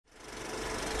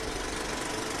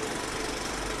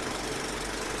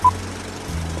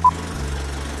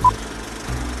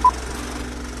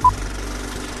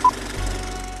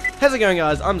How's it going,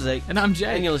 guys? I'm Zeke. And I'm Jake.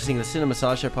 And you're listening to the Cinema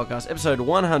Sideshow podcast, episode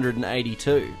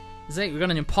 182. Zeke, we've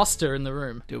got an imposter in the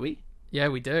room. Do we? Yeah,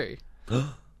 we do.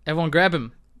 Everyone grab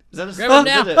him. Is that a Grab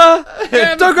him now.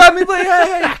 Don't grab me, please.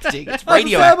 Hey, acting. It's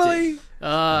radioactive.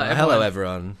 Hello,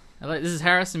 everyone. Hello, this is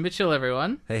Harrison Mitchell,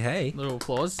 everyone. Hey. Little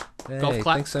applause. Hey, Golf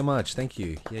clap. thanks so much. Thank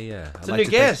you. Yeah. It's I'd a like new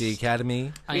to guest. thank the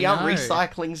Academy. We are know.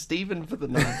 recycling Stephen for the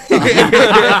night.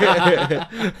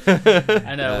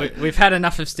 I know. We've had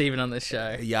enough of Stephen on this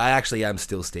show. Yeah, I actually am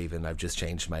still Stephen. I've just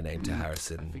changed my name to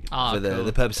Harrison Oh, for cool.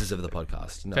 the purposes of the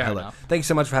podcast. Fair hello. enough. Thank you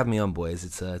so much for having me on, boys.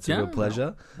 It's a real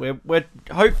pleasure. We're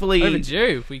hopefully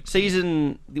Overdue.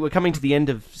 we're coming to the end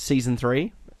of season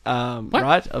 3,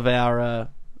 right? Of our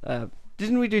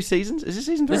didn't we do seasons? Is this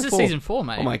season 3? This is season 4,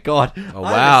 mate. Oh my god! Oh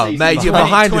wow, mate, you're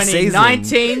behind the season.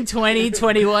 19, 20,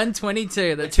 21,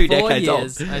 22. That's 2 4 decades old.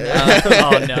 years. I know.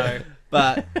 Oh no.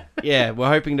 But yeah, we're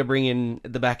hoping to bring in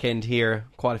at the back end here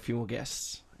quite a few more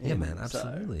guests. Yeah, man, So,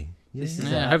 absolutely. this is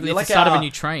Yeah, hopefully you're it's the start of a our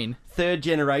new train. 3rd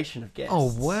generation of guests.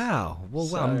 Oh wow. Well,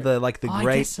 So- I'm the I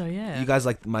great. guess so, yeah. You guys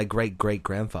like my great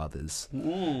grandfathers.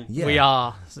 Yeah. We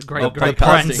are. The great Well, great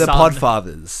podcasting. The grandson.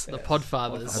 Podfathers. The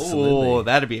Podfathers. Absolutely. Oh,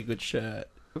 that'd be a good shirt.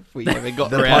 If we ever got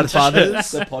The around to Podfathers?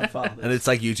 shirts. The Podfathers. And it's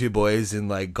like you two boys in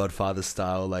like Godfather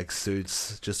style like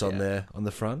suits just on there on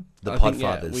the front. The I think,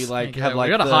 Podfathers. we like Yeah, have like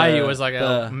we gotta the- hire you as like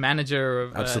the- a manager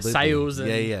of Absolutely. sales and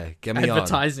Get me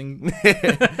advertising.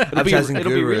 Advertising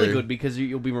It'll be really guru. good because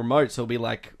you'll be remote, so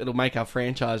it'll make our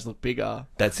franchise look bigger.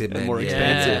 That's it, and man. more Yeah,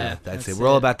 expansive. that's That's it. We're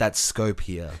all it. about that scope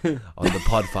here on the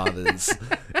Podfathers.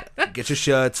 Get your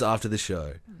shirts after the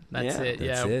show. That's Yeah. it.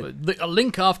 That's Yeah, it. a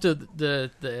link after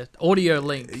the audio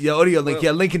link. Yeah, audio link.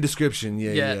 Yeah, link in description.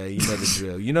 Yeah. Yeah. You know the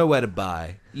drill. You know where to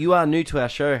buy. You are new to our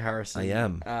show, Harrison. I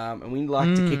am. And we'd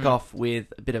like to kick off with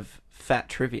a bit of fat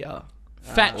trivia.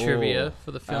 Fat trivia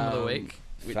for the film of the week.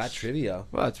 Which- Fat trivia.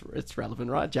 Well, it's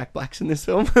relevant, right? Jack Black's in this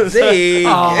film. Zeke!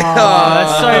 Oh,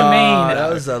 that's so mean. That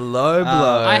was a low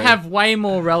blow. I have way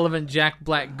more relevant Jack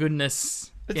Black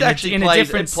goodness It's in, actually in a plays,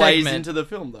 different it plays segment. into the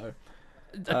film, though.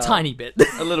 A tiny bit.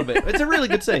 A little bit. It's a really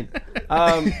good scene.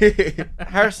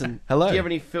 Harrison, Hello. do you have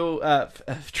any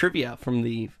trivia from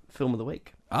the film of the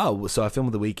week? Oh, so our film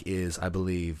of the week is, I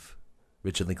believe,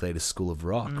 Richard Linklater's School of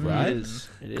Rock, right? It is.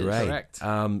 Great. Correct.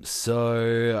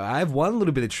 So I have one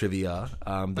little bit of trivia.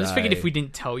 I just figured if we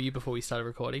didn't tell you before we started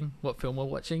recording what film we're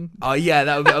watching. Oh yeah,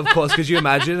 that would be, of course. Could you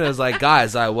imagine? I was like,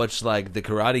 guys, I watched like The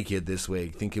Karate Kid this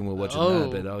week, thinking we're watching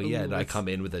that, but I come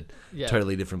in with a Yeah.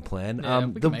 totally different plan. Yeah,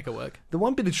 we can make it work. The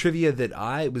one bit of trivia that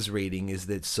I was reading is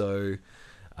that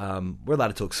we're allowed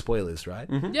to talk spoilers, right?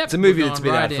 Yep, It's a movie we're that's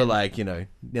going been right out for in. like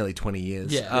nearly 20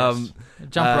 years. Yeah,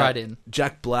 Jump right in.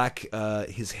 Jack Black,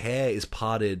 his hair is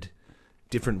parted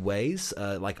different ways,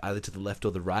 like either to the left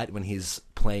or the right when he's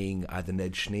playing either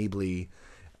Ned Schneebly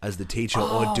as the teacher or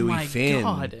Oh Dewey my Finn,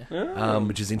 God.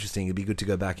 which is interesting. It'd be good to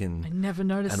go back I and never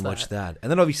noticed watch that.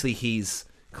 And then obviously he's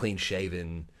clean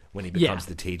shaven when he becomes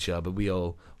the teacher, but we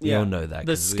all know that.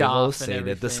 The 'cause we've all scarf and seen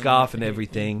everything. it. The scarf and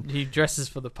everything. He dresses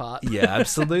for the part. Yeah,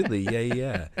 absolutely.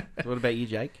 Yeah. What about you,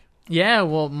 Jake? Yeah,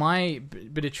 well, my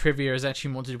bit of trivia is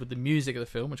actually more to do with the music of the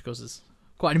film, which of course is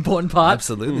quite an important part.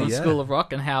 Absolutely, of yeah. School of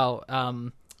Rock, and how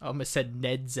I almost said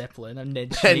Ned Zeppelin. I'm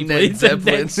Ned Ned Schneebly. Zeppelin.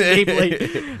 Ned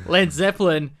Schneebly. Led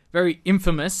Zeppelin, very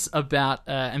infamous about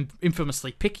and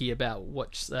infamously picky about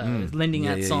what's lending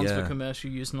out songs for commercial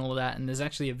use and all of that. And there's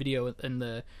actually a video in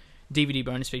the DVD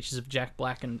bonus features of Jack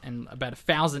Black and about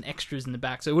 1,000 extras in the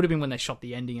back. So it would have been when they shot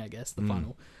the ending, I guess, the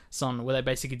final song, where they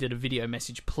basically did a video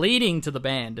message pleading to the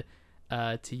band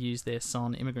to use their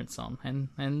song, Immigrant Song.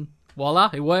 And voila,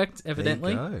 it worked,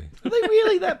 evidently. There you go. Are they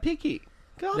really that picky?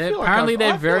 God, I feel like Apparently I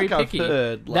they're feel very like I've picky.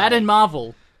 heard, like, That and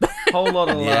Marvel. whole lot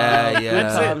of Yeah. good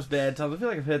times, bad times. I feel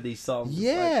like I've heard these songs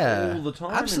Yeah, all the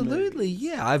time. in absolutely. movies.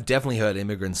 Yeah, I've definitely heard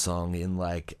 "Immigrant Song" in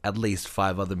like at least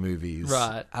 5 other movies.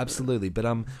 Right. Absolutely. But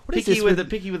what is Picky this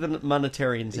with a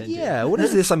monetary incentive. Yeah, what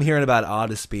is this I'm hearing about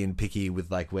artists being picky with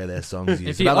like where their songs used?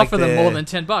 If you About, offer them their- more than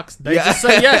 $10, they just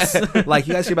say yes. Like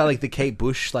you guys hear about like the Kate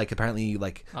Bush, like apparently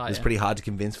like Oh, was yeah. pretty hard to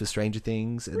convince for Stranger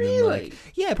Things. And Really? Then, like,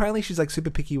 yeah, apparently she's like super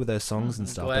picky with her songs and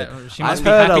stuff. Well, But she must I've be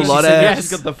heard happy a she lot said of yes.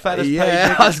 She's got the fattest yeah,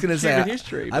 paycheck I was gonna in say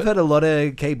history. I've but- heard a lot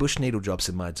of Kate Bush needle drops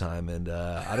in my time, and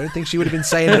I don't think she would have been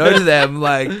saying no to them.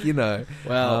 Like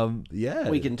Well, yeah,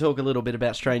 we can talk a little bit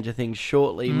about Stranger Things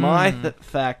shortly. My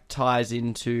fact ties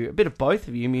into a bit of both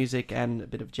of you, music and a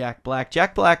bit of Jack Black.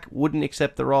 Jack Black wouldn't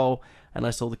accept the role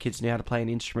unless all the kids knew how to play an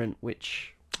instrument,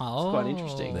 which is quite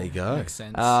interesting. There you go. Makes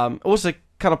sense. Also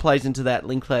kind of plays into that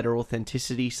Linklater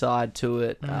authenticity side to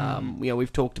it.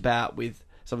 We've talked about with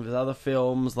some of his other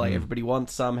films, like Everybody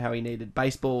Wants Some, how he needed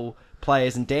baseball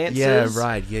players and dancers. Yeah,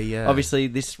 right. Yeah. Obviously,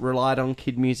 this relied on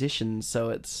kid musicians, so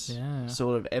it's Yeah.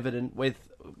 sort of evident with,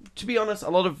 to be honest, a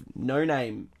lot of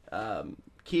no-name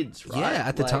kids, right? Yeah,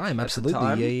 at the time, at absolutely. the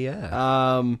time.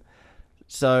 Yeah.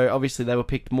 So obviously they were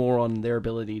picked more on their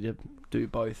ability to do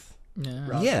both Yeah.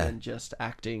 rather than just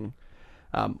acting.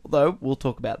 Although we'll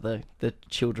talk about the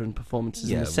children performances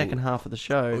in the second half of the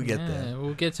show. We'll get there.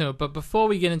 We'll get to it. But before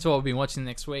we get into what we'll be watching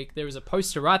next week, there is a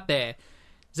poster right there.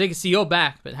 Zeke, to your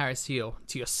back, but Harris to your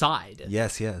side.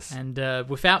 Yes. And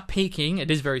without peeking,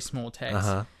 it is very small text.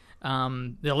 Uh-huh.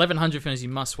 The 1100 films you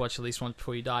must watch at least once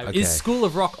before you die. Okay. Is School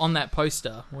of Rock on that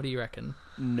poster? What do you reckon?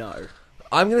 No.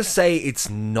 I'm going to say it's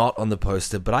not on the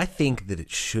poster, but I think that it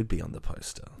should be on the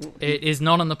poster. It is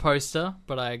not on the poster,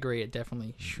 but I agree it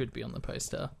definitely should be on the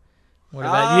poster. What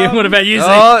about you? What about you, Zeke?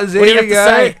 Oh, what do you have to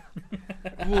say?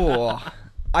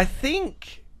 I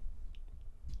think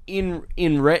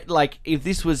if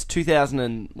this was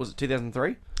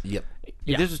 2003? Yep.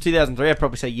 If this was 2003, I'd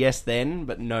probably say yes then,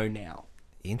 but no now.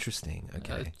 Interesting.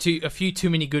 Okay. A few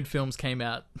too many good films came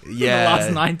out in the Yeah.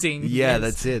 last 19 years. Yeah,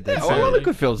 that's it. That's A lot of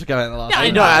good films have come out in the last. Yeah, I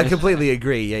year. know. I completely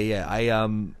agree. Yeah.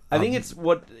 I think it's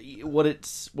what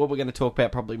we're going to talk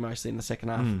about probably mostly in the second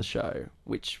half of the show,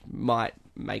 which might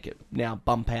make it now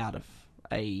bump out of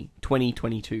a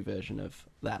 2022 version of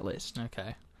that list.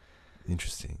 Okay.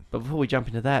 interesting. But before we jump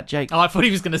into that, Jake, Oh, I thought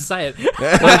he was going to say it.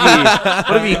 what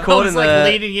have you I caught was in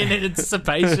leading in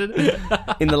anticipation.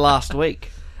 the last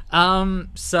week?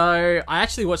 So I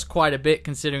actually watched quite a bit,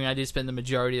 considering I did spend the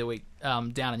majority of the week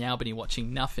down in Albany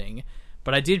watching nothing.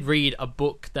 But I did read a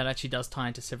book that actually does tie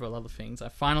into several other things. I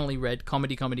finally read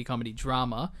Comedy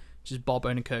Drama, which is Bob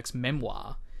Odenkirk's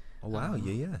memoir. Oh wow,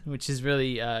 yeah. Which is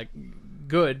really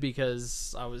good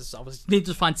because I was needed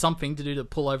to find something to do to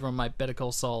pull over on my Better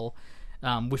Call Saul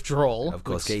withdrawal. Of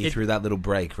course, get you through that little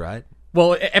break, right?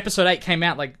 Well, episode 8 came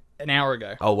out like an hour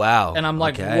ago. Oh wow! And I'm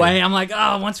like, okay.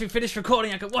 once we finish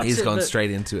recording, I could watch it. He's gone but straight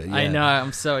into it. Yeah. I know,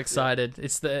 I'm so excited.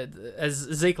 It's as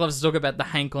Zeke loves to talk about, the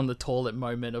Hank on the toilet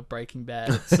moment of Breaking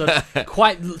Bad. So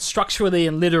quite structurally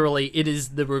and literally, it is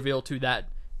the reveal to that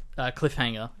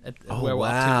cliffhanger where we're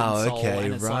up to in Soul, okay,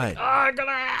 and it's right.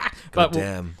 Like, but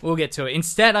damn. we'll get to it.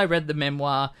 Instead, I read the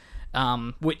memoir,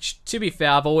 which, to be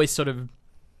fair, I've always sort of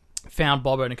found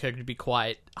Bob Odenkirk to be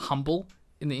quite humble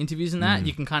in the interviews and that.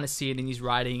 You can kind of see it in his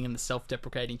writing and the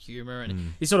self-deprecating humor,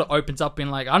 and he sort of opens up being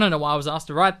like, I don't know why I was asked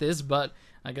to write this, but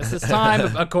I guess it's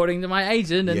time according to my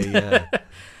agent. And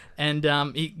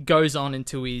and he goes on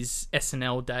into his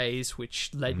SNL days,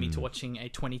 which led me to watching a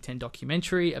 2010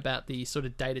 documentary about the sort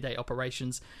of day-to-day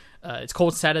operations. It's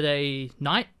called Saturday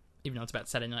Night, even though it's about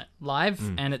Saturday Night Live,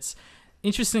 and it's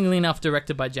interestingly enough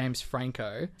directed by James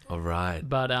Franco. All right.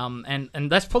 But and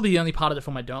that's probably the only part of the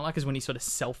film I don't like, is when he sort of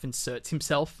self-inserts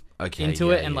himself into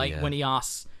it, and when he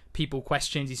asks people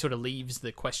questions, he sort of leaves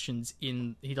the questions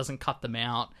in. He doesn't cut them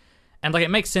out, and like it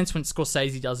makes sense when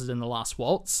Scorsese does it in The Last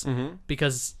Waltz,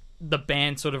 because the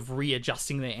band sort of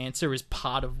readjusting their answer is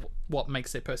part of what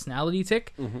makes their personality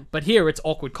tick. But here it's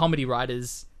awkward comedy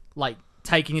writers like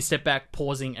taking a step back,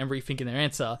 pausing, and rethinking their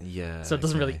answer. Yeah. So it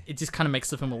doesn't really. It just kind of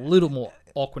makes the film a little more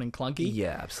awkward and clunky.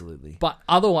 Yeah, absolutely. But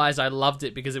otherwise, I loved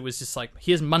it because it was just like,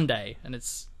 here's Monday, and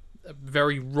it's a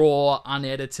very raw,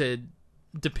 unedited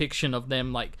depiction of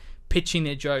them like pitching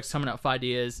their jokes, coming up with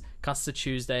ideas. Cuts to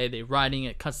Tuesday, they're writing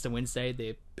it. Cuts to Wednesday,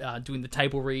 they're doing the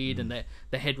table read, and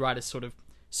the head writers sort of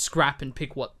scrap and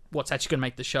pick what's actually going to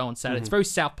make the show on Saturday. It's very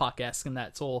South Park-esque, and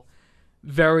that's all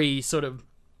very sort of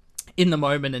in the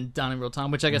moment and done in real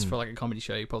time, which I guess for like a comedy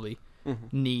show you probably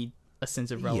need a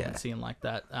sense of relevancy and like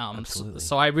that. Absolutely.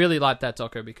 So I really liked that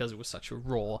doco because it was such a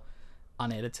raw,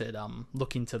 unedited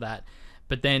look into that.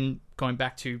 But then going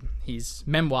back to his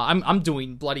memoir, I'm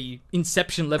doing bloody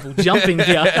Inception level jumping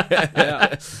here.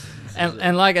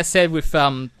 And like I said, with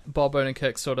Bob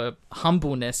Odenkirk's sort of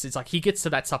humbleness, it's like he gets to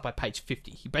that stuff by page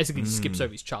 50. He basically skips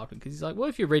over his childhood because he's like, well,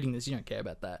 if you're reading this, you don't care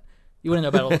about that. You want to know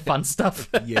about all the fun stuff.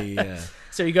 Yeah.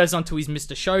 So he goes on to his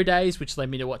Mr. Show days, which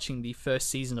led me to watching the first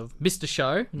season of Mr.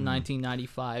 Show in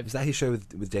 1995. Was that his show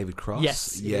with David Cross?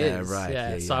 Yes. Yeah, it is. right.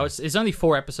 Yeah. Yeah. So it's only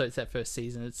 4 episodes that first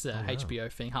season. It's a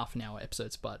HBO thing, half-an-hour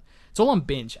episodes, but it's all on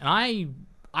binge, and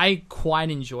I quite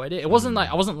enjoyed it. It wasn't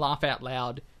like I wasn't laugh out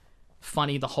loud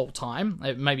funny the whole time.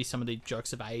 Maybe some of the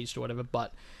jokes have aged or whatever,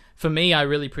 but for me, I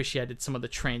really appreciated some of the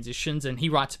transitions, and he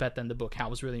writes about that in the book, how it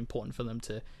was really important for them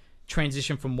to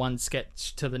transition from one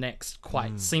sketch to the next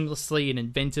quite seamlessly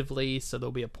and inventively. So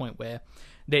there'll be a point where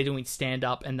they're doing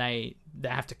stand-up and they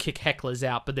have to kick hecklers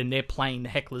out, but then they're playing the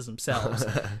hecklers themselves.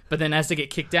 But then as they get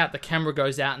kicked out, the camera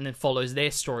goes out and then follows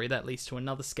their story. That leads to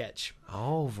another sketch.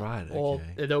 Oh, right. Okay. Or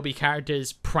there'll be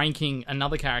characters pranking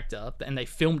another character and they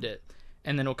filmed it,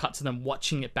 and then it'll cut to them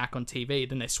watching it back on TV.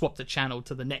 Then they swap the channel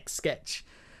to the next sketch.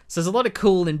 So there's a lot of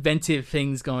cool, inventive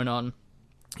things going on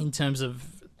in terms of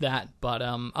that. But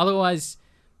otherwise,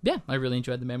 yeah, I really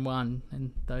enjoyed the memoir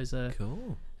and those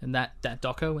Cool. And that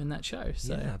doco in that show.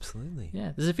 So, Yeah, absolutely.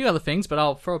 yeah, there's a few other things, but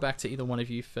I'll throw it back to either one of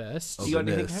you first. Oh, You got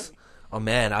anything, goodness. Harry? Oh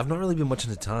man, I've not really been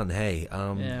watching a ton. Hey,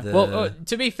 Yeah. the- Well,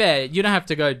 to be fair, you don't have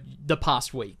to go the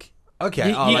past week. okay,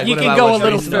 You, oh, you- like, you what have can I go a watched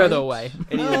little recently? further away.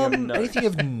 Anything of note? Anything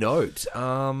of note?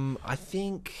 I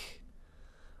think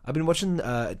I've been watching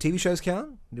TV shows.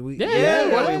 Count? Do we?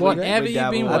 Yeah, we whatever you've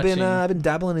dabble. been I've watching. been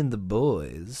dabbling in The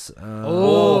Boys.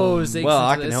 Zeke's Well,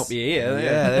 I into can this. help you here.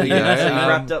 Yeah, there you go. So you Um,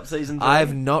 wrapped up season 3.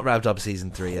 I've not wrapped up season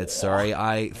 3 yet. Sorry,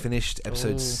 I finished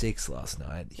episode 6 last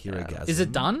night. Herogasm. Is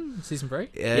it done? Season 3?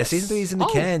 Yes. Season 3 is in the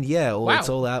Oh, can. Yeah, wow. it's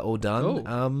all out, all done.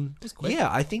 Cool. That's quick. Yeah,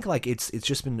 I think like it's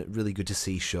just been really good to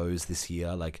see shows this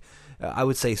year. Like I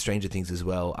would say Stranger Things as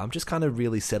well. I'm just kind of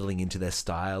really settling into their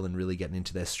style and really getting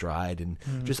into their stride and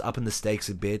just upping the stakes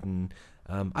a bit. And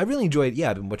I really enjoyed. Yeah,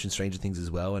 I've been watching Stranger Things as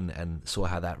well and saw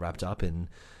how that wrapped up. And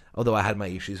although I had my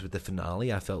issues with the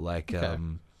finale, I felt like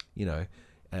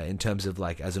in terms of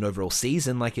like as an overall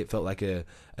season, like it felt like a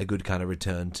good kind of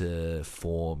return to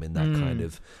form in that kind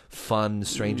of fun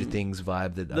Stranger Things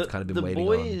vibe that I've kind of been waiting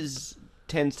on. The Boys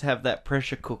tends to have that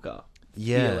pressure cooker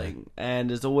Yeah. feeling, and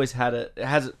has always had it. It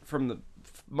has it from the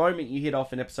moment you hit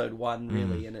off in episode 1,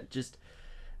 really, and it just,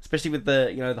 especially with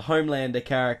the the Homelander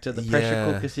character, the pressure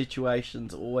Yeah. cooker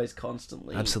situations always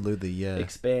constantly Absolutely, yeah.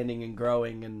 expanding and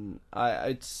growing, and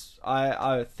I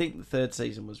think the 3rd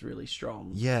season was really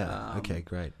strong. Yeah. Okay,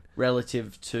 great.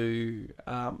 Relative to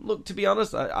look, to be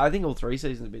honest, I think all 3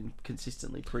 seasons have been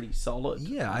consistently pretty solid.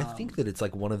 Yeah, I think that it's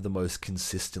like one of the most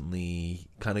consistently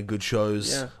kind of good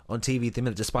shows on TV at the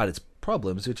minute, despite its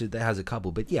problems, which it has a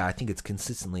couple. But yeah, I think it's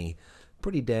consistently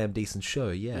pretty damn decent show.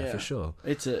 Yeah, for sure.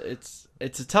 It's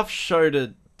a tough show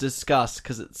to discuss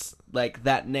because it's like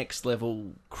that next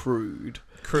level crude.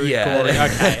 Yeah. gory.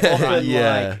 Okay. Often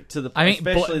Yeah. like to the I mean,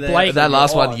 especially the Blake- episode That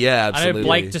last you're one, on. yeah, I absolutely. know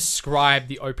Blake described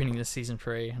the opening of season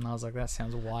 3, and I was like, that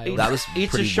sounds wild. That was It's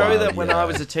a pretty show wild, that when yeah. I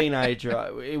was a teenager,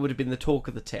 it would have been the talk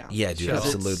of the town. Yeah, dude,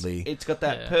 'Cause absolutely. It's got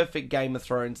that Yeah. perfect Game of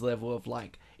Thrones level of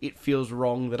like, it feels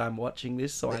wrong that I'm watching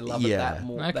this, so I love it Yeah. that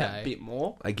more, Okay. that bit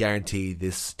more. I guarantee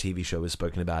this TV show was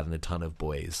spoken about in a ton of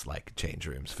boys' like change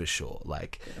rooms for sure.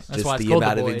 Like That's just why it's the called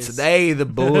amount The of Boys. the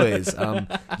boys.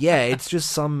 Yeah, it's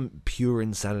just some pure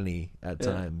insanity at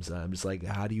times. I'm just like,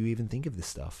 how do you even think of this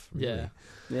stuff? Really? Yeah.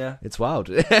 Yeah, It's wild.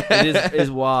 it is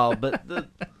wild, but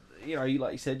you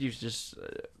like you said, you've just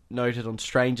noted on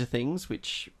Stranger Things,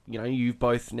 which you've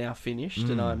both now finished,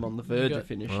 and I'm on the verge got- of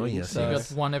finishing. Oh, yes, so You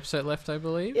got 1 episode left, I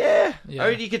believe. yeah. Yeah.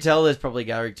 I mean, you could tell there's probably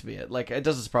going to be it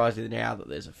doesn't surprise me now that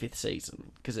there's a 5th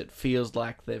season because it feels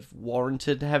like they've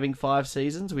warranted having 5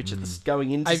 seasons, which is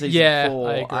going into season 4.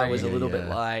 I I agree. was a little bit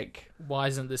Yeah. like, Why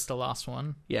isn't this the last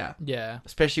one? yeah. Yeah.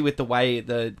 Especially with the way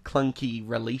the clunky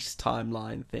release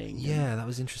timeline thing. Yeah, that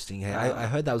was interesting. Hey, I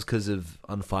heard that was because of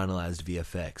unfinalized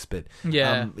VFX, but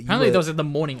Yeah. you Apparently, were- those are the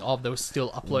morning of. They were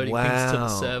still uploading things to the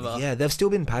server. Yeah, they've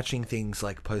still been patching things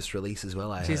like post-release as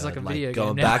well. I Geez, heard. like a video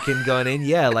going game now. back and going in.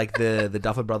 Yeah, like the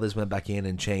Duffer Brothers went back in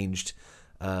and changed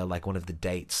like one of the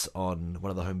dates on one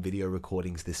of the home video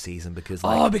recordings this season because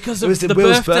like because it of was the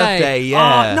Will's birthday.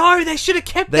 Yeah. Oh, no, they should have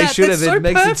kept They that. should That's have. so It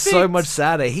makes it so perfect. much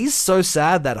sadder. He's so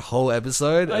sad that whole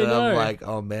episode, I and I'm know. like,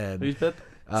 oh man. Who's that?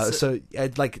 So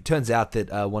it like turns out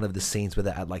that one of the scenes where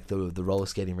they're at like the roller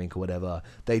skating rink or whatever,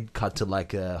 they cut to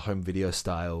like a home video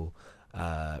style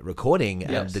recording,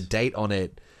 and Yes. the date on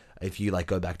it, if you like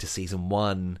go back to season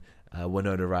 1,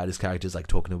 Winona Ryder's character is like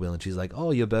talking to Will, and she's like,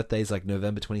 "Oh, your birthday's like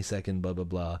November 22nd, blah blah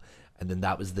blah," and then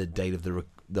that was the date of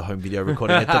the home video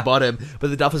recording at the bottom. But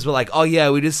the Duffers were like, "Oh yeah,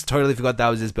 we just totally forgot that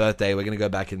was his birthday. We're gonna go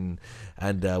back and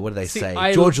what do they See,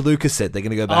 say? George Lucas said they're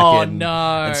gonna go back Oh and no!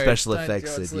 and special Don't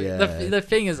effects do it. George Yeah. Lucas. The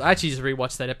thing is, I actually just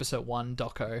rewatched that episode 1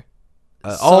 doco.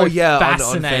 Oh yeah, on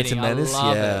fascinating. Phantom Menace. I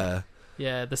love Yeah. it.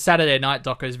 Yeah, the Saturday night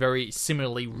doco is very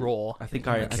similarly raw. I think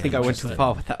I went too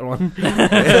far with that one.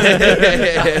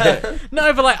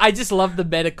 No, but like I just love the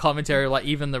meta commentary. Like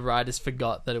even the writers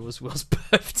forgot that it was Will's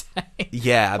birthday.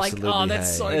 Yeah, Like, absolutely. oh,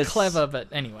 that's so It's- clever. But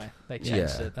anyway, they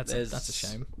changed Yeah. it. That's a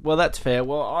shame. Well, that's fair.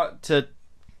 Well, to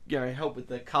help with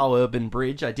the Carl Urban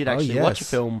Bridge, I did actually watch a yes.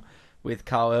 film with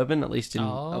Carl Urban, at least in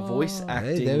a voice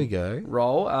acting Hey, there we go.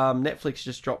 role. Netflix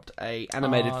just dropped a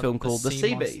animated film called The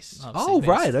Sea Beast. Oh,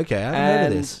 right. Okay. I haven't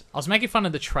heard of this. I was making fun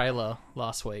of the trailer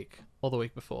last week or the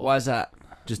week before. Why is that?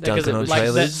 Just Because dunking on like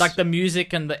trailers. the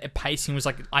music and the pacing was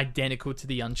like identical to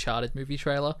the Uncharted movie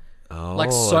trailer. Oh,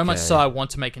 Like so much okay. so I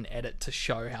want to make an edit to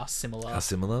show how similar. How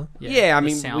similar? Yeah, I the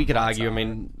mean, sound we could bites argue. I are.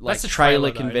 mean, like That's the trailer trailer, though,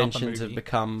 not the conventions have movie.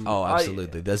 become. Oh,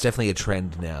 absolutely. There's definitely a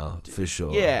trend now, for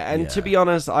sure. Yeah, and to be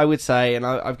honest, I would say, and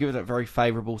I've given it a very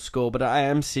favourable score, but I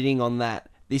am sitting on that.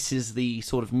 This is the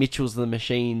sort of Mitchells and the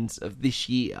Machines of this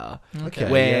year, Okay,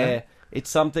 where yeah. it's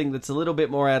something that's a little bit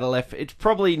more out of left. It's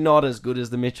probably not as good as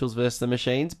the Mitchells versus the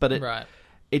Machines, but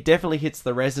it definitely hits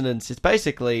the resonance. It's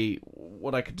basically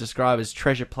what I could describe as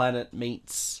Treasure Planet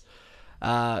meets.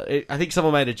 I think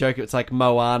someone made a joke. It's like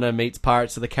Moana meets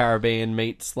Pirates of the Caribbean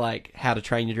meets like How to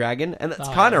Train Your Dragon, and that's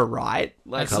kind of right.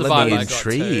 Like, That's the Color me vibe I got too,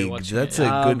 intrigued. watching That's it.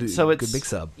 a good, so good it's-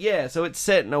 mix-up. Yeah, so it's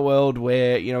set in a world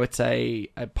where, you know, it's a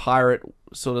pirate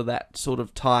sort of that sort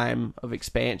of time of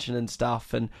expansion and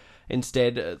stuff, and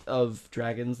instead of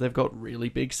dragons, they've got really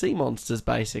big sea monsters,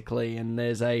 basically, and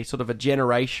there's a sort of a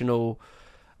generational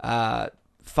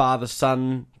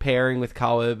father-son pairing with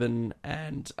Carl Urban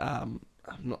and...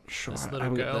 I'm not sure. This I little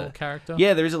haven't got girl the- character.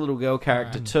 Yeah, there is a little girl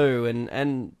character too,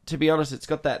 and to be honest, it's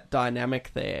got that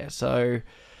dynamic there. So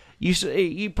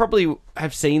you probably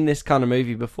have seen this kind of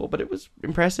movie before, but it was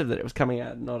impressive that it was coming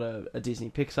out not a Disney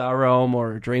Pixar realm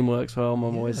or a DreamWorks realm.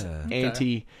 I'm always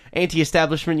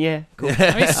anti-establishment. Yeah, cool. I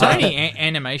mean, Sony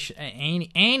animation,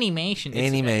 animation,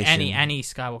 Animation. Annie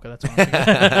Skywalker. That's what I'm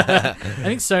thinking. I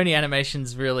think Sony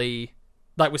Animation's really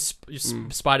like with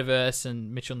Spider-Verse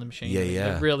and Mitchell and the Machine. Yeah.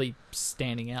 They're really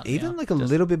standing out. Even now. like a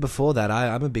little bit before that,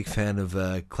 I'm a big fan of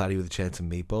Cloudy with a Chance of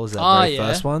Meatballs. That Oh, very yeah.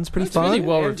 first one's pretty That's fun. really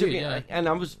well And to reviewed. be- Yeah. And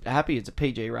I was happy it's a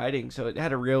PG rating, so it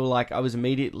had a real, like, I was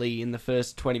immediately in the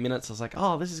first 20 minutes, I was like,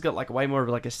 oh, this has got like way more of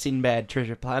like a Sinbad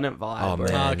Treasure Planet vibe. Oh, where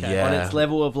man, okay. yeah. On its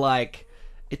level of like,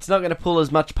 it's not going to pull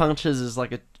as much punches as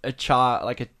like a chart,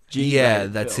 like a G. Yeah,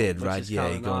 rated that's film, it, which right? is Yeah,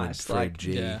 kinda you're going nice. for a Like,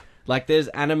 G. Yeah. like there's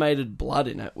animated blood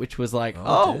in it, which was like, Oh,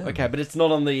 oh, damn. okay, but it's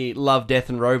not on the Love, Death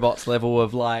and Robots level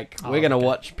of like, we're going to okay.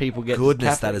 watch people get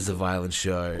Goodness, decapitated. that is a violent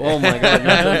show. Oh my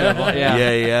god, yeah.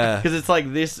 yeah. Because it's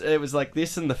like this, it was like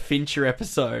this and the Fincher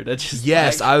episode. It's just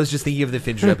Yes, like, I was just thinking of the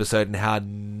Fincher episode and how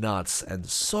nuts and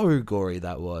so gory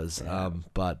that was.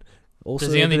 But also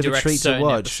Does he a only bit of a direct treat to certain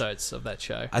watch. episodes of that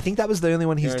show? I think that was the only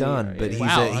one he's Yeah, done, but yeah.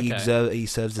 Wow, he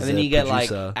serves as and then a you get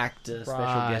producer. like actor, special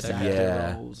Right, guest okay. actor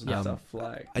Yeah. roles and stuff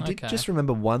like. I did Okay. just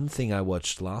remember one thing I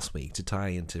watched last week to tie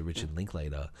into Richard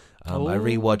Linklater. I Ooh.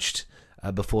 rewatched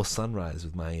Before Sunrise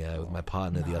with my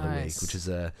partner the other week, Nice. which is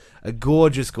a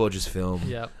gorgeous film.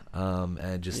 Yep.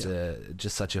 And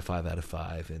just such a 5 out of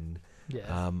 5, and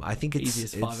Yeah. I think it's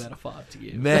Easiest 5 out of 5 to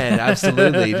give. Man,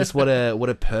 absolutely. Just what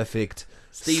a perfect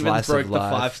Stevens slice broke of the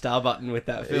life. 5-star button with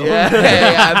that film.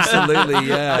 Yeah, absolutely.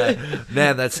 Yeah,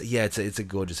 man, it's a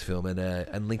gorgeous film,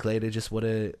 and Linklater, just what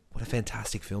a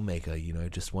fantastic filmmaker. You know,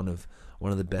 just one of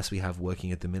the best we have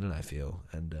working at the minute, I feel,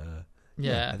 and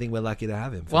Yeah. I think we're lucky to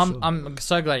have him. For Well, sure. I'm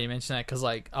so glad you mentioned that because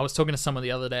like I was talking to someone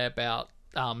the other day about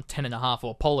 10.5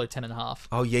 or Apollo 10.5.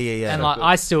 Oh yeah. And like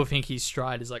I still think his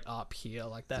stride is like up here.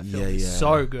 Like that film is Yeah.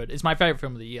 so good. It's my favorite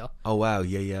film of the year. Oh wow,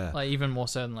 yeah. Like even more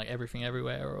so than like Everything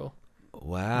Everywhere or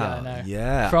Wow, I know.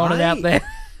 yeah. throwing it out there.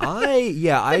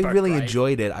 I both really great.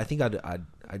 enjoyed it. I think I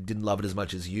didn't love it as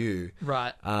much as you.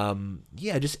 Right.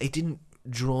 Just it didn't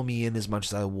draw me in as much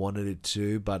as I wanted it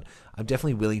to, but I'm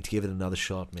definitely willing to give it another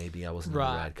shot. Maybe I wasn't in the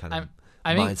Right. right kind of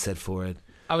I mean, mindset for it.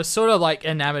 I was sort of like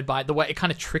enamored by the way it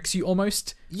kind of tricks you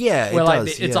almost. Yeah, Where it like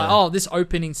does. it's yeah. like, oh, this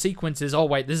opening sequence is, oh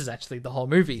wait, this is actually the whole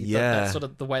movie. But Yeah. that's sort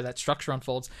of the way that structure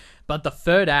unfolds. But the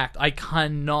third act, I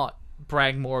cannot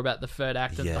brag more about the third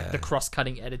act and like Yeah. the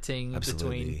cross-cutting editing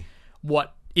Absolutely. between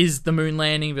what is the moon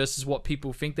landing versus what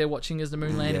people think they're watching as the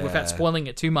moon landing without Yeah. spoiling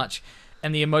it too much,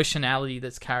 and the emotionality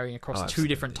that's carrying across two absolutely.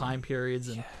 different time periods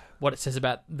and what it says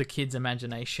about the kid's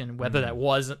imagination, whether that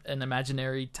was an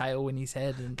imaginary tale in his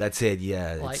head, and That's it.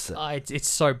 Yeah, like it's it's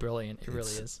so brilliant. It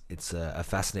really is. It's a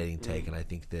fascinating take, and I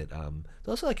think that it's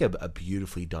also like a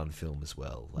beautifully done film as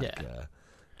well. Like, Yeah.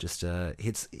 just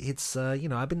it's you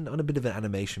know, I've been on a bit of an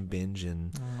animation binge,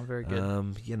 and Oh, very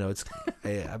good. you know, it's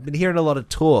I've been hearing a lot of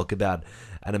talk about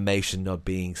animation not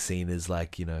being seen as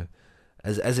like, you know,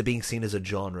 as it being seen as a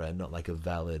genre and not like a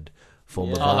valid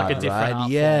form of Oh, art, like a different right?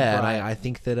 art Yeah, form, and right. I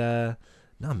think that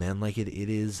no man, like it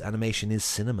is, animation is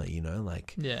cinema, you know,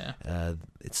 like Yeah.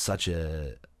 it's such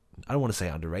a I don't want to say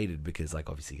underrated because like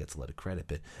obviously he gets a lot of credit,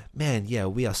 but man, yeah,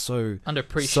 we are so lucky,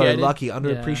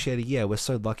 underappreciated. Yeah, we're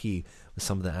so lucky with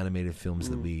some of the animated films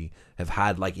that we have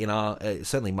had, like in our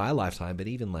certainly my lifetime, but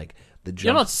even like the jump.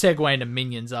 You're not segueing to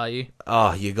Minions, are you?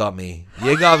 Oh, you got me.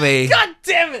 God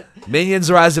damn it! Minions: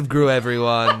 Rise of Gru,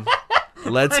 everyone.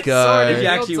 Let's go. Sorry, did you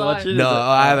actually watch it? No,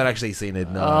 I haven't actually seen it.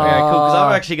 No. Okay, cool. Because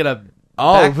I'm actually gonna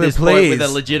back this point please. with a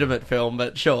legitimate film,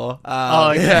 but sure.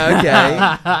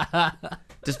 Yeah, okay.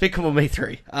 Despicable Me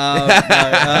 3.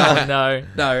 No.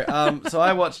 So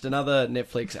I watched another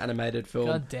Netflix animated film.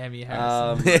 God damn you,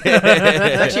 Harrison. It's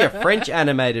actually a French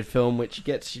animated film, which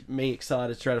gets me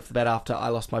excited straight off the bat after I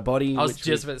Lost My Body. I was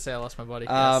just about to say I Lost My Body.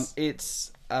 Yes.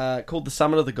 It's called The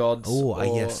Summon of the Gods. Oh,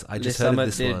 yes. I just Les heard of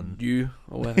this Summons one. You,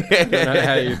 or whatever. I don't know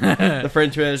how you... The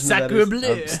French version Sacre of that bleu.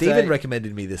 is. Steven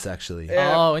recommended me this, actually.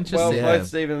 Yeah, Oh, interesting. Well, both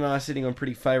Steven and I are sitting on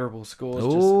pretty favourable scores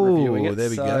just Ooh, reviewing it. there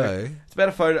we go. It's about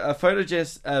a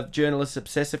photojournalist's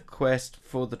obsessive quest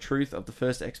for the truth of the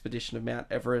first expedition of Mount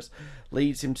Everest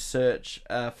leads him to search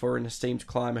for an esteemed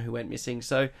climber who went missing.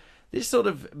 So this sort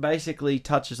of basically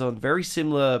touches on very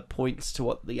similar points to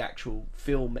what the actual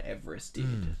film Everest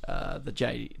did.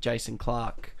 The Jason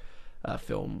Clarke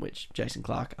film, which Jason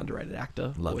Clarke, underrated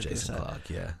actor. Love Jason Clarke,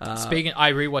 yeah.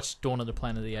 I rewatched Dawn of the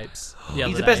Planet of the Apes.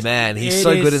 He's the best. Man, he's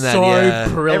so good in that, so yeah.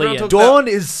 brilliant. Dawn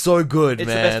is so good, It's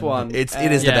man. the best one.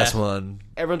 It is the best one.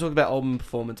 Everyone talked about Oldman's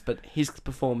performance, but his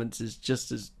performance is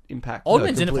just as impactful.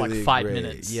 Oldman's in it for like completely 5 agree.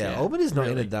 minutes. Yeah, Yeah, Oldman is not in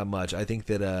really. it that much. I think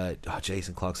that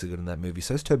Jason Clarke's so good in that movie.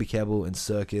 So is Toby Kebbell and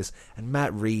Circus and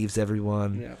Matt Reeves,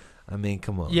 everyone. Yeah. I mean,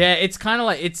 come on. Yeah, it's kind of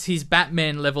like it's his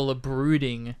Batman level of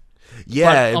brooding.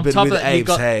 Yeah, on but top with of it, you apes,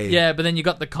 got, hey. Yeah, but then you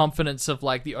got the confidence of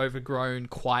like the overgrown,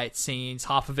 quiet scenes.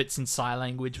 Half of it's in sign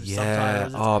language with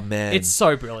subtitles. Oh, man. It's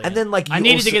so brilliant. And then, like, I you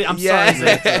needed also- to get. I'm Yeah.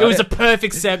 sorry, Zeke. It was a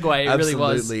perfect segue. It really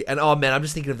was. Absolutely. And oh man, I'm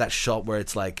just thinking of that shot where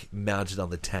it's like mounted on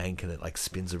the tank and it like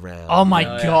spins around. Oh my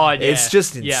god, yeah. It's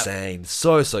just Yeah. insane.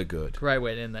 So good. Great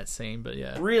way to end that scene, but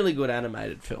yeah. Really good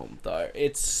animated film, though.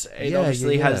 It Yeah,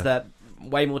 obviously yeah. has that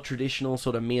way more traditional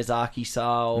sort of Miyazaki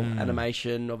style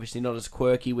animation. Obviously not as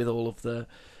quirky with all of the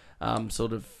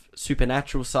sort of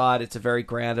supernatural side. It's a very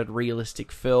grounded,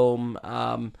 realistic film.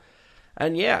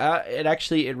 And yeah, it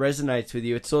resonates with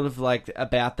you. It's sort of like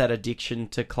about that addiction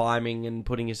to climbing and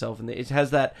putting yourself in there. It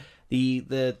has that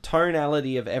the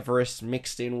tonality of Everest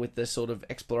mixed in with the sort of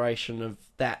exploration of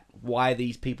that, why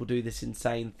these people do this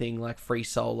insane thing like Free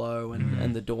Solo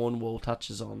and the Dawn Wall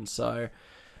touches on. So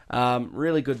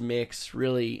really good mix,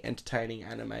 really entertaining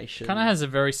animation. Kind of has a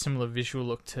very similar visual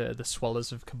look to The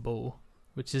Swallows of Kabul,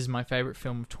 which is my favorite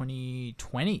film of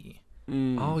 2020.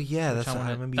 Oh yeah, that's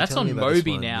I remember you that's telling on me about this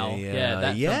Moby one. now. Yeah,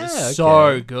 that yeah. film is Okay.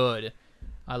 so good.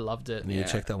 I loved it. Yeah,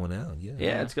 check that one out. Yeah,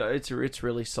 Yeah, it's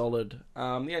really solid. The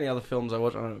only other films I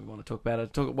watch, I don't want to talk about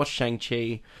it. Watch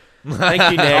Shang-Chi.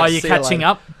 Thank you, Next. Are you See catching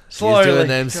later. up? Slowly. He's doing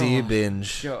the MCU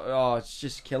binge. Oh, it's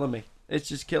just killing me. It's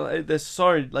just killing. There's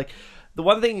so like the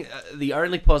one thing, the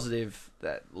only positive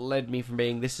that led me from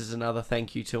being this is another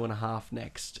thank you 2.5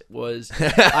 next was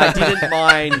I didn't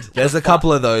mind. There's a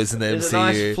couple of those in the There's MCU. a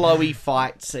nice flowy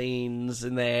fight scenes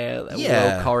in there, that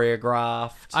well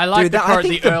choreographed. I like Dude, the, I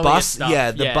think the earlier bus, stuff.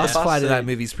 the bus Bus fight in that scene.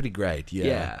 movie is pretty great.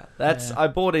 Yeah, I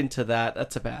bought into that.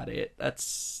 That's about it.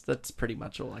 That's pretty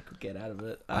much all I could get out of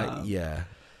it.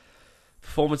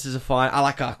 Performances are fine. I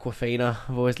like Awkwafina.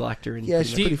 I've always liked her in. Yeah,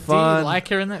 she's Do pretty you fun. like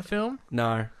her in that film? No,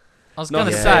 I was not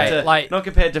gonna compared say to, like not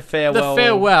compared to Farewell. the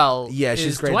Farewell. Yeah,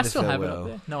 she's great Do in I The still have it Farewell. up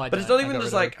there? No, I don't. But it's not I even got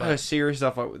just rid of like it, but- her serious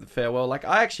stuff like with the Farewell. Like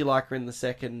I actually like her in the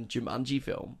second Jumanji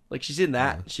film. Like she's in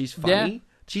that. She's funny. Yeah.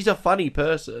 She's a funny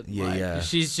person. Yeah, like, yeah.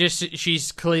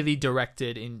 She's clearly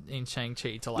directed in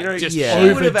Shang-Chi to like You know, just yeah.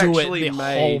 she would have overdo it actually the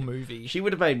made whole movie. She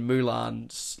would have made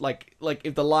Mulan like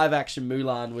if the live action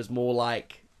Mulan was more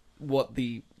like what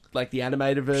the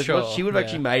animated version was. Sure, She would have yeah.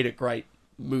 actually made a great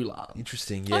Mulan.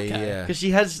 Interesting. Yeah, Okay. yeah. Because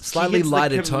she has Slightly she hits the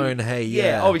lighter tone, hey,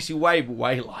 yeah. obviously way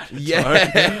lighter.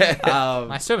 Yeah. tone.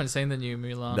 I still haven't seen the new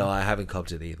Mulan. No, I haven't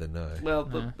copped it either. No. Well,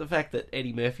 the fact that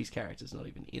Eddie Murphy's character's not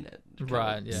even in it, kind of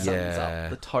Right, yeah. sums Yeah,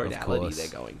 up the of tonality course.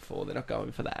 they're going for. They're not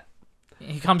going for that.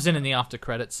 He comes in the after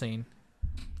credit scene.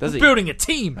 Does We're he? building a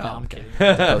team. Oh, No, I'm okay. kidding.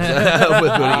 We're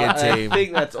building a I team.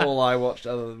 think that's all I watched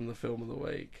other than the film of the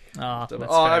week. Oh, that's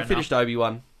I fair finished enough.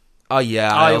 Obi-Wan. Oh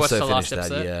yeah, Oh, I you watched also the last finished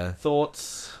that. episode? Yeah.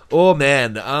 Thoughts? Oh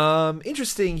man,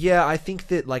 interesting. Yeah, I think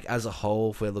that like as a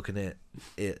whole, if we're looking at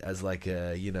it as like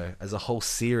a as a whole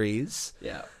series,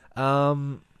 Yeah.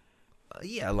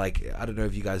 yeah, like I don't know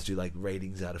if you guys do like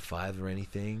ratings out of 5 or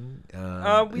anything.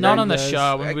 Not on the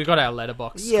show. We got our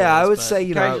letterbox. Yeah, I would say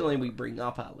occasionally we bring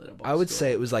up our letterbox. I would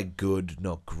say it was like good,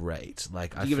 not great.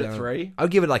 Like I give it a 3. I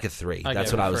would give it like a 3.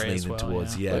 That's what I was leaning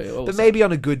towards. Yeah, but maybe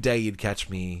on a good day you'd catch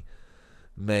me.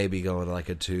 Maybe going like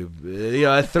a 2,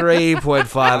 a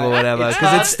 3.5 or whatever,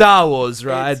 because it's Star Wars,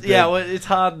 right? It's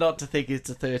hard not to think it's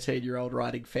a 13-year-old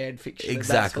writing fan fiction.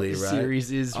 Exactly, that's what right? The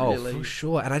series is really for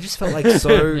sure. And I just felt like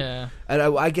so. And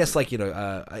I guess like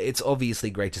it's obviously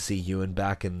great to see Ewan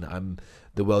back, and I'm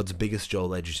the world's biggest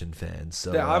Joel Edgerton fan.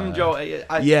 So I'm Joel.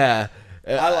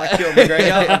 I like Ewan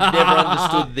McGregor. I've never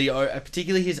understood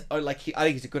particularly his. I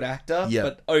think he's a good actor,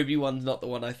 but Obi-Wan's not the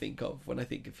one I think of when I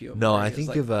think of Ewan. No, McGregor. I think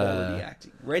like of quality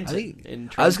acting. Renton.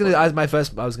 I was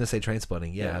gonna say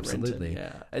Trainspotting. Yeah, absolutely.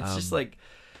 Renton, yeah, it's just like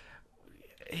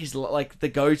his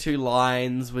the go-to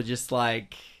lines were just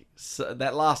like. So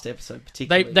that last episode,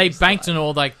 particularly, they banked on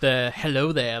all like the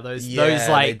hello there, those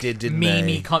like they did,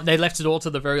 they left it all to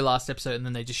the very last episode, and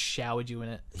then they just showered you in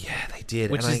it. Yeah, they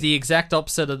did, which is the exact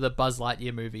opposite of the Buzz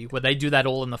Lightyear movie, where they do that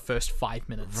all in the first 5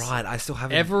 minutes. Right, I still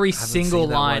haven't every single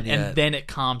line, and then it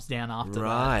calms down after.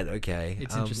 Right, that. okay,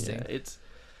 it's interesting. Yeah,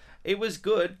 it was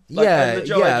good. The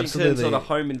Joel Edgerton absolutely. sort of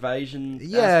home invasion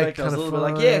aspect. I was a little bit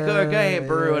like, go ahead,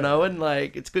 Brew and Owen.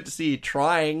 Like, it's good to see you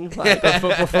trying. Like,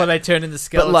 before they turn into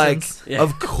skeletons. But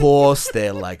of course they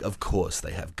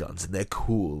have guns and they're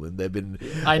cool and they've been,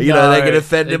 I know, they're gonna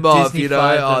fend him off.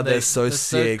 They're so they're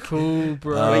sick, so cool,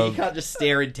 bro. You can't just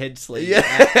stare intensely.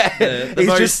 Yeah,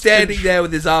 he's just standing there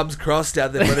with his arms crossed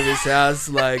out the front of his house.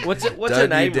 Like, what's her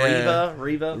name?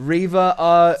 Reva.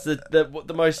 Reva.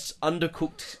 The most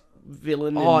undercooked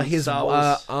villain in Star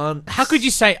Wars. Aunt. How could you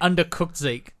say undercooked,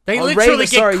 Zeke? They literally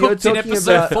get cooked in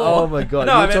episode 4. Oh my god,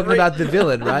 you're talking about the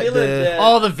villain, right?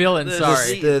 The villain,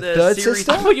 sorry. The third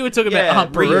sister? I thought you were talking about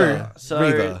Aunt Peru.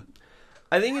 Reva.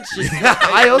 I think it's just...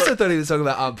 I also thought he was talking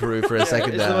about Aunt Peru for a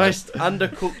second there. The most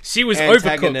undercooked she was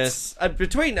antagonist.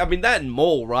 Between, that and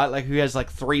Maul, right? Like, who has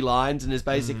like 3 lines and is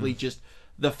basically just...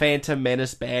 the Phantom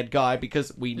Menace bad guy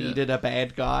because we needed a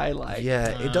bad guy. Like,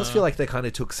 it does feel like they kind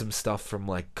of took some stuff from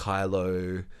like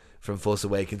Kylo from Force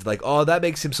Awakens. Like, that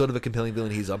makes him sort of a compelling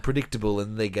villain. He's unpredictable,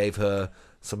 and they gave her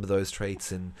some of those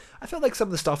traits. And I felt like some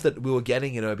of the stuff that we were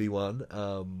getting in Obi-Wan,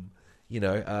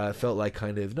 felt like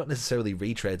kind of not necessarily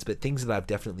retreads, but things that I've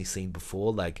definitely seen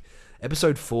before. Like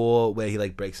Episode 4, where he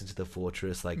like breaks into the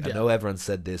fortress. Like, I know everyone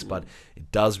said this, but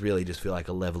it does really just feel like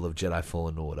a level of Jedi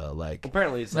Fallen Order. Like,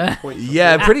 apparently it's like a point.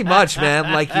 Pretty much,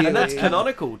 man. Like, and that's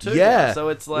canonical too. Yeah, so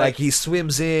it's like he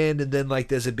swims in, and then like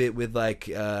there's a bit with like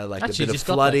a bit of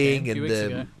flooding, and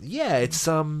it's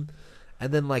and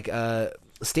then like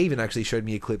Steven actually showed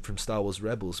me a clip from Star Wars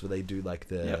Rebels where they do like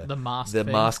the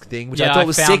mask thing, which I thought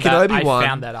was sick in Obi-Wan. I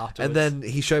found that afterwards. And then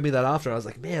he showed me that after. I was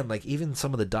like, man, like even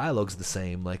some of the dialogue's the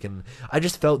same. Like, and I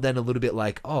just felt then a little bit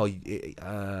like,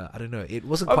 I don't know, it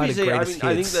wasn't quite a greatest hits.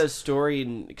 I think the story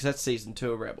because that's season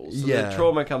 2 of Rebels. So the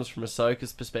trauma comes from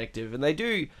Ahsoka's perspective, and they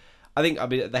do.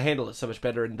 They handle it so much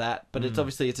better in that, but it's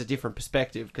a different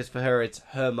perspective because for her it's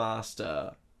her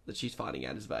master that she's finding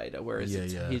out is Vader, whereas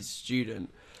it's his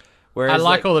student. Whereas, I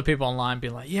like all the people online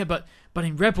being like, but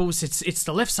in Rebels, it's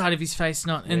the left side of his face,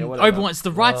 not in Obi-Wan, it's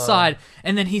the right side,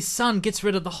 and then his son gets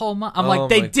rid of the whole... I'm like,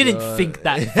 they didn't think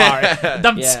that far.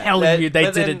 I'm telling you, they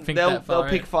didn't think that far. They'll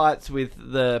pick fights with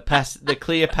the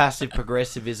clear passive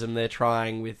progressivism they're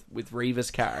trying with Reva's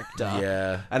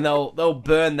character. And they'll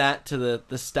burn that to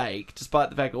the stake,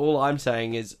 despite the fact all I'm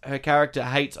saying is her character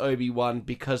hates Obi-Wan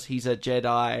because he's a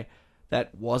Jedi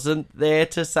that wasn't there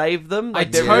to save them.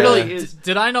 Like, did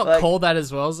I not call that as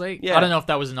well, Zeke? Yeah. I don't know if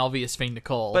that was an obvious thing to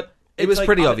call. But it was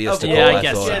pretty obvious to call, I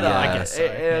guess so. I guess so.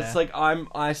 It's like I'm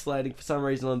isolating for some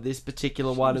reason on this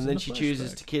particular one, and then she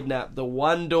chooses to kidnap the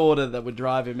one daughter that would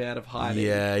drive him out of hiding.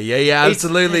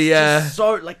 Absolutely, it's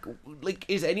so like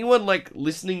is anyone like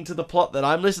listening to the plot that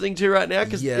I'm listening to right now?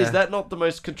 Because is that not the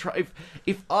most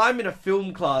if I'm in a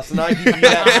film class and I give you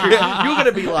that script, you're going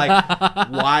to be like,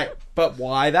 why? But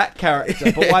why that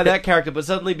character? But why that character? But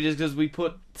suddenly, because we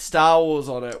put Star Wars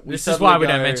on it, this is why we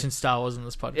don't mention Star Wars in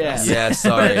this podcast. Yeah,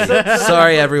 sorry.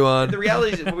 Sorry, everyone. The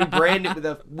reality is, when we brand it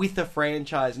with a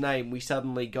franchise name, we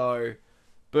suddenly go,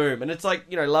 boom. And it's like,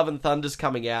 Love and Thunder's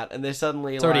coming out, and they're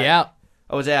suddenly it's already out.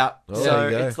 Oh, it's out. Oh, so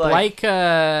it's like... Blake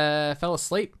fell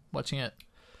asleep watching it.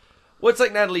 Well, it's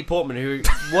like Natalie Portman, who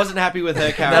wasn't happy with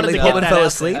her character. Natalie Portman fell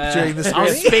asleep during the screening.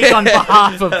 I'll speak on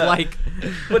behalf of Blake.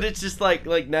 But it's just like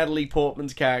Natalie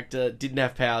Portman's character didn't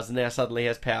have powers and now suddenly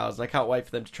has powers. And I can't wait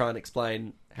for them to try and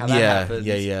explain how that happens.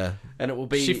 Yeah. And it will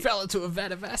be... She fell into a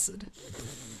vat of acid.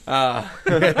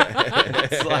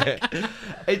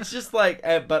 It's just like...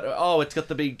 it's got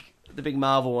the big the big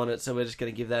Marvel on it, so we're just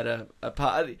going to give that a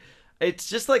part. It's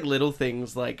just like little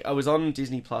things. Like I was on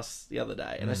Disney Plus the other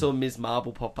day, and I saw Ms.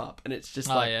 Marvel pop up, and it's just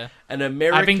an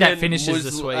American. I think that finishes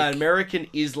this week. American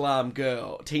Islam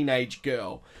teenage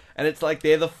girl, and it's like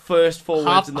they're the first four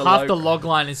half, words in the half logo. the log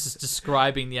line is just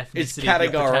describing the It's ethnicity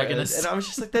of the categorized, and I was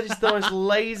just like, that is the most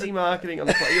lazy marketing on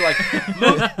the planet. You're like,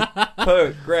 look,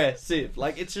 progressive.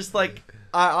 Like it's just like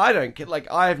I don't get. Like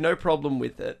I have no problem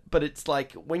with it, but it's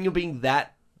like when you're being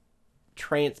that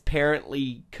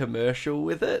transparently commercial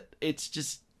with it, it's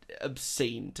just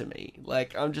obscene to me.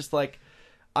 Like I'm just like,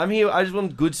 I'm here. I just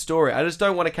want a good story. I just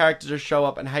don't want a character to show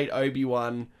up and hate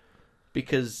Obi-Wan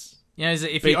because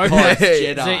if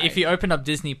you open up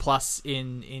Disney Plus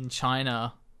in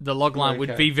China, the logline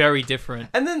would be very different.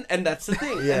 And that's the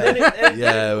thing.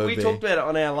 We talked about it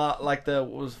on our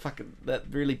that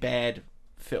really bad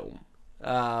film,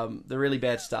 the really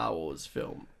bad Star Wars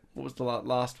film. What was the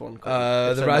last one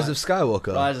called? The Rise of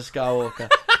Skywalker. Rise of Skywalker.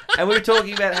 And we were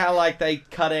talking about how like they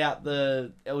cut out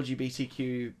the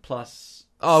LGBTQ plus.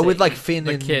 Oh, with like Finn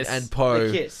and Poe.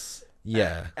 The kiss.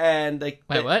 Yeah. And they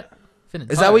wait, what?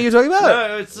 Is that what you're talking about?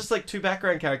 No, it's just like two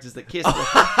background characters that kiss.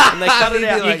 And they cut it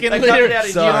out.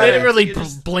 You literally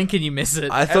blink and you miss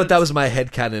it. I thought that was my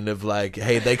headcanon of like,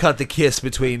 hey, they cut the kiss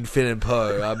between Finn and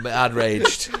Poe. I'm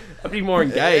outraged. I'd be more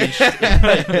engaged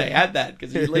if they had that,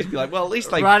 because you'd at least be like, well, at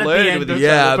least they flirted with each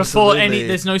other. Before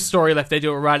there's no story left. They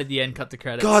do it right at the end, cut the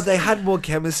credits. God, they had more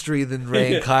chemistry than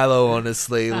Rey and Kylo,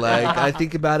 honestly. Like, I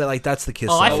think about it, like, that's the kiss.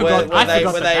 Oh, I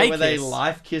forgot. Were they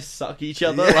life kiss suck each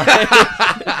other?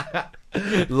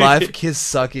 Life kiss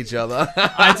suck each other.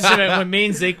 I just remember when me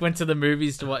and Zeke went to the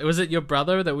movies to watch. Was it your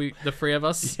brother the three of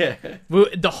us? Yeah.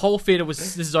 The whole theater was,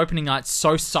 this is opening night,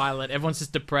 so silent. Everyone's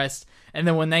just depressed. And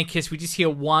then when they kiss, we just hear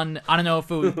one, I don't know if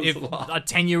a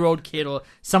 10-year-old kid or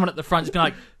someone at the front just being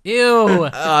like, ew.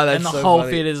 And the whole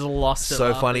theater's lost it.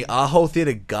 So funny. Our whole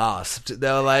theater gasped. They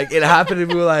were like, it happened,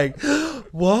 and we were like,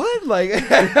 what? Like,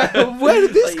 where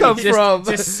did this come from?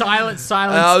 Just silence,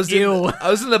 I was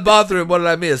in the bathroom. What did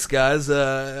I miss, guys?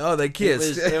 They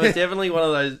kissed. It was definitely one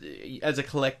of those, as a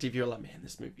collective, you're like, man,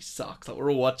 this movie sucks. Like, we're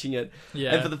all watching it.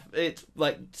 Yeah. And it's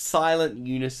like silent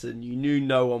unison. You knew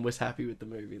no one was happy with the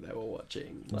movie they were watching.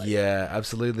 Like, yeah,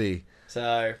 absolutely.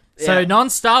 So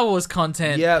non-Star Wars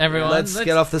content, everyone. Let's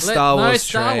get off the Star Wars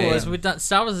Star train. Wars.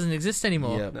 Star Wars doesn't exist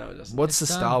anymore. Yeah. No, it doesn't. What's the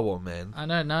Star Wars, man? I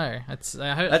don't know. I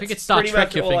think it's Star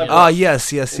Trek you're thinking. Oh, yes,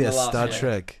 Star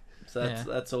Trek. So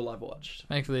that's all I've watched.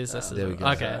 Thankfully, there we go.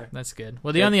 Okay, that's good.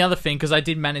 Well, the only other thing, because I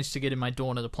did manage to get in my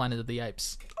Dawn of the Planet of the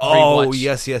Apes. Oh, rewatch.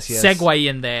 yes. Segue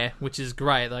in there, which is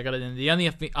great. I got it in. The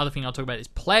only other thing I'll talk about is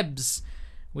Plebs,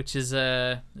 which is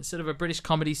a sort of a British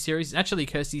comedy series. It's actually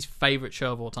Kirsty's favourite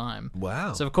show of all time.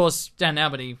 Wow. So, of course, Dan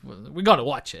Albany, we got to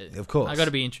watch it. Of course. I got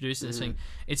to be introduced to this thing.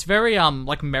 It's very,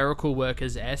 like, Miracle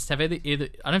Workers-esque. I don't think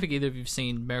either of you have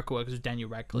seen Miracle Workers with Daniel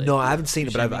Radcliffe. No, I haven't seen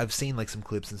it, but I've seen, like, some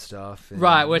clips and stuff. And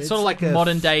right, where it's sort of like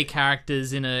modern-day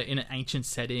characters in an ancient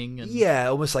setting. And yeah,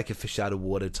 almost like a fish out of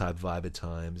water type vibe at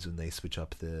times when they switch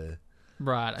up the...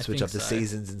 Right, switch up the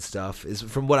seasons and stuff is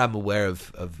from what I'm aware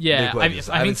of. Yeah, I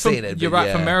haven't seen it. You're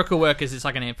right. For Miracle Workers, it's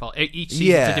like an anthology. Each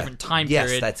season's a different time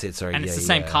period. Yes, that's it. Sorry, and it's the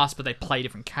same cast, but they play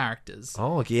different characters.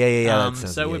 Oh, okay, yeah.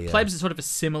 So with Plebs, it's sort of a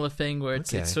similar thing where it's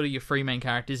sort of your three main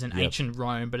characters in ancient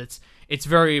Rome, but it's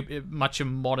very much a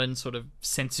modern sort of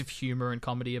sense of humor and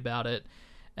comedy about it.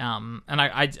 And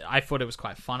I thought it was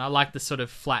quite fun. I like the sort of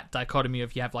flat dichotomy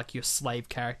of you have like your slave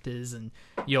characters and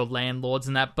your landlords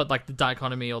and that, but like the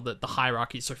dichotomy or the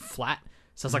hierarchy is so flat.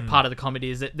 So it's like part of the comedy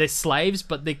is that they're slaves,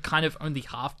 but they're kind of only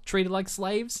half treated like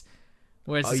slaves.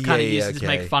 Whereas it's kind of used to just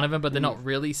make fun of them, but they're not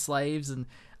really slaves. And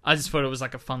I just thought it was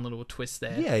like a fun little twist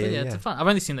there. Yeah, it's fun. I've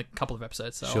only seen a couple of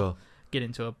episodes, so I'll get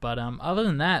into it. But other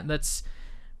than that, that's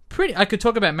pretty... I could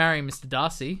talk about Marrying Mr.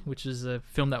 Darcy, which is a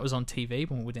film that was on TV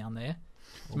when we were down there.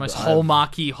 The most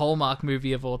Hallmark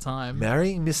movie of all time.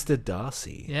 Marrying Mr.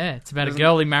 Darcy. Yeah, it's about a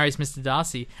girl who marries Mr.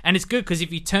 Darcy. And it's good because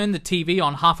if you turn the TV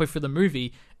on halfway through the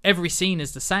movie, every scene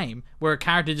is the same, where a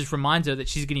character just reminds her that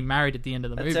she's getting married at the end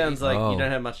of the movie. It sounds like you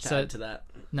don't have much to add to that.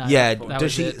 No, yeah,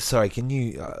 does she... Sorry, can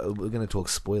you... we're going to talk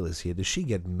spoilers here. Does she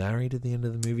get married at the end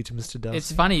of the movie to Mr. Darcy?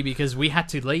 It's funny because we had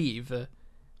to leave.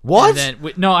 What?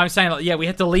 No, I'm saying, we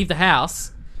had to leave the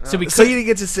house. So you didn't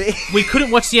get to see... We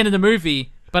couldn't watch the end of the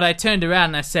movie... But I turned around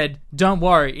and I said, don't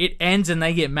worry, it ends and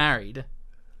they get married.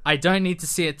 I don't need to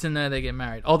see it to know they get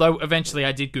married. Although eventually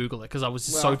I did Google it because I was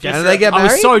so desperate. And they get married?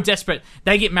 I was so desperate.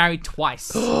 They get married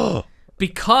twice.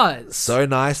 Because... So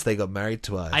nice, they got married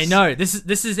twice. I know, this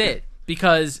is it.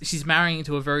 Because she's marrying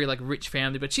into a very rich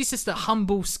family, but she's just a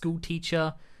humble school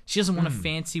teacher. She doesn't want a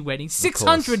fancy wedding.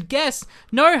 600 guests?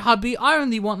 No, hubby, I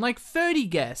only want like 30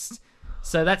 guests.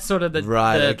 So that's sort of the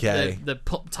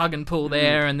tug and pull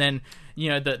there, and then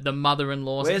the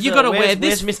mother-in-law. You got to wear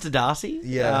this. Where's Mr. Darcy?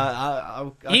 Yeah,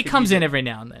 he comes in every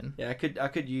now and then. Yeah, I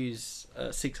could use a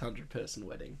 600-person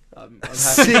wedding. I'm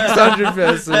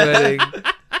 600-person wedding.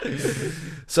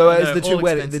 So as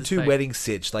the two weddings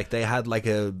sitched, like they had like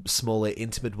a smaller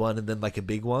intimate one and then like a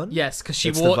big one. Yes, because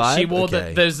she wore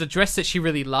there's the dress that she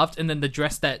really loved, and then the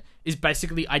dress that is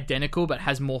basically identical but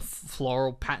has more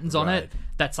floral patterns on it.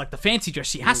 That's like the fancy dress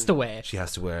she has to wear. She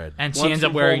has to wear it, and she ends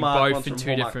up wearing both in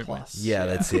two different ones. Yeah,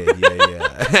 that's it.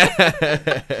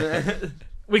 Yeah.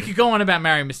 We could go on about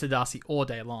marrying Mr. Darcy all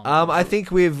day long. I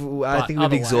think we've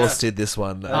exhausted this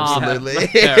one. Absolutely.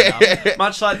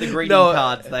 Much like the greeting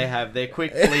cards they have, they're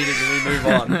quick, fleeting, and we move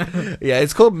on. Yeah,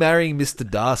 it's called Marrying Mr.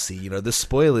 Darcy. The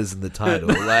spoilers in the title.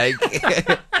 Like,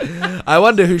 I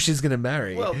wonder who she's going to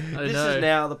marry. Well, this is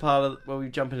now the part of where we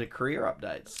jump into career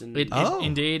updates. And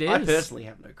indeed is. I personally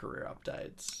have no career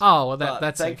updates. Oh, well,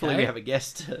 that's thankfully okay. we have a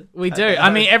guest. We do. I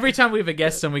mean, every time we have a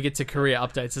guest and we get to career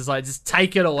updates, it's like, just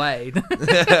take it away.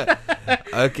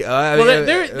 Okay.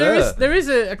 There is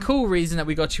a cool reason that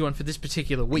we got you on for this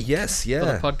particular week. Yes, for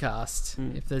the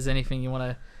podcast. If there's anything you want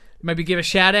to maybe give a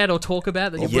shout out or talk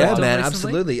about that you've worked on recently.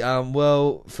 Absolutely.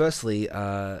 Well, firstly,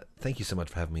 thank you so much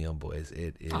for having me on, boys.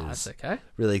 It is that's okay.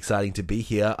 Really exciting to be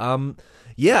here.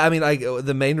 Yeah, I mean,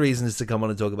 the main reason is to come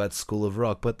on and talk about School of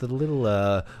Rock, but the little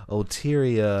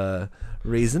ulterior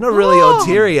reason, not really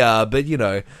ulterior, but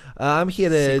I'm here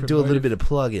to do a little bit of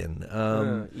plug-in.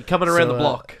 You're coming around the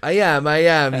block. I am.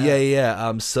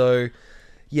 Yeah. So,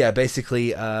 yeah,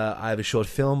 basically, I have a short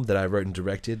film that I wrote and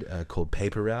directed called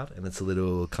Paper Route, and it's a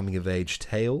little coming-of-age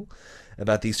tale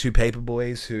about these two paper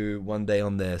boys who one day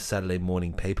on their Saturday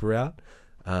morning paper route,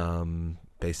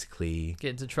 basically get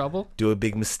into trouble, do a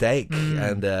big mistake,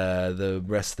 and the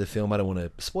rest of the film, I don't want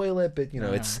to spoil it, but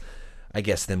it's, I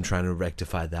guess, them trying to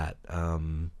rectify that.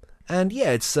 And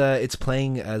yeah, it's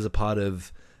playing as a part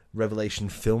of Revelation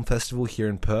Film Festival here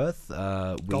in Perth.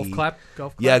 Golf clap.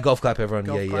 Yeah, golf clap, everyone.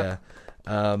 Golf clap.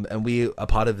 And we are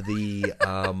part of the,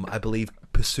 I believe,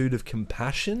 Pursuit of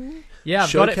Compassion. Yeah, I've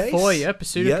showcase. got it for you.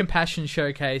 Pursuit of Compassion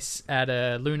showcase at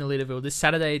Luna Leaderville this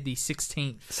Saturday, the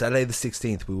 16th. Saturday the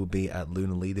 16th, we will be at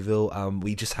Luna Leaderville.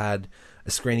 We just had a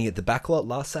screening at the Backlot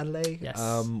last Saturday,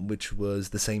 which was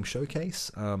the same showcase.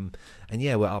 And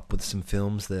yeah, we're up with some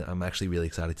films that I'm actually really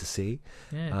excited to see.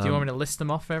 Yeah. Do you want me to list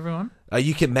them off for everyone?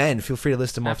 You can, feel free to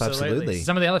list them off, absolutely.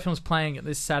 Some of the other films playing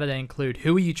this Saturday include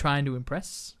Who Are You Trying to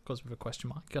Impress? Of course, with a question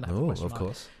mark. Gotta have a question mark. Of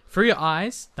course. Through Your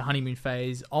Eyes, The Honeymoon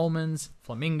Phase, Almonds,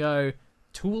 Flamingo,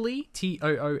 Tooly,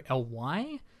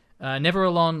 Tooly, Never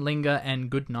Alone, Linger, and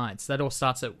Good Nights. That all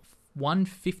starts at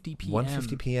 1:50 p.m.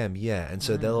 1:50 p.m. Yeah, and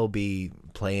so they'll all be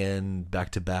playing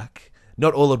back to back,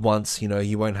 not all at once.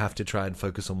 You won't have to try and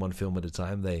focus on one film at a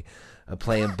time. They are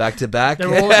playing back to back. They're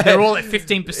all at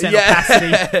 15%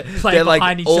 capacity, playing they're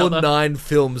behind each all other. 9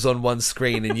 films on one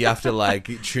screen, and you have to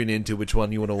tune into which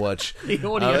one you want to watch. The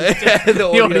audio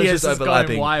is just overlapping.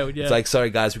 Going wild. Yeah. It's like, sorry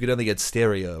guys, we could only get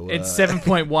stereo. It's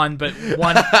 7.1, but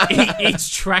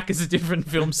each track is a different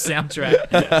film soundtrack.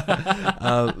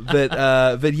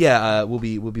 But yeah, we'll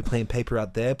be playing Paper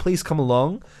Out there. Please come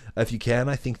along if you can.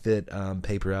 I think that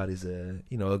Paper Out is a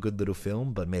good little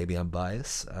film, but maybe I'm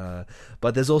biased.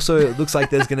 But there's also, it looks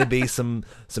like there's going to be some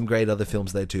great other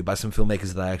films there too, by some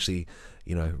filmmakers that I actually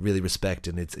really respect,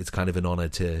 and it's kind of an honor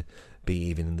to be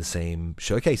even in the same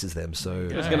showcase as them. So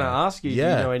I was going to ask you, do you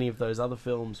know any of those other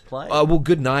films playing? Well,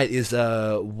 Good Night is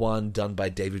one done by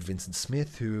David Vincent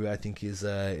Smith, who I think is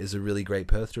a really great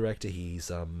Perth director. He's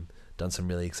done some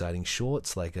really exciting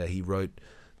shorts, like he wrote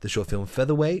the short film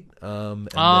Featherweight.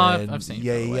 I've seen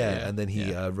Featherweight, yeah. And then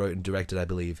he wrote and directed, I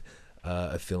believe,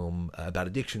 a film about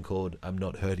addiction called I'm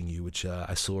Not Hurting You, which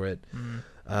I saw at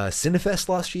Cinefest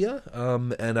last year.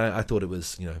 And I thought it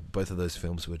was, both of those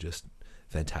films were just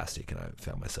fantastic, and I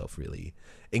found myself really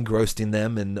engrossed in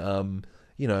them. And,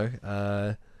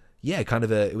 it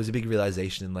was a big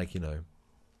realization in,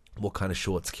 what kind of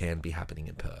shorts can be happening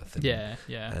in Perth. And,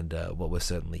 and what we're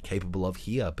certainly capable of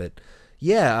here. But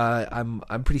yeah,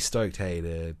 I'm pretty stoked,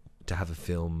 to have a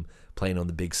film playing on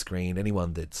the big screen.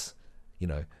 Anyone that's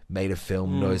made a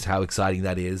film knows how exciting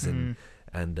that is, and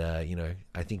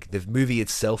I think the movie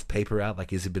itself, Paper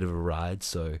Out, is a bit of a ride,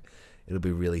 so it'll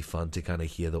be really fun to kind of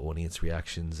hear the audience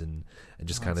reactions and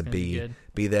just kind of be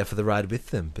there for the ride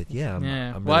with them. But yeah, I'm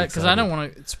really excited. Because I don't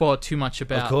want to spoil too much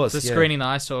about the screening that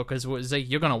I saw, because Zeke,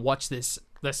 you're going to watch this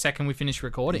the second we finish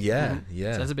recording. Yeah.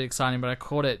 So that's a bit exciting, but I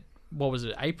caught it what was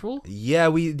it, April? Yeah,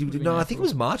 I think it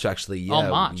was March actually. Yeah,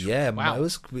 March. Yeah, Wow.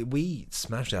 we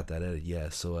smashed out that edit. Yeah,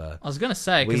 so I was gonna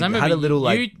say because we I remember had a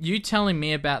little, you telling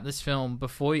me about this film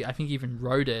before. I think you even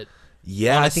wrote it.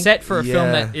 Yeah, on I a think set for a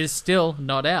film that is still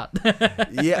not out.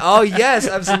 Yeah. Oh yes,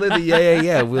 absolutely.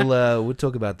 Yeah. We'll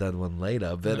talk about that one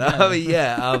later. But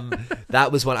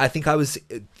that was one. I think I was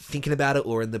thinking about it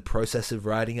or in the process of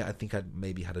writing it. I think I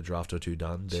maybe had a draft or two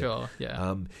done. But, sure.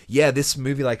 Yeah. This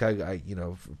movie, like I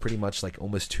pretty much like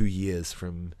almost 2 years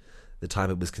from the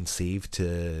time it was conceived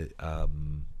to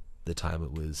the time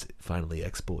it was finally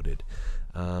exported.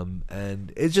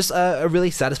 And it's just a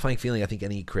really satisfying feeling. I think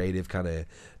any creative kind of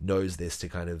knows this, to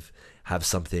kind of have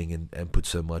something and put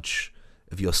so much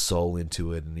of your soul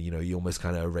into it, and you almost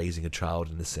kind of raising a child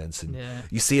in a sense, and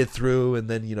you see it through, and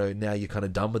then now you're kind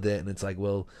of done with it, and it's like,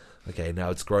 well, okay, now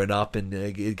it's grown up and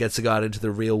it gets to go out into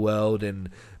the real world and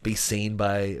be seen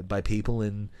by people,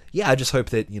 and I just hope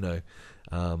that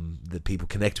that people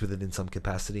connect with it in some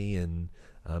capacity, and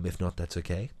if not, that's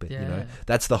okay. But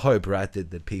that's the hope, right?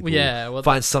 That people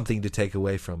find something to take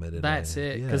away from it. And that's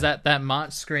it. Because that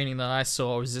March screening that I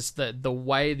saw was just the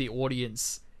way the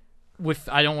audience, I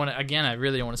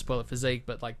really don't want to spoil it for Zeke,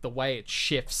 but like the way it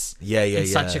shifts in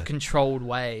such a controlled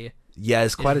way. Yeah,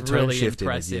 it's quite a tone really shift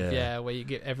impressive. in it. Yeah, where you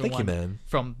get everyone man.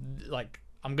 from like,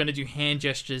 I'm going to do hand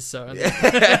gestures, so so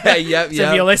if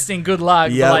you're listening, good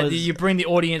luck. Yeah, but like, you bring the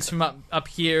audience from up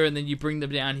here, and then you bring them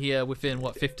down here within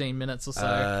 15 minutes or so.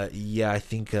 I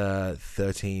think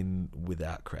 13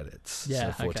 without credits.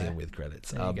 Yeah, so 14 okay. with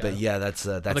credits. There you go. But that's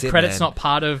Are it. the credits man. not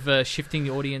part of shifting the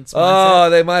audience mindset? Oh,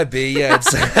 they might be. Yeah,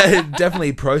 it's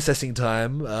definitely processing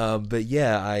time. But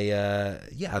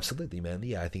absolutely, man.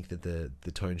 Yeah, I think that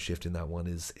the tone shift in that one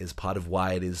is part of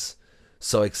why it is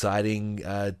so exciting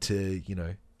to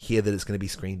hear that it's going to be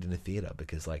screened in a theater,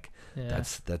 because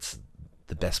that's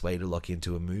the best way to lock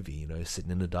into a movie, sitting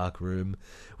in a dark room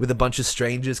with a bunch of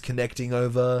strangers connecting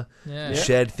over a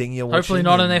shared thing you're watching. Hopefully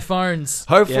not on their phones.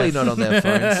 Hopefully not on their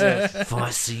phones. If I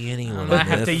see anyone I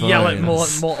have to yell at more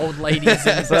old ladies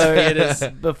in theaters.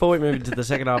 Before we move into the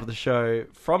second half of the show,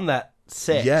 from that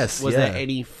set, was there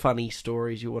any funny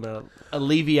stories you want to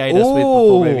alleviate us with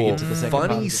before moving into the second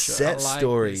half of the show? Set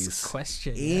stories. This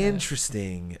question.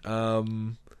 Interesting.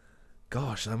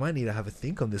 Gosh, I might need to have a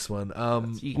think on this one.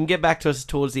 You can get back to us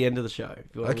towards the end of the show.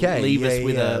 If you want to leave us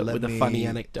with a funny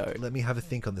anecdote. Let me have a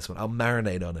think on this one. I'll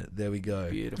marinate on it. There we go.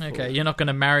 Beautiful. Okay, you're not going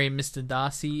to marry Mr.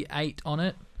 Darcy 8 on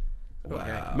it? Wow.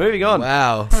 Okay. Moving on.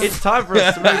 Wow. It's time for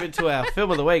us to move into our film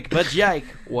of the week. But Jake,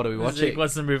 what are we watching? Zeke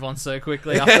wants to move on so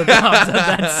quickly after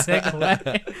that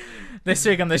segue. This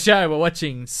week on the show, we're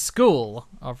watching School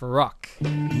of Rock.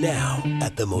 Now,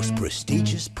 at the most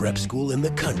prestigious prep school in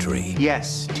the country.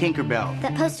 Yes, Tinkerbell.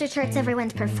 That poster charts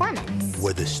everyone's performance.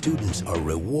 Where the students are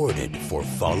rewarded for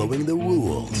following the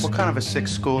rules. What kind of a sick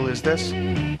school is this?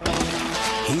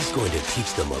 He's going to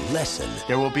teach them a lesson.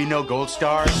 There will be no gold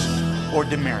stars or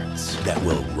demerits. That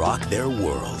will rock their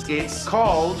world. It's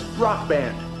called Rock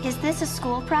Band. Is this a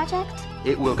school project?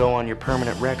 It will go on your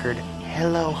permanent record.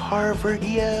 Hello, Harvard,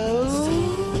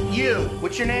 yo. You,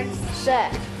 what's your name?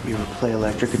 Zach. You ever play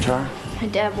electric guitar? My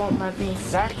dad won't let me.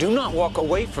 Zach, do not walk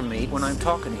away from me when I'm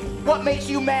talking to you. What makes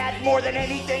you mad more than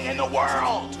anything in the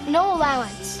world? No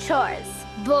allowance. Chores.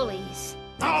 Bullies.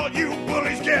 All you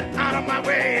bullies get out of my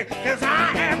way, cause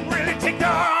I am really ticked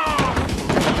off!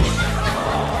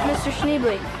 Mr.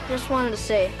 Schneebly, just wanted to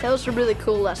say, that was a really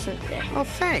cool lesson today. Oh,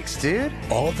 thanks, dude.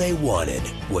 All they wanted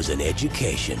was an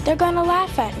education. They're gonna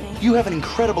laugh at me. You have an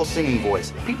incredible singing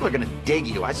voice. People are gonna dig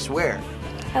you, I swear.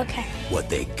 Okay. What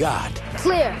they got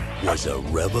Clear. was a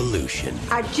revolution.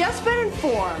 I've just been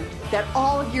informed that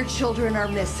all of your children are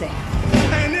missing.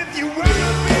 And if you wanna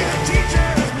be a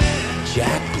teacher,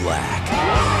 Jack Black.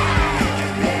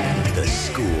 The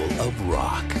School of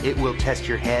Rock. It will test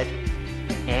your head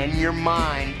and your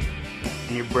mind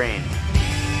and your brain.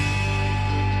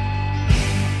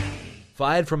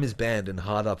 Fired from his band and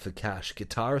hard up for cash,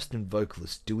 guitarist and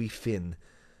vocalist Dewey Finn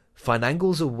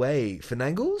finangles away.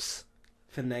 Finangles?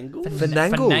 Finangles?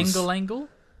 Finagle?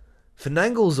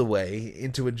 Finangles away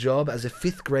into a job as a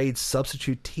 5th grade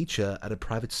substitute teacher at a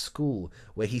private school,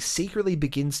 where he secretly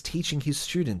begins teaching his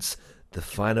students the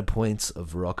finer points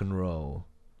of rock and roll.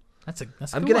 That's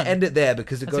I'm going to end it there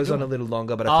because it goes on a little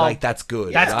longer, but I feel like that's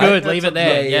good. That's right? good. Leave it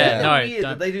there. Yeah, No, weird that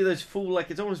don't. they do those full,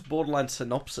 it's almost borderline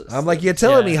synopsis. I'm like, you're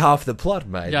telling me half the plot,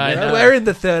 mate. Yeah, I know. We're in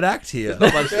the 3rd act here.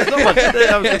 There's not much.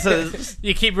 I was gonna say, there's just-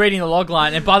 You keep reading the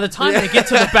logline, and by the time they get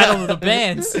to the Battle of the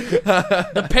Bands,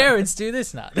 the parents do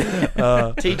this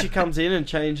now. teacher comes in and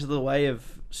changes the way of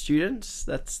students.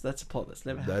 That's a plot that's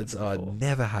never happened before.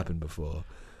 Never happened before.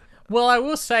 Well, I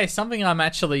will say something I'm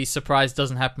actually surprised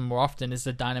doesn't happen more often is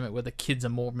the dynamic where the kids are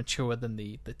more mature than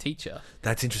the teacher.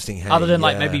 That's interesting. Hey, Other than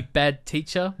like maybe Bad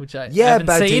Teacher, which I yeah, haven't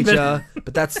Bad seen, Teacher,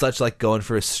 but that's such like going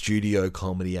for a studio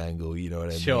comedy angle. You know what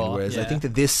I Sure, mean? Whereas I yeah. think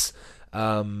that this.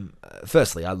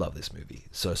 Firstly, I love this movie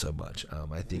so much.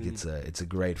 I think it's a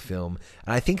great film,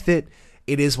 and I think that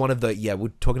it is one of the we're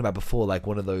talking about before, like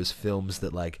one of those films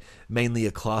that like mainly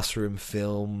a classroom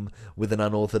film with an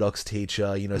unorthodox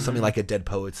teacher, you know, something like a Dead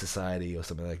Poets Society or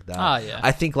something like that.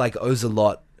 I think like owes a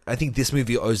lot. I think this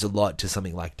movie owes a lot to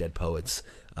something like Dead Poets,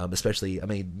 especially. I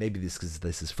mean, maybe because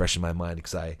this is fresh in my mind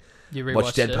because I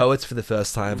watched Dead Poets for the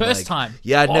first time. Time.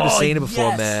 Yeah, I'd never seen it before,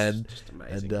 yes! man. Just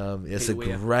amazing. And it's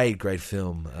Peter a Weir. great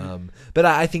film. But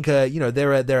I think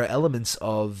there are elements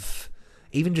of,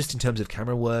 even just in terms of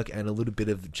camera work and a little bit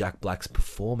of Jack Black's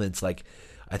performance. Like,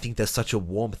 I think there's such a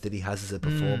warmth that he has as a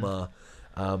performer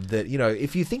that, you know,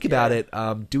 if you think about it,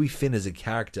 Dewey Finn as a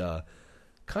character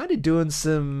kind of doing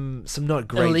some not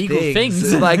great illegal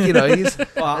things. Like, you know, he's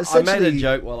I made a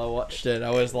joke while I watched it.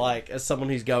 I was like, as someone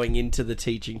who's going into the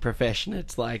teaching profession,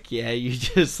 it's like, yeah, you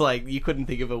just like, you couldn't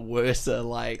think of a worser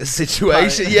like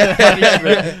situation.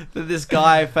 Punishment than this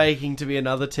guy faking to be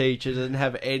another teacher doesn't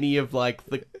have any of like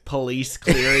the police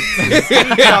clearances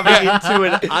coming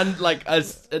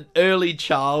into an early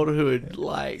childhood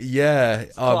like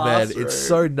Oh man, classroom. it's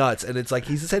so nuts. And it's like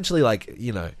he's essentially like,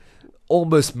 you know,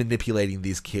 almost manipulating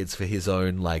these kids for his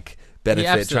own like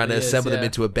benefit, trying to assemble them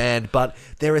into a band. But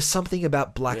there is something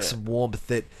about Black's warmth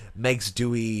that makes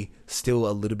Dewey still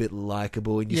a little bit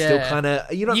likable, and you still kind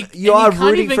of you are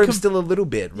rooting for him still a little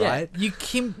bit, right? You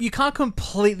can't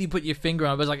completely put your finger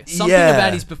on it, but it's like something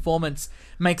about his performance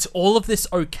makes all of this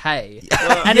okay.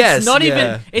 And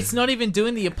it's not even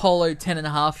doing the Apollo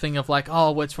 10.5 thing of like,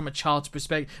 oh, well, it's from a child's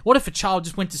perspective. What if a child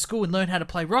just went to school and learned how to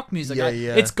play rock music?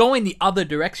 It's going the other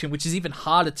direction, which is even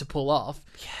harder to pull off.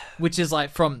 Which is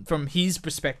like from his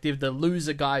perspective, the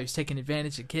loser guy who's taking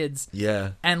advantage of kids.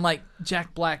 Yeah. And like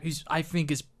Jack Black, who's I think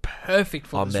is perfect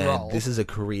for this role. This is a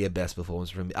career best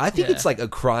performance from him. I think it's like a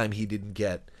crime he didn't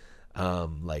get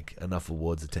like enough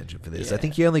awards attention for this. I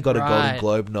think he only got a Golden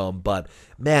Globe nom, but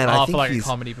man, I think for like he's a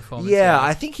comedy performance. Yeah,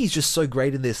 I think he's just so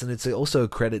great in this, and it's also a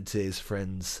credit to his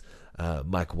friends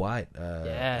Mike White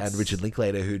and Richard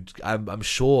Linklater, who I'm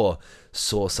sure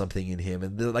saw something in him,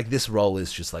 and like this role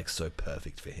is just like so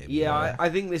perfect for him. Yeah, I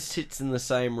think this sits in the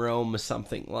same realm as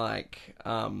something like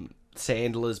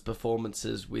Sandler's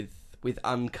performances with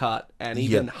Uncut and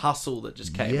even Hustle that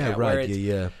just came out. Right,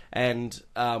 and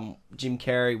Jim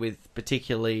Carrey with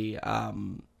particularly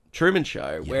Truman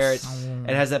Show, where it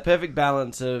has that perfect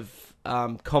balance of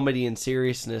comedy and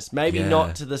seriousness. Maybe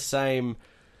not to the same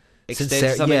extent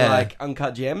as something like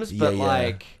Uncut Gems, but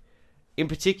like in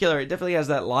particular, it definitely has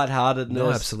that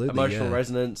lightheartedness, emotional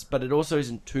resonance, but it also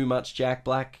isn't too much Jack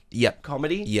Black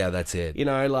comedy. Yeah, that's it. You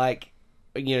know, like,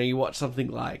 you know, you watch something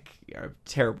like, you know,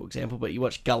 terrible example, but you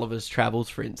watch Gulliver's Travels,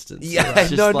 for instance. Yeah,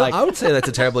 no, I would say that's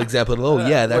a terrible example at all.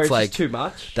 Yeah, that's it's like just too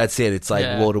much. That's it. It's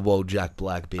like wall-to-wall Jack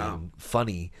Black being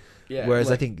funny. Yeah, whereas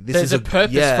like, I think this there's is a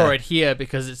purpose for it here,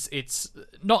 because it's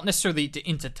not necessarily to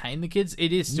entertain the kids.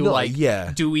 It is still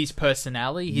Dewey's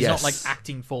personality. He's not like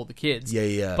acting for the kids.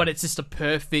 But it's just a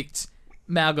perfect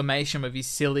amalgamation of his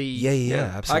silly,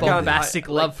 absolutely bombastic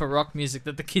love for rock music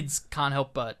that the kids can't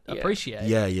help but appreciate.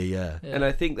 Yeah. And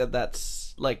I think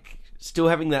that's like still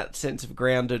having that sense of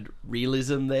grounded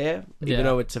realism there, even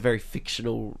though it's a very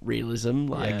fictional realism.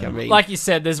 Like I mean, like you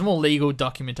said, there's more legal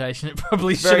documentation. It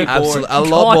probably should a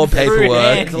lot more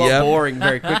paperwork. It's a lot boring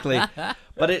very quickly.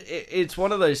 But it's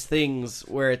one of those things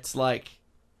where it's like,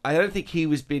 I don't think he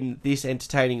was been this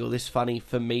entertaining or this funny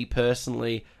for me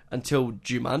personally until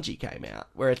Jumanji came out,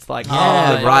 where it's like,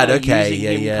 using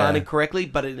him kind of correctly,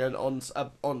 but in an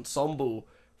ensemble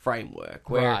framework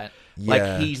where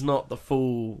like he's not the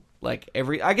full. Like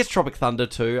I guess Tropic Thunder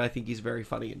too. I think he's very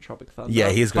funny in Tropic Thunder. Yeah,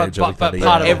 he's great in Tropic Thunder. But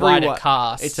part of a wider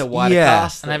cast. It's a wider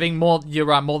cast. And having more, you're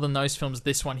right, more than those films,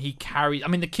 this one, he carries... I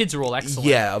mean, the kids are all excellent.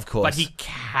 Yeah, of course. But he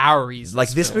carries like,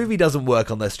 this movie doesn't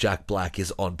work unless Jack Black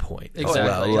is on point. Exactly.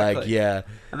 Well. Like, yeah.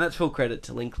 And that's full credit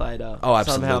to Linklater. Oh,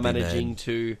 absolutely, somehow managing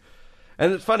to...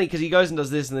 And it's funny, because he goes and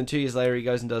does this, and then 2 years later he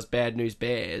goes and does Bad News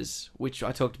Bears, which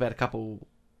I talked about a couple...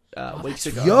 weeks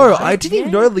ago. Yo, I didn't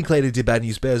even know Linklater did Bad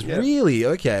News Bears. Yeah. Really?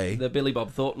 Okay. The Billy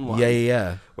Bob Thornton one.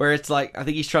 Yeah. Where it's like, I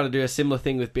think he's trying to do a similar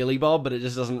thing with Billy Bob, but it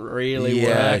just doesn't really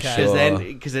work.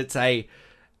 Because it's a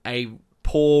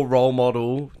poor role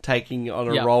model taking on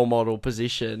a role model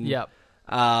position. Yep.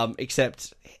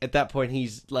 Except at that point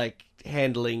he's like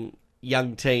handling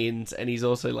young teens, and he's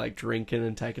also like drinking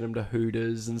and taking them to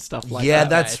Hooters and stuff like that. Yeah,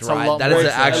 that's right. That is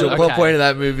the actual plot point of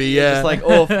that movie. Yeah, just like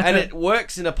off, and it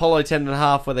works in Apollo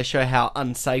 10.5 where they show how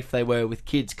unsafe they were with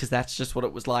kids because that's just what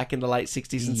it was like in the late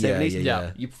 60s and 70s.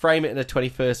 Yeah. You frame it in a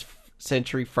 21st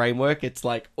century framework. It's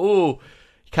like, oh,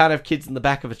 you can't have kids in the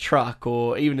back of a truck,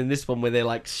 or even in this one where they're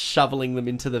like shoveling them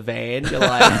into the van. You're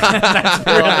like, that's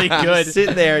really good. You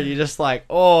sit there and you're just like,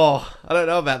 oh, I don't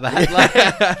know about that.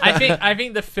 Like, I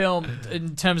think the film,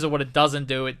 in terms of what it doesn't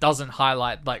do, it doesn't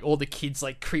highlight like all the kids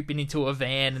like creeping into a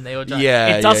van and they all just,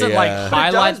 it doesn't like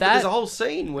highlight that. There's a whole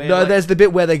scene where there's the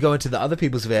bit where they go into the other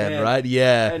people's van, right?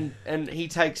 Yeah, and he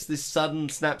takes this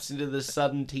snaps into the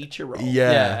sudden teacher role.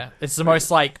 Yeah, it's the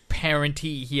most like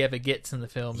parenty he ever gets in the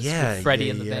film. It's with Freddy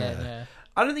in the van. Yeah.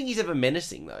 I don't think he's ever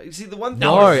menacing though. You see, the one thing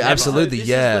absolutely, this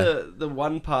is the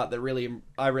one part that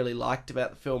I really liked about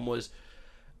the film was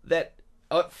that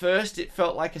at first it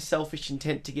felt like a selfish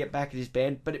intent to get back at his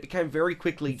band, but it became very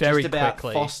quickly about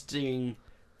fostering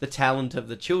the talent of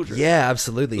the children. Yeah,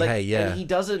 absolutely.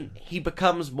 And he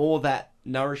becomes more that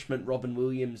nourishment Robin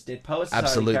Williams Dead Poets Society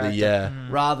absolutely, character,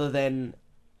 rather than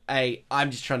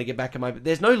I'm just trying to get back at my...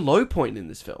 There's no low point in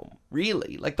this film,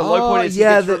 really. Like, the low point is he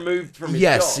gets removed from his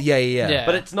job. Yeah.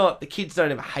 But it's not... The kids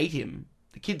don't ever hate him.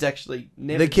 The kids actually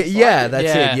never it.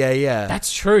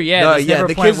 That's true, There's never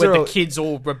a point where the kids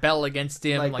all rebel against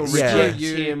him, like reject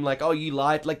him, like, oh, you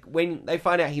lied. Like, when they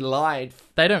find out he lied...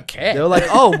 They don't care. They're like,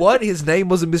 oh, what? His name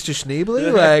wasn't Mr.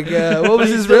 Schneebly? Like, what was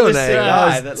his real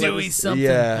name? Dewey something.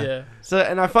 Yeah. So,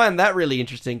 and I find that really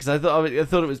interesting because I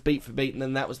thought it was beat for beat, and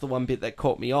then that was the one bit that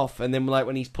caught me off. And then, like,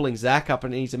 when he's pulling Zach up,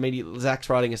 and Zach's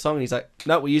writing a song, and he's like,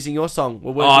 "No, we're using your song.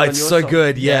 We're working on your song." It's so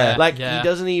good, yeah. Like he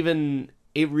doesn't even.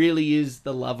 It really is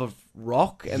the love of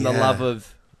rock and the love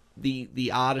of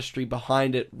the artistry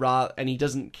behind it, and he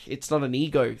doesn't. It's not an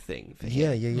ego thing for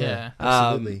him. Yeah.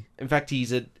 Absolutely. In fact,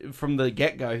 from the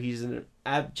get go, he's an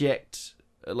abject.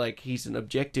 Like, he's an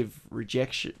objective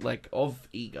rejection, like, of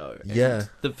ego. And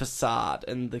the facade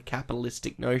and the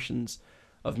capitalistic notions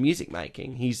of music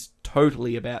making. He's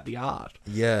totally about the art.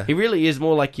 Yeah. He really is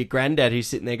more like your granddad who's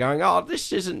sitting there going, oh,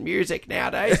 this isn't music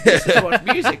nowadays. This is what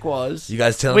music was. You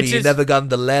guys telling me you never gotten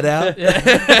the lead out?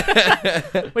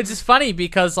 Which is funny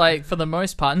because, like, for the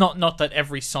most part, not that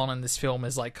every song in this film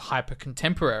is, like, hyper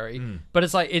contemporary, but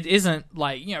it's like, it isn't,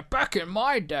 like, you know, back in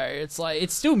my day. It's like,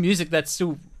 it's still music that's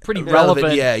still pretty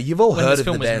relevant. Yeah, you've all heard of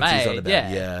the bands he's on about.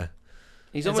 Yeah.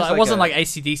 It wasn't like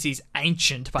AC/DC's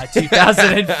Ancient by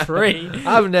 2003.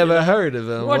 I've never heard of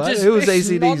him. Who's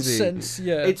AC/DC?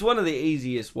 Yeah. It's one of the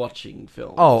easiest watching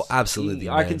films. Oh, absolutely.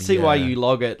 I can see why you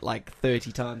log it like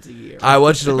 30 times a year. I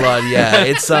watch it a lot. Yeah,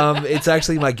 it's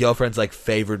actually my girlfriend's like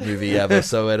favorite movie ever.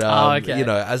 So it you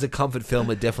know, as a comfort film,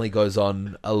 it definitely goes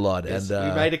on a lot. Yes, and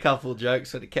we made a couple of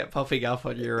jokes, but it kept popping up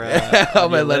on your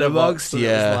on my letterbox.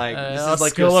 Yeah, like, this is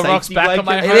like School of Rock's back on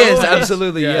my It is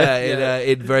absolutely.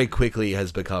 It very quickly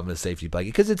has become a safety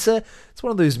blanket because it's one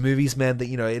of those movies, man, that,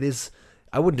 you know, it is.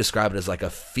 I wouldn't describe it as like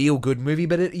a feel good movie,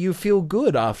 but you feel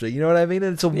good after. You know what I mean?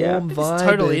 And it's a warm vibe. It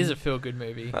totally is a feel good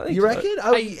movie. You reckon?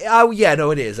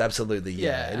 It is absolutely.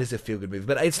 Yeah, it is a feel good movie,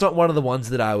 but it's not one of the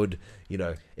ones that I would. You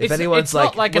know, if anyone's it's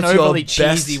not like an overly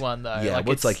cheesy one though. Yeah,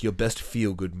 what's like your best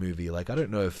feel good movie? Like, I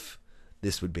don't know if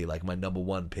this would be like my number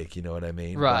one pick. You know what I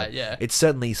mean? Right. But yeah. It's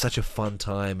certainly such a fun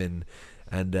time and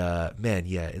man,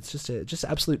 yeah, it's just an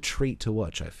absolute treat to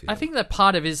watch. I think that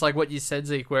part of it is like what you said,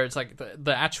 Zeke, where it's like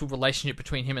the actual relationship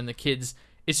between him and the kids.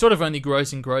 It sort of only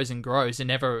grows and grows and grows, and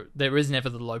there is never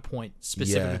the low point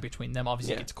specifically between them.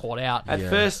 Obviously, it gets caught out at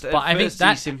first. But I think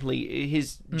that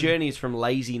his journey is from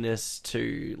laziness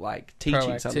to like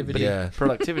teaching something,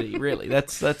 productivity. Really,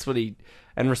 that's what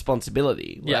and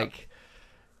responsibility. Like,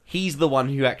 he's the one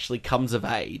who actually comes of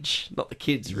age, not the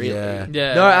kids, really. Yeah.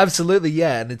 No, absolutely,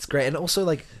 and it's great. And also,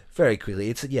 like, very quickly,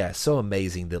 it's so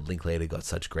amazing that Linklater got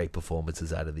such great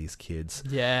performances out of these kids.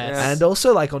 Yes. And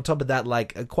also, like, on top of that,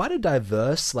 like, quite a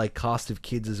diverse, like, cast of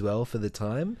kids as well for the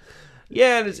time.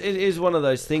 Yeah, and it is one of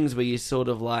those things where you sort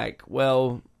of like,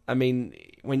 well, I mean,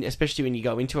 especially when you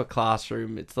go into a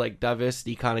classroom, it's like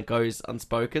diversity kind of goes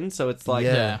unspoken. So it's like,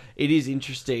 it is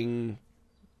interesting,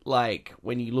 like,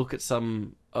 when you look at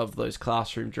some of those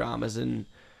classroom dramas, and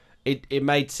it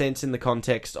made sense in the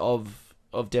context of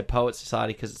Dead Poets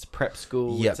Society because it's a prep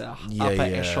school, it's a upper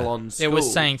echelon school. It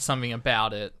was saying something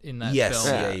about it in that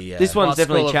film. Yeah. This one's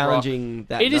definitely challenging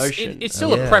that notion. It's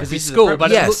still a preppy school,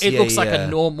 but it looks like a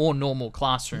more normal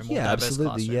classroom. Yeah,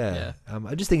 absolutely, classroom.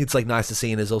 I just think it's like nice to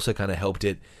see, and has also kind of helped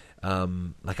it.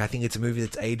 Like, I think it's a movie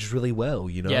that's aged really well,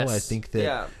 you know? Yes. I think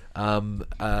that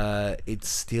it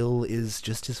still is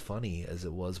just as funny as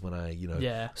it was when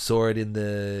I saw it in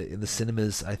the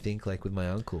cinemas. I think like with my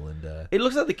uncle, and it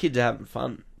looks like the kids are having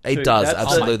fun. It does,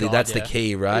 absolutely. God, That's the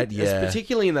key, right? It's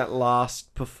particularly in that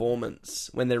last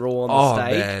performance when they're all on the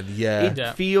stage. Man, yeah.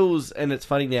 It feels, and it's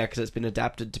funny now because it's been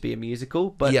adapted to be a musical,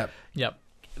 but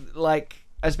like,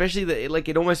 especially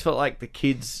it almost felt like the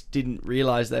kids didn't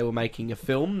realize they were making a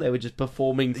film. They were just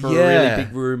performing for a really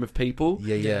big room of people.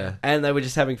 Yeah. And they were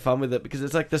just having fun with it because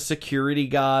it's like the security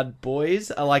guard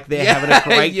boys are like they're having a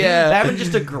great they're having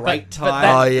just a great time.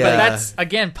 But that's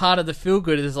again part of the feel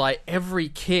good is like every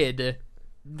kid.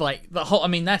 Like the whole, I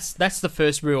mean, that's the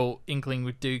first real inkling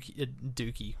with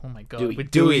Dookie. Oh my god, with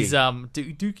Dewey's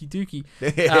Dookie.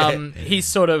 He's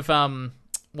sort of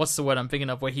what's the word I'm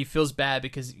thinking of? Where he feels bad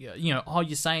because you're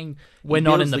saying we're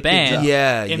not in the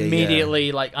band.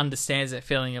 Immediately like understands that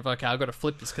feeling of okay, I've got to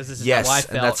flip this because this is how I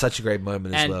felt. And that's such a great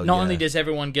moment as well. And not only does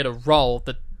everyone get a role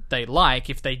that they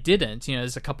like, if they didn't,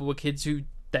 there's a couple of kids who.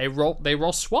 They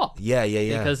roll swap. Yeah.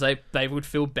 Because they would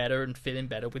feel better and fit in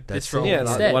better with this role instead.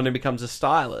 instead. Like one who becomes a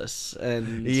stylist.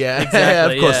 And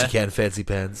exactly, of course you can, fancy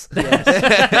pants. Yes.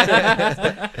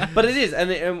 But it is,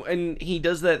 and he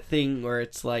does that thing where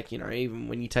it's like, even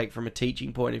when you take from a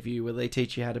teaching point of view, where they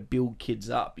teach you how to build kids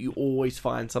up, you always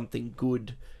find something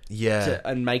good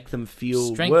and make them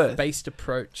feel strength-based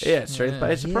approach. Yeah,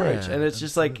 strength-based approach. And it's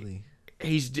just like...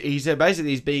 He's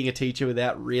basically being a teacher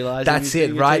without realizing. That's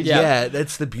it, right? Yeah,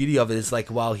 that's the beauty of it. It's like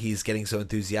while he's getting so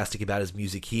enthusiastic about his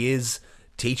music, he is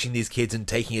teaching these kids and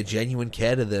taking a genuine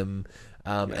care to them,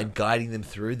 and guiding them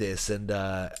through this. And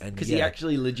because he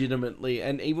actually legitimately,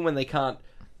 and even when they can't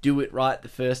do it right the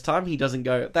first time, he doesn't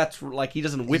go. That's like he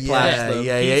doesn't whiplash them.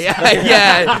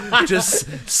 Yeah. Just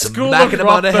smacking them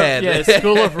on the head. Yeah,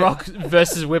 School of Rock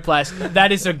versus Whiplash.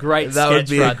 That is a great. That sketch would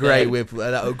be right a great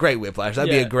there. great Whiplash.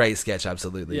 That'd be a great sketch.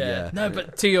 Absolutely. Yeah. No,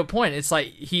 but to your point, it's like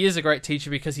he is a great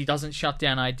teacher because he doesn't shut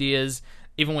down ideas.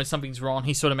 Even when something's wrong,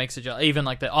 he sort of makes a joke. Even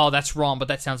like that's wrong, but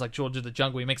that sounds like George of the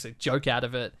Jungle. He makes a joke out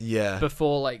of it. Yeah.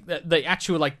 Before like the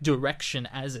actual like direction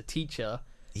as a teacher.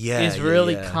 Is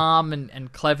really calm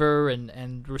and clever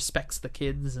and respects the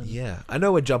kids. And I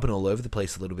know we're jumping all over the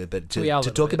place a little bit, but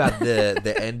to talk about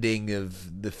the ending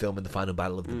of the film and the final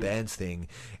battle of the bands thing,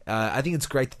 I think it's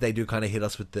great that they do kind of hit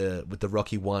us with the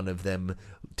Rocky one of them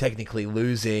technically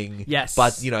losing. Yes,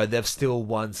 but they've still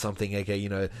won something.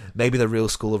 Okay, maybe the real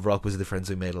School of Rock was the friends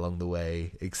we made along the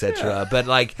way, etc. Yeah. But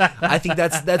like, I think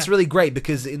that's really great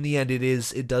because in the end,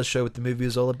 it does show what the movie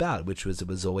was all about, which was it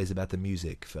was always about the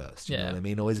music first. You know what I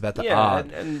mean? Always about the art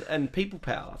and people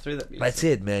power through that music. That's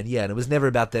it, man. Yeah, and it was never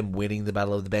about them winning the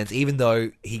Battle of the Bands, even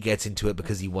though he gets into it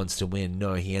because he wants to win.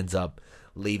 No, he ends up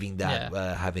leaving that,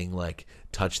 having like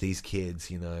touched these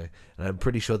kids, and I'm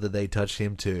pretty sure that they touched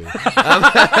him too.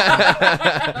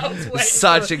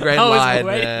 Such a great line,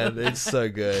 man. It's so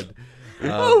good.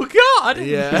 Oh God!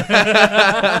 Yeah.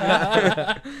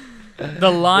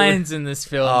 The lines in this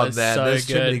film are so there's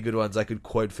good. Too many good ones I could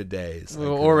quote for days. We're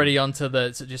already onto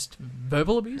just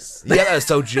verbal abuse. Yeah,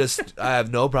 so just I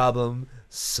have no problem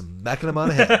smacking him on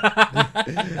the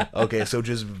head. Okay, so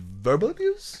just verbal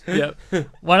abuse. Yep.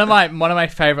 One of my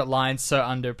favorite lines, so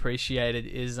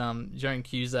underappreciated, is Joan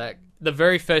Cusack. The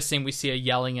very first scene we see her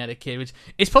yelling at a kid, which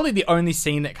is probably the only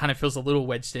scene that kind of feels a little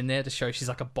wedged in there to show she's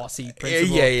like a bossy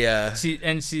principal. Yeah.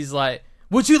 She's like,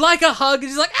 would you like a hug? And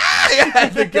she's like,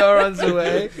 and the girl runs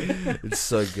away. It's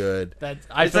so good. That's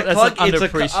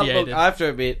underappreciated. Look, I have to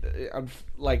admit,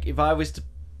 like, if I was to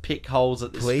pick holes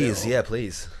at this film,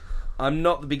 please. I'm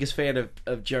not the biggest fan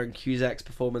of Joan Cusack's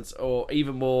performance, or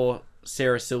even more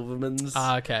Sarah Silverman's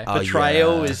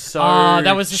portrayal is so...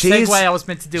 that was the segue I was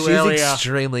meant to do earlier. She's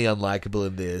extremely unlikable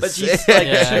in this. But she's like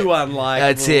too unlikable.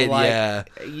 That's it,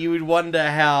 You would wonder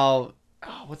how...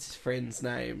 Oh, what's his friend's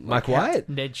name? Mike White?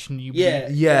 Ned Schneebly. Yeah.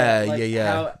 Ned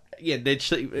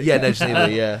Schneebly. Yeah, Ned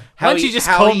Schneebly, yeah. Why don't you just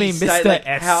call me Mr.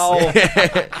 S?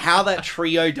 How that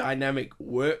trio dynamic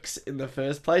works in the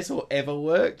first place, or ever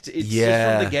worked. It's just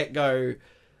from the get-go,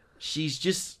 she's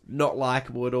just not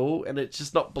likable at all, and it's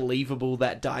just not believable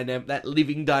that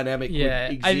living dynamic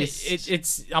would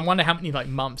exist. I wonder how many like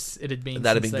months it had been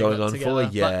that had been going on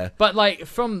together. for, But like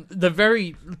from the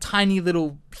very tiny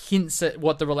little hints at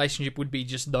what the relationship would be,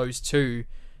 just those two,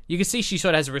 you can see she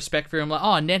sort of has a respect for him.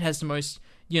 Like, Ned has the most,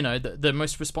 the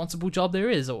most responsible job there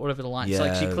is, or whatever the line. So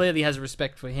like she clearly has a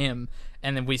respect for him,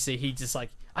 and then we see he just like,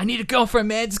 I need a girlfriend,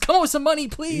 man. Just come on with some money,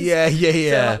 please. Yeah.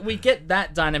 So like, we get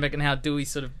that dynamic and how Dewey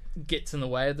sort of gets in the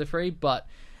way of the three, but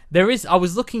I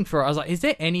was looking for, I was like, is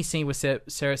there any scene where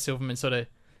Sarah Silverman sort of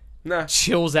No.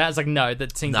 chills out. It's like, no,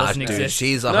 that scene doesn't dude, exist.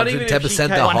 she's Not even if 110% she the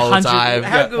came- whole 100 time.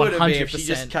 How good would it be if 100% she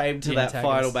just came to the that final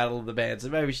antagonist. battle of the bands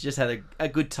and maybe she just had a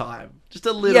good time? Just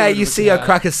a little Yeah, bit you of a see time. her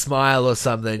crack a smile or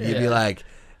something, you'd be Yeah. like,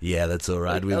 yeah, that's all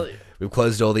right. Like, We've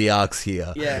closed all the arcs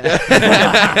here. Yeah.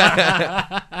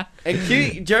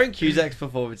 And Joan Cusack's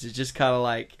performance is just kind of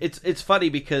like... It's funny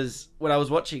because when I was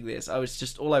watching this,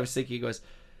 all I was thinking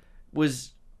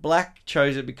was Black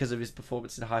chosen because of his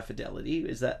performance in High Fidelity?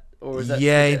 Is that... Or is that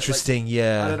Yeah, like, interesting,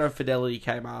 yeah. I don't know if Fidelity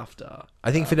came after.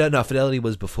 I think Fidelity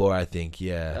was before, I think,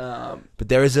 yeah. But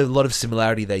there is a lot of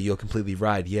similarity there. You're completely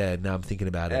right. Yeah, now I'm thinking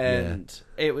about it. And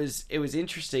it was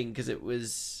interesting because it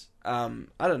was... I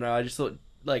don't know, I just thought,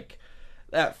 like...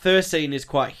 That first scene is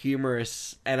quite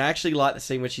humorous, and I actually like the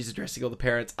scene where she's addressing all the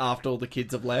parents after all the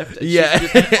kids have left. And Yeah.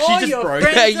 she's just your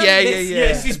broken. friends Yeah, are yeah, this-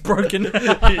 yeah. she's broken. She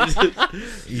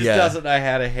just doesn't know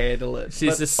how to handle it. She's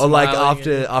But- just Or like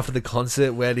smiling after the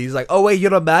concert when he's like, "Oh wait,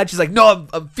 you're not mad?" She's like, "No,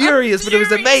 I'm furious, but it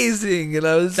was amazing." You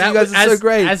know, you guys are so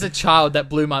great. As a child, that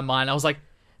blew my mind. I was like,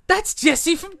 "That's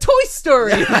Jessie from Toy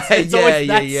Story." It's Yeah, always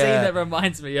yeah, that yeah. scene that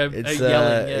reminds me of It's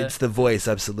yelling. Yeah. it's the voice,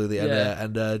 absolutely, Yeah.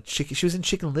 and she was in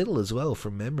Chicken Little as well,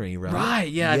 from memory, right? Right,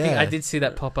 yeah, I think I did see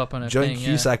that pop up on a Joan thing. Yeah.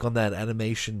 Cusack on that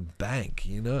animation bank,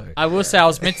 you know. I will say I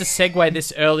was meant to segue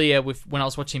this earlier with when I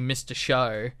was watching Mr.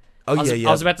 Show. Oh, I was, yeah.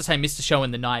 I was about to say Mr. Show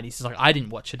in the 90s. It's like, I didn't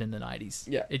watch it in the 90s.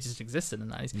 Yeah. It just existed in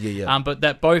the 90s. Yeah. But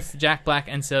that both Jack Black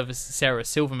and Sarah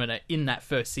Silverman are in that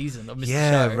first season of Mr.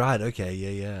 Yeah, Show. right. Okay,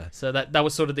 yeah. So that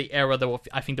was sort of the era that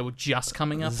I think they were just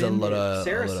coming up There's in. a lot of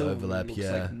Sarah a lot of Silverman overlap. looks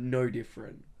Yeah, like no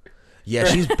different. yeah.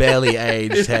 She's barely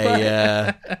aged. Hey,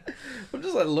 yeah. I'm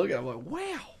just like looking. I'm like,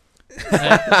 wow.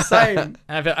 Same.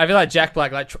 And I feel like Jack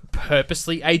Black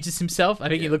purposely ages himself. I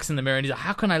think he looks in the mirror and he's like,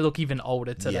 "How can I look even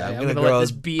older today? Yeah, I'm gonna gonna grow let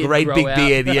this a beard great grow big out."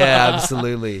 beard. Yeah,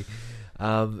 absolutely.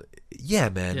 Yeah,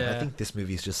 man. I Yeah. think this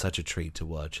movie is just such a treat to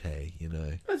watch. Hey, you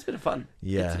know. It's a bit of fun.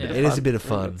 Yeah, It's it is a bit of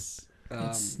fun.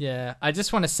 Yeah, I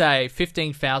just want to say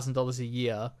 $15,000 a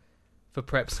year for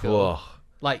prep school. Whoa.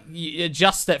 Like, you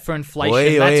adjust that for inflation.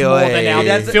 Oi, that's oi, more oi. than our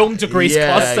That's- film degrees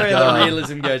yeah, cost. So God. the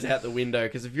realism goes out the window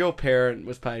because if your parent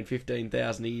was paying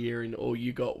 $15,000 a year and all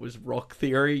you got was Rock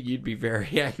Theory, you'd be very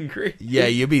angry. Yeah,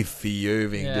 you'd be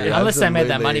fuming, Yeah, dude. unless they made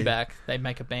that Absolutely. money back, they'd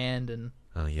make a band and.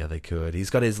 Oh yeah, they could. He's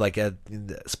got his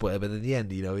spoiler, but in the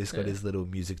end, you know, he's got his little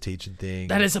music teaching thing.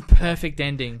 That is a perfect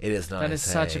ending. It is nice. That is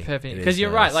such a hey. perfect It because is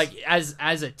you're nice. right. Like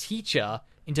as a teacher,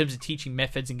 in terms of teaching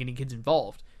methods and getting kids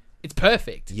involved, it's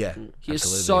perfect. Yeah, He is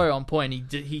absolutely. so on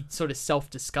point. He sort of self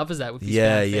discovers that with his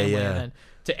Yeah, family, yeah. and then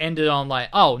to end it on like,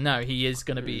 oh no, he is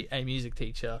going to be a music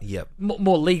teacher. Yep.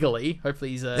 More legally, hopefully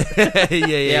he's a.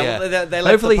 yeah. Well, they left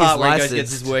Hopefully the part he's where he goes licensed.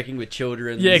 gets his working with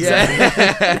children. Yeah,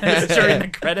 exactly. It's during the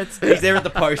credits. He's there at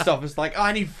the post office like,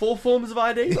 I need 4 forms of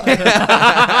ID.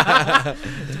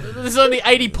 There's only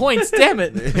 80 points. Damn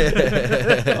it.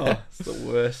 Oh, it's the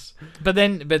worst. But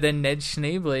then Ned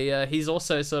Schneebly, he's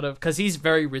also sort of because he's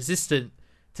very resistant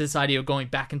to this idea of going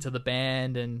back into the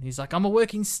band, and he's like, I'm a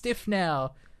working stiff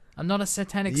now. I'm not a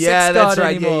satanic sex god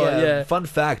anymore. Yeah. Fun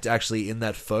fact, actually, in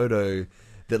that photo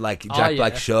that like Oh, Jack yeah.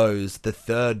 Black shows, the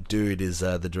third dude is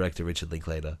the director Richard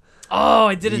Linklater. Oh,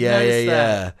 I didn't notice that.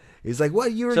 Yeah. He's like,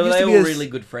 what? You So used they're to all be really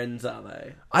good friends, are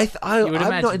they? I'm would not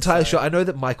imagine entirely so. sure. I know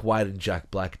that Mike White and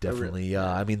Jack Black definitely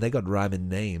are. I mean, they got rhyming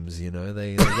names, you know.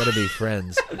 They got to be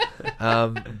friends.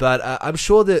 But I'm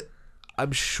sure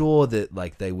that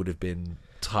like they would have been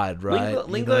tied, right?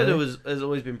 Linklater has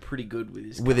always been pretty good with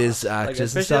his With his cast.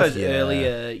 actors and especially stuff, those yeah.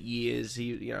 earlier years.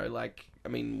 He, I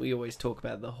mean, we always talk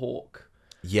about the Hawk,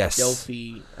 Yes.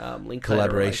 Delphi, Linklater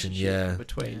Collaboration, relationship yeah.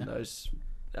 between those.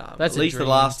 That's At a least the dream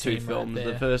last 2 team right films.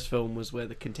 there. The first film was where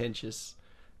the contentious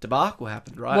debacle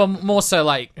happened, right? Well, more so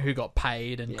like who got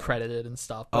paid and credited and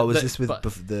stuff. Oh, was But this with but-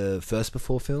 the first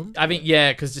before film? I mean,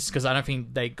 yeah, because I don't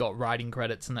think they got writing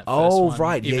credits in that first Oh, one.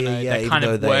 right. even Yeah, though yeah, They yeah, kind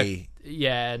even of though worked. they-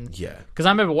 Yeah, and Yeah. because I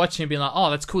remember watching and being like,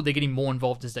 "Oh, that's cool. They're getting more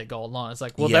involved as they go along." It's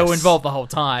like, well, they Yes. were involved the whole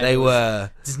time. They It was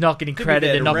were. just not getting To be fair,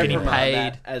 credited, to not getting reprimand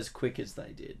paid. that as quick as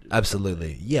they did.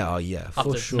 Absolutely. Yeah, oh yeah, for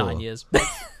After sure. 9 years,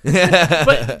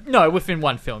 but no, within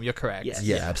one film, you're correct. Yes.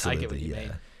 Yeah, I absolutely. get what you yeah.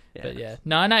 mean. But yeah,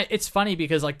 no, it's funny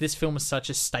because like this film was such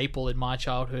a staple in my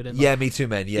childhood, and Yeah, like, me too,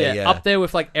 man. Yeah. up there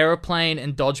with like Aeroplane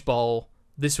and Dodgeball.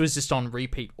 This was just on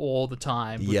repeat all the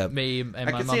time with Yep. me and my I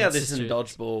mum can see how and this sister. and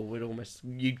Dodgeball would almost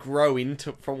you grow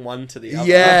into from one to the other.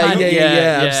 Yeah, Yeah,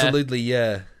 yeah. absolutely,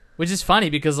 yeah. Which is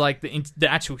funny because like the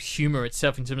actual humor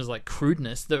itself, in terms of like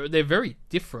crudeness, they're very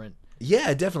different.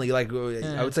 Yeah, definitely. Like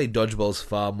I would say, Dodgeball's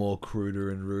far more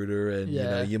cruder and ruder, and you Yeah.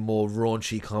 know, you're more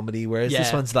raunchy comedy. Whereas this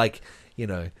Yeah. one's like, you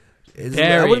know,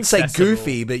 I wouldn't say accessible.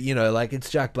 goofy, but like it's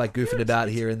Jack Black goofing about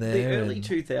here and there. The early and-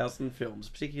 2000 films,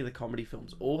 particularly the comedy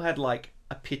films, all had like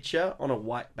a picture on a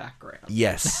white background.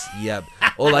 Yes, yep.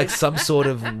 Or like some sort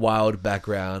of wild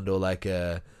background, or like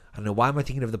a, I don't know, why am I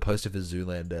thinking of the poster for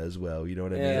Zoolander as well? You know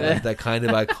what I mean? Yeah. Like that kind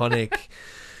of iconic.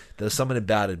 There's something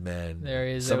about it, man. There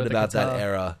is something there with about the that guitar.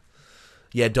 era.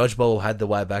 Yeah, Dodgeball had the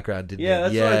white background, didn't Yeah, it?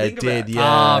 that's yeah, what I think it did. about. Yeah,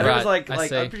 Ah, It right. was like I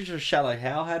see. I'm pretty sure Shallow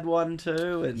Hal had one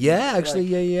too. And yeah, actually,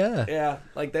 like, yeah. yeah,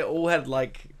 like they all had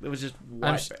like there was just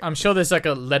white. I'm sure there's like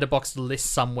a letterboxed list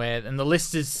somewhere, and the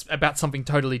list is about something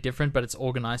totally different, but it's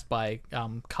organized by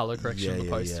color correction of the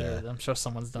poster. I'm sure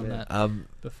someone's done that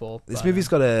before. This but, movie's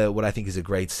got what I think is a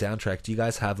great soundtrack. Do you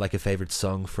guys have like a favorite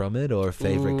song from it, or a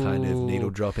favorite kind of needle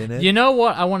drop in it? You know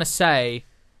what I want to say?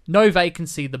 No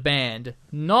Vacancy, the band.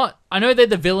 I know they're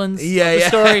the villains of the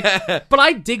story, but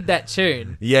I dig that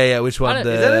tune. Yeah. Which one? Is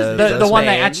that The those one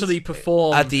they bands? actually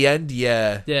perform at the end.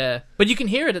 Yeah. Yeah, but you can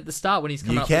hear it at the start when he's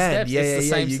coming You up can. the steps. Yeah, it's the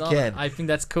yeah, same you song. can. I think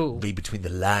that's cool. Read between the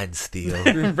lines, Theo.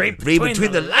 Read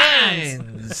between the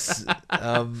lines.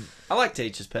 I like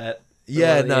Teacher's Pet.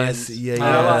 Yeah, At the nice. end. Yeah, I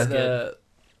yeah. like That's the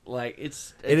like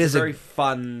it's It is a a- very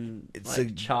fun. it's like,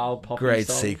 a child pop Great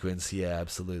song. sequence. Yeah,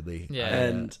 absolutely. Yeah,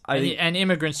 And I think and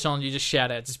Immigrant Song, you just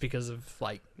shout out just because of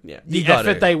like yeah. the You got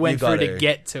effort to. they You went got through to. to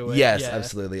get to it. Yes, yeah.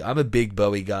 absolutely. I'm a big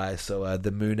Bowie guy, so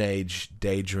the Moon Age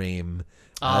Daydream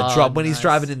Oh, drop when he's nice.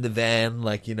 driving in the van,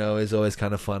 is always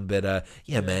kind of fun. But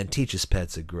man, Teacher's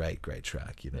Pet's a great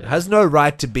track. It has no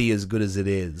right to be as good as it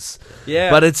is. Yeah.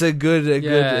 but it's a good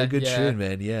Yeah. tune,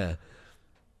 man. Yeah.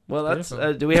 Well, that's.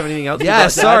 Beautiful. Do we have anything else? Yeah, you'd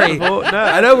like to add sorry. before? No,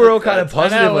 I know we're all kind of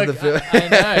positive on the film. I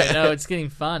know. No, it's getting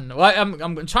fun. Well,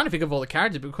 I'm trying to think of all the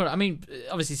characters, but I mean,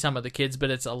 obviously some of the kids, but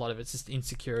it's a lot of it's just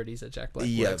insecurities that Jack Black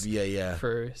works yeah.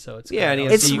 through. So it's Yeah, and good.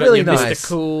 he has It's Obviously, you really got your nice. Mr.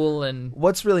 Cool and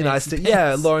What's really nice to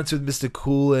Pence. Lawrence with Mr.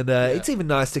 Cool, and it's even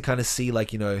nice to kind of see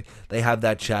they have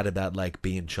that chat about like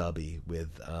being chubby with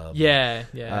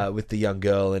with the young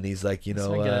girl, and he's like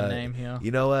So I get a name here. they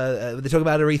talk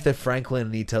about Aretha Franklin,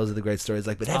 and he tells her the great stories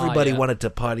like, but everybody yeah. wanted to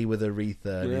party with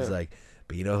Aretha, and he's like,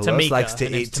 but who else Tamika. likes to Her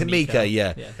name's eat? Tamika,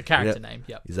 yeah, the character name.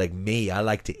 Yep. He's like, me, I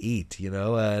like to eat,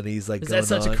 and he's like, Is going that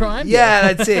such on. a crime?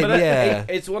 Yeah, that's it. But Yeah,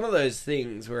 it's one of those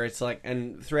things where it's like,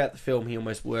 and throughout the film, he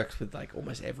almost works with like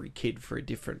almost every kid for a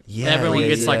different. yeah, Everyone yeah,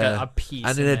 gets like yeah. a piece,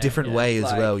 and in a there, different yeah. way as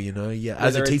Like, well, as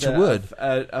Whether a it's teacher would.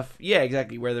 Yeah,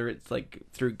 exactly. Whether it's like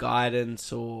through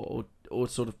guidance or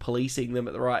sort of policing them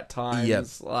at the right times,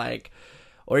 Yep.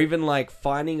 or even like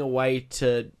finding a way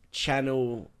to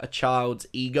channel a child's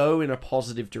ego in a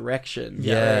positive direction.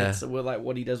 Yeah. It's like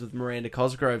what he does with Miranda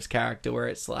Cosgrove's character, where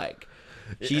it's like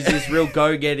she's this real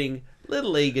go-getting,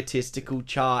 little egotistical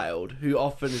child who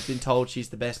often has been told she's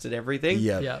the best at everything.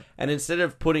 Yeah. And instead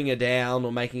of putting her down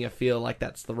or making her feel like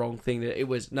that's the wrong thing, that it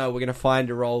was, no, we're going to find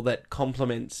a role that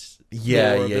complements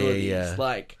Yeah, your yeah, abilities. yeah.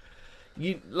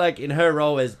 Like in her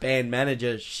role as band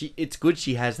manager, it's good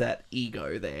she has that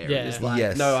ego there. Yeah. It's like,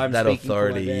 Yes, no, I'm that speaking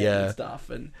authority, for my band yeah. and stuff.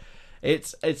 And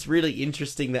it's really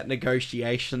interesting, that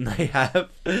negotiation they have.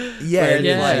 Yeah, Where it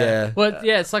it's is, like- yeah. Well,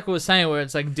 yeah, it's like we were saying, where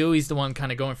it's like Dewey's the one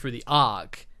kind of going through the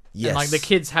arc. Yes. And like the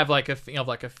kids have like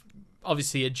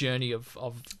obviously a journey of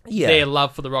Yeah. their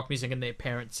love for the rock music and their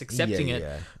parents accepting Yeah, it.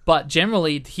 yeah. But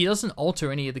generally, he doesn't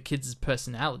alter any of the kids'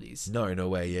 personalities. No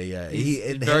way, yeah. He's He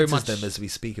very enhances much- them as we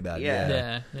speak about. Yeah.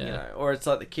 Yeah. You know, or it's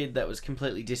like the kid that was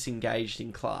completely disengaged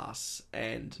in class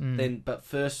and but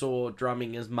first saw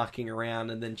drumming as mucking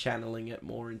around and then channeling it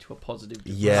more into a positive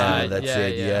Yeah, Right, that's yeah,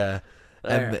 it. yeah. Yeah.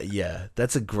 And There. yeah,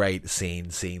 that's a great scene,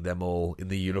 seeing them all in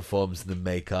the uniforms and the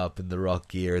makeup and the rock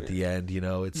gear at the end.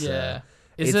 It's Yeah.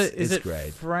 it's Is it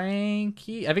great.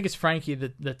 Frankie? I think it's Frankie,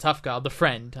 the tough guy, the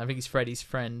friend. I think he's Freddy's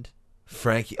friend.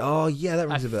 Frankie. Oh yeah, that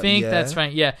I rings a bell. think yeah. that's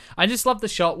Frank. Yeah, I just love the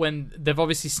shot when they've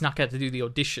obviously snuck out to do the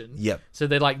audition. Yep. So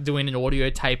they're like doing an audio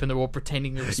tape and they're all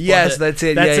pretending to respond. Yes, that's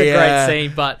it. That's Yeah, a yeah. great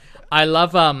scene. But I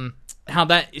love how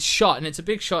that is shot, and it's a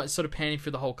big shot. It's sort of panning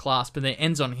through the whole class, but then it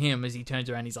ends on him as he turns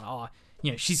around. He's like, oh,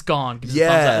 she's gone. Gives a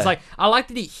thumbs up. Yeah. It's like, I like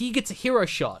that he gets a hero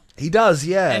shot, He does.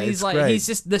 Yeah, and he's it's like, great. he's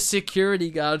just the security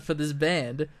guard for this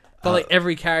band. But like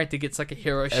every character gets like a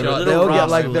hero shot. little They all get Russell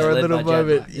like their led little by Jack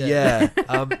moment. Black.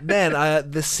 Yeah,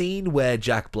 man. The scene where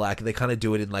Jack Black, they kind of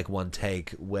do it in like one take,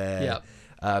 where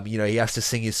he has to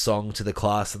sing his song to the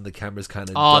class, and the camera's kind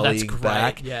of that's dollying great,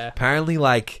 back. yeah. Apparently,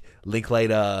 like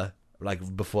Linklater,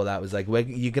 like before that, was like,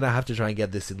 you're gonna have to try and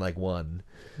get this in like one.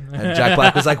 And Jack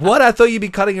Black was like, "What? I thought you'd be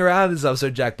cutting around and stuff." So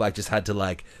Jack Black just had to,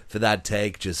 like, for that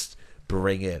take, just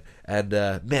bring it. And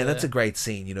man, that's a great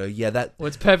scene. You know, that. Well,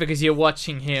 it's perfect because you're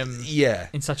watching him. Yeah.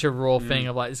 In such a raw thing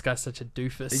of like, this guy's such a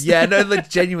doofus. Yeah, no, like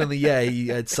genuinely, yeah, he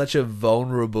had such a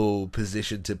vulnerable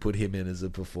position to put him in as a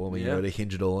performer. You know, to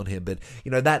hinge it all on him. But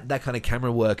you know that kind of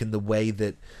camera work and the way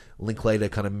that Linklater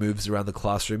kind of moves around the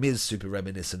classroom is super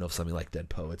reminiscent of something like Dead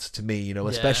Poets to me. You know,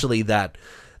 especially that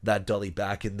dolly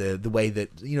back and the way that,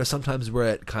 you know, sometimes we're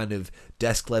at kind of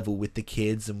desk level with the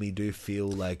kids and we do feel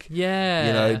like, you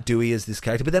know, Dewey is this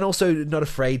character, but then also not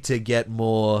afraid to get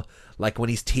more like when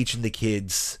he's teaching the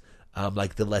kids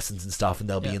like the lessons and stuff, and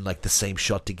they'll be in like the same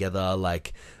shot together,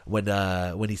 like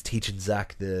when he's teaching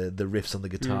Zach the riffs on the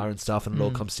guitar and stuff, and it all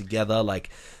comes together,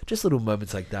 like just little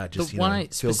moments like that just, the you one know, I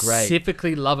feel great.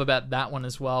 specifically love about that one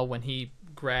as well, when he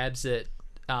grabs it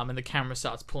and the camera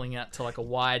starts pulling out to like a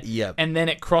wide, and then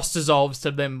it cross dissolves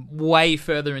to them way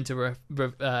further into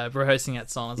rehearsing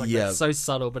that song. It's like that's so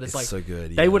subtle, but it's like so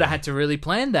good. They would have had to really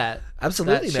plan that.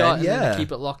 Absolutely, that man. Shot and then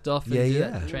keep it locked off and do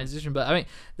that transition. But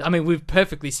I mean, we've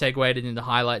perfectly segued into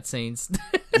highlight scenes.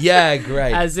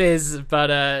 Great. As is.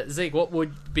 But Zeke, what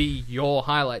would be your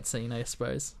highlight scene? I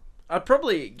suppose I'd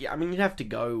probably. I mean, you'd have to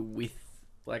go with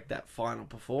like that final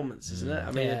performance, isn't it?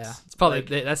 I mean, it's probably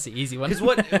like, that's the easy one.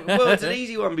 Because it's an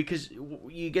easy one because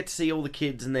you get to see all the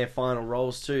kids in their final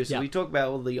roles too. So we talk about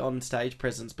all the on-stage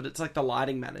presence, but it's like the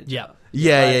lighting manager.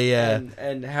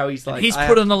 And how he's like, and he's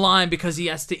put on the line because he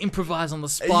has to improvise on the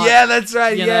spot. Yeah, that's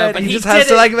right. Know, but he just has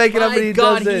to like make it up, and he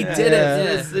God, does it. He did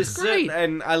it. There's great,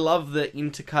 and I love the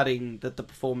intercutting that the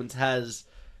performance has.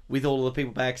 With all the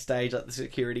people backstage, like the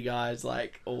security guys,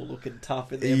 like all looking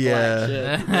tough in their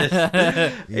black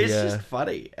shirts. It's just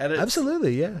funny, and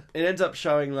absolutely, It ends up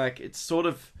showing like it's sort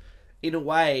of, in a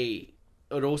way,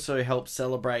 it also helps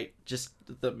celebrate just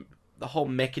the whole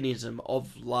mechanism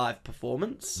of live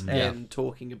performance and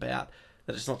talking about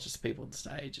that it's not just people on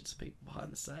stage; it's people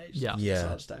behind the stage, side of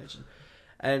the stage,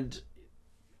 and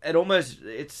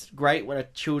it's great when a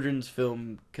children's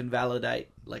film can validate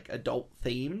like adult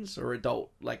themes or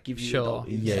give you adult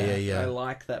insight. I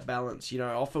like that balance. You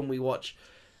know, often we watch,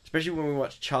 especially when we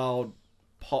watch child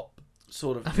pop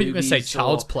sort of. I think you're going to say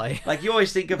Child's Play. Like you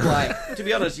always think of like, to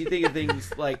be honest, you think of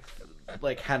things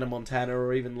like Hannah Montana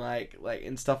or even like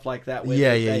and stuff like that. Where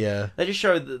they just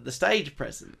show the stage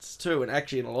presence too, and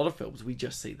actually in a lot of films we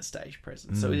just see the stage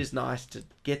presence. So it is nice to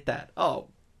get that. Oh.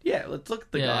 Yeah, let's look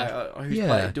at the guy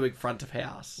who's doing front of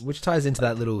house. Which ties into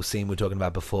that little scene we were talking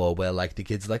about before where, like, the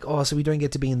kid's like, oh, so we don't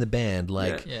get to be in the band.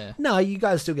 Like, no, you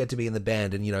guys still get to be in the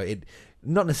band. And, you know, it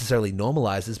not necessarily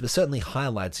normalizes, but certainly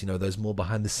highlights, you know, those more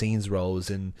behind-the-scenes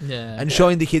roles and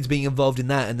showing the kids being involved in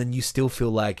that. And then you still feel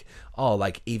like, oh,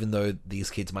 like, even though these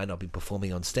kids might not be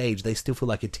performing on stage, they still feel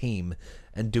like a team.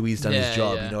 And Dewey's done his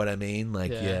job, you know what I mean?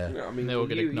 Like, You know, I mean, you've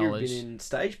been in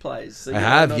stage plays. So I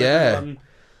have,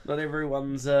 not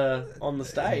everyone's on the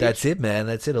stage. That's it, man.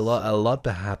 That's it. A lot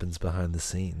happens behind the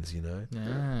scenes, you know.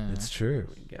 It's true.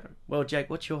 Well, Jake,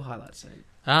 what's your highlight scene?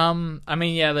 I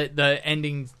mean, the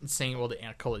ending scene. Well,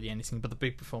 I call it the ending scene, but the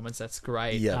big performance. That's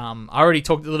great. I already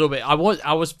talked a little bit. I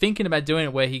was thinking about doing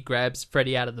it where he grabs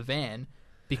Freddie out of the van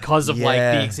because of like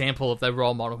the example of the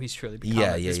role model he's truly become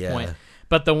at this point.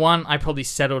 But the one I probably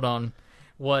settled on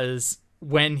was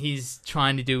when he's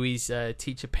trying to do his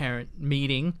teacher-parent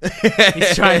meeting.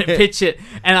 He's trying to pitch it.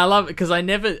 And I love it because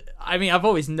I've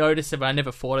always noticed it, but I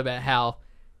never thought about how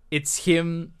it's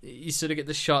him. You sort of get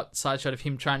the side shot of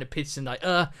him trying to pitch and like,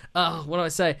 what do I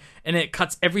say? And it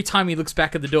cuts every time he looks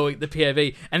back at the door, the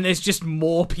POV, and there's just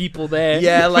more people there.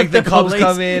 Yeah, like the cops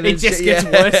come in. It just gets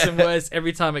worse and worse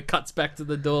every time it cuts back to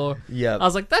the door. Yeah. I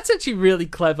was like, that's actually really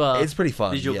clever. It's pretty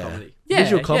fun. Visual comedy. Yeah,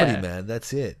 visual comedy, man.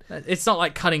 That's it. It's not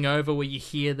like cutting over where you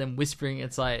hear them whispering.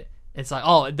 It's like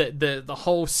the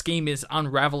whole scheme is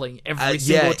unraveling every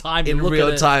single time you look at it. In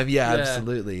real time,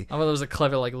 absolutely. I thought it was a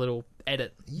clever little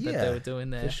edit that they were doing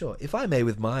there. For sure. If I may,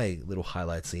 with my little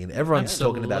highlight scene, everyone's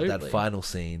talking about that final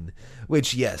scene,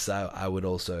 which, yes, I would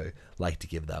also like to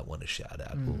give that one a shout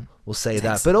out. We'll say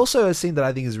that. But also a scene that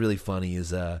I think is really funny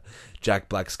is Jack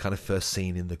Black's kind of first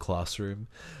scene in the classroom.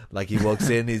 Like, he walks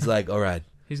in, he's like, all right.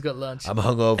 He's got lunch. I'm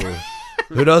hungover.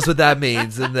 Who knows what that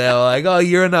means? And they're like, oh,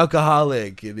 you're an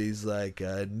alcoholic. And he's like,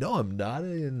 no, I'm not.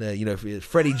 And,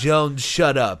 Freddie Jones,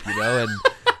 shut up, you know,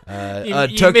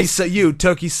 and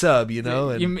turkey sub, you know.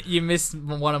 And you missed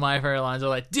one of my favorite lines. They're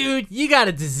like, dude, you got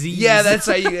a disease. Yeah, that's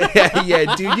how you.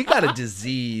 Dude, you got a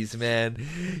disease, man.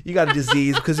 You got a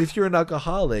disease because if you're an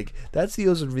alcoholic, that's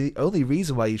the only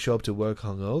reason why you show up to work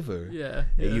hungover. Yeah.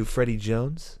 You, Freddie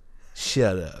Jones.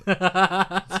 Shut up.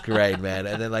 It's great, man.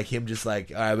 And then like him just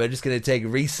like, all right, we're just gonna take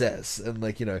recess, and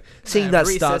like, you know, seeing that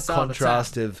stark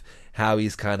contrast of how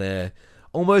he's kind of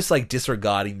almost like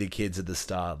disregarding the kids at the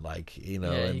start, like, you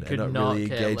know, and not really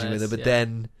engaging with them. But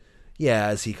then,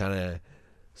 as he kind of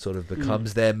sort of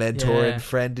becomes their mentor and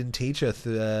friend and teacher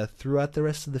throughout the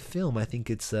rest of the film, I think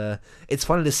it's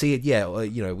funny to see it.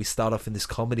 You know, we start off in this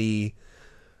comedy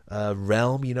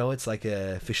realm, you know, it's like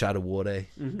a fish out of water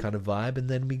kind of vibe, and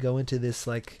then we go into this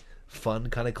like fun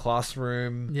kind of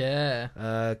classroom,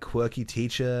 quirky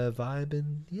teacher vibe,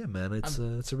 and man, it's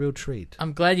a real treat.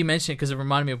 I'm glad you mentioned it because it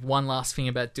reminded me of one last thing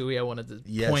about Dewey I wanted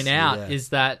to point out is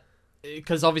that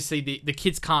because obviously the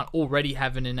kids can't already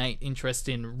have an innate interest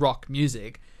in rock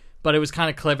music, but it was kind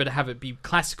of clever to have it be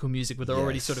classical music where they're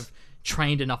already sort of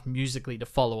trained enough musically to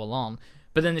follow along.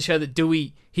 But then they show that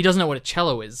Dewey, he doesn't know what a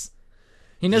cello is.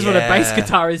 He knows what a bass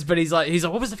guitar is, but he's like,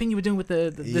 what was the thing you were doing with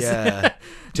this?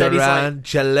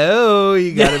 Cello,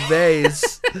 you got a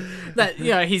bass. That,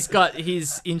 you know,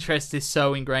 his interest is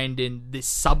so ingrained in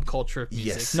this subculture of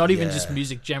music, not even just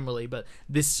music generally, but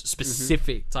this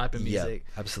specific type of music.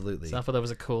 Yeah, absolutely. So I thought that was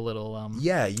a cool little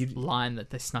line that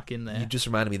they snuck in there. You just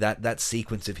reminded me that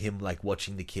sequence of him like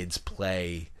watching the kids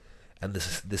play. And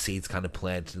the seeds kind of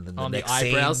planted, and then the next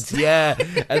eyebrows. scene,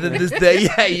 and then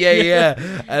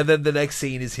and then the next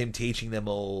scene is him teaching them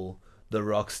all the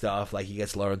rock stuff. Like he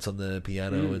gets Lawrence on the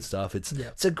piano and stuff.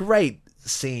 It's a great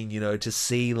scene, you know, to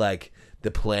see like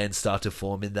the plan start to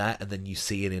form in that, and then you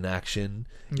see it in action,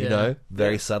 you know,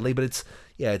 very subtly. But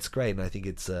it's great, and I think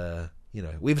it's you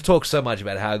know, we've talked so much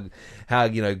about how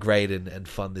you know great and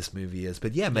fun this movie is,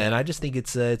 but man, I just think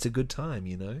it's a good time,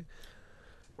 you know.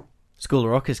 School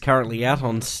of Rock is currently out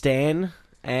on Stan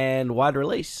and wide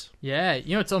release. Yeah,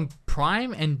 you know, it's on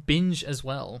Prime and Binge as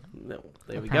well.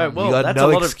 There we go. Well, you got that's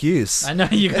no a lot excuse. I know,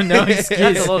 you got no excuse.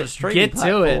 That's a lot of streaming Get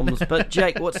platforms. to it. But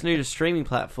Jake, what's new to streaming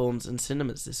platforms and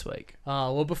cinemas this week?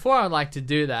 Well, before I like to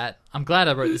do that, I'm glad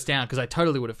I wrote this down because I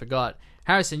totally would have forgot.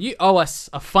 Harrison, you owe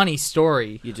us a funny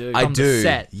story. You do. From the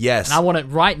set. Yes. And I want it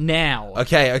right now.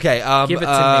 Okay. Give it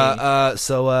to me.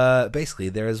 So basically,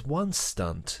 there is one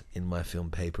stunt in my film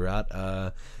Paper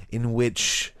Out in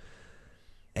which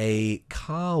a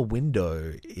car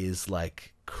window is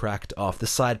like cracked off. The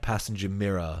side passenger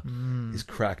mirror is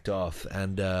cracked off,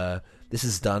 and this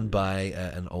is done by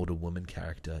an older woman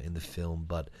character in the film.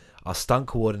 But our stunt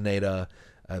coordinator,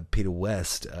 Peter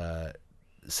West,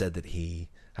 said that he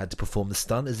had to perform the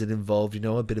stunt as it involved, you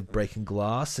know, a bit of breaking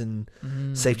glass and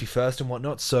safety first and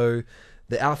whatnot. So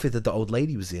the outfit that the old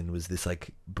lady was in was this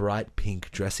like bright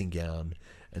pink dressing gown,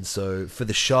 and so for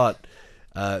the shot,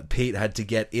 Pete had to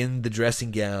get in the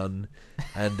dressing gown,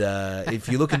 and if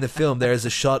you look in the film, there is a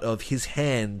shot of his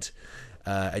hand,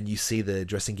 and you see the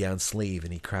dressing gown sleeve,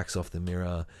 and he cracks off the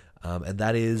mirror. And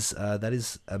that is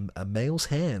a male's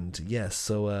hand. Yes,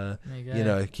 so you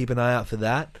know, keep an eye out for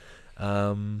that.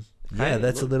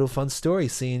 That's a little fun story.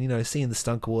 Seeing the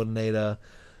stunt coordinator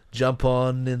jump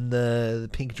on in the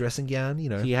pink dressing gown. You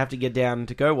know, so you have to get down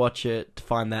to go watch it to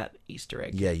find that Easter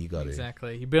egg. Yeah, you got it.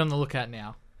 Exactly. You be on the lookout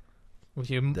now with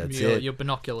your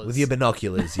binoculars. With your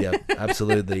binoculars, yeah,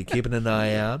 absolutely. Keeping an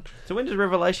eye out. So when does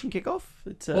Revelation kick off?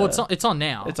 It's on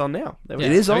now. It's on now. It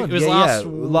is on. It was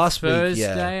last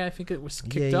Thursday, week, I think it was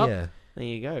kicked up. Yeah. There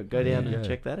you go. Go down and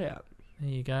check that out. There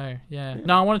you go. Yeah.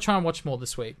 No, I want to try and watch more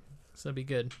this week. So it'd be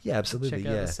good. Yeah, absolutely.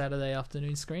 Check out the Saturday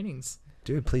afternoon screenings.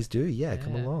 Dude, please do. Yeah,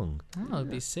 come along. Oh, it'd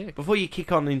be sick. Before you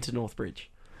kick on into Northbridge.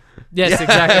 Yes,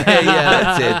 exactly.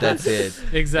 That's it.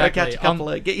 Exactly. Go catch a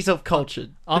couple get yourself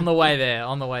cultured. On the way there.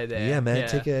 Yeah, man.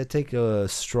 Yeah. Take a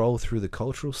stroll through the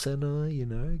cultural center, you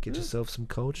know, get yourself some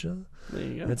culture. There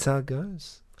you go. That's how it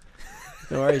goes.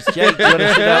 No worries. Jake, do you want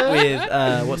to start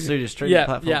with what's new to streaming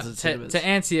platforms and cinemas? To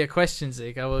answer your question,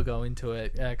 Zeke, I will go into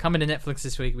it. Coming to Netflix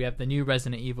this week, we have the new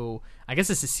Resident Evil. I guess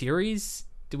it's a series.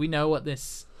 Do we know what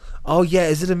this... Oh, yeah.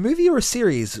 Is it a movie or a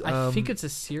series? I think it's a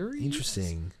series.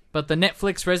 Interesting. But the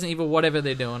Netflix Resident Evil, whatever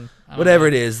they're doing. Whatever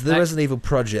it is. The Resident Evil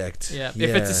project. Yeah.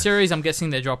 If it's a series, I'm guessing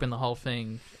they're dropping the whole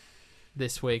thing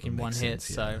this week in one hit.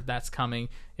 So that's coming.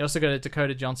 You also got a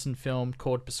Dakota Johnson film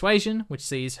called Persuasion, which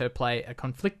sees her play a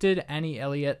conflicted Annie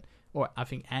Elliott, or I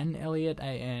think Anne Elliott,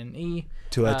 A-N-E.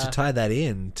 To tie that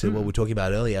in to what we were talking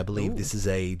about earlier, I believe this is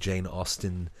a Jane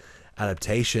Austen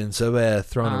adaptation, so we're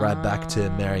throwing it right back to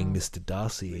Marrying Mr.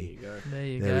 Darcy. There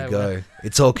you go.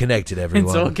 It's all connected, everyone.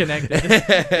 It's all connected.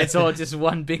 It's all just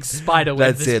one big spider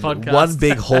web. That's it. Podcast. One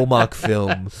big Hallmark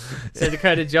film. So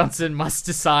Dakota Johnson must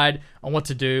decide on what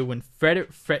to do when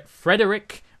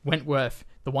Frederick Wentworth,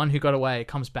 the one who got away,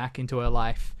 comes back into her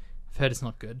life. I've heard it's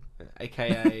not good.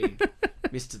 AKA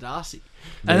Mr. Darcy.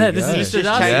 I know, this is Mr.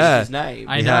 Darcy. Changed his name.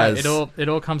 I know. It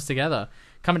all comes together.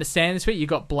 Coming to Stan this week, you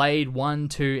got Blade 1,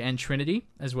 2, and Trinity,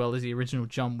 as well as the original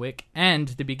John Wick, and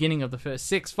the beginning of the first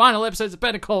 6 final episodes of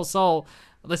Better Call Saul.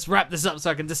 Let's wrap this up so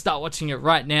I can just start watching it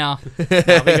right now. We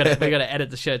got to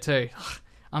edit the show too.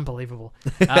 Unbelievable.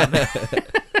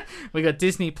 We got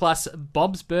Disney Plus the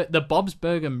Bob's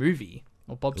Burger movie.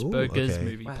 Or Bob's Burgers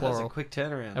movie, wow, plural. That was a quick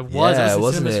turnaround. It was. Yeah, It was in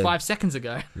wasn't cinemas it? 5 seconds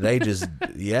ago. They just,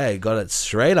 got it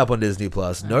straight up on Disney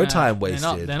Plus. No time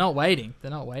wasted. They're not waiting.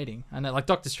 And like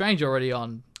Doctor Strange already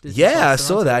on Disney Plus. I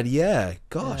saw that. Yeah,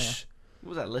 gosh. What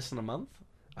was that, less than a month?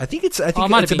 I think it's it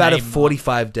might have about a been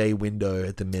 45-day window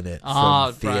at the minute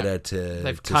from theater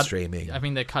to streaming. I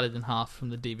think they cut it in half from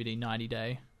the DVD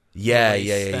 90-day. Yeah.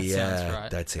 Sounds right.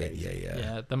 That's it. Yeah.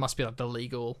 Yeah, there must be like the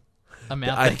legal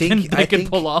amount I think they can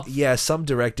pull off. Yeah, some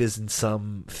directors and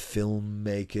some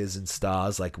filmmakers and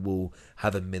stars will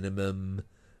have a minimum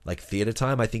theater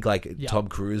time. I think Tom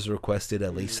Cruise requested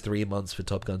at least 3 months for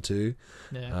Top Gun 2.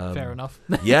 Yeah, fair enough.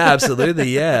 Yeah, absolutely.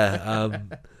 Yeah.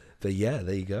 But yeah,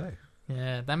 there you go.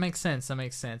 Yeah, that makes sense.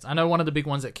 I know one of the big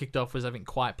ones that kicked off was, I think,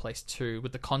 Quiet Place 2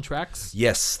 with the contracts.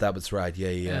 Yes, that was right. Yeah.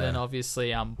 And then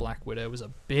obviously Black Widow was a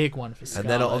big one for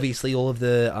Scarlett. And then obviously all of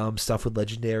the stuff with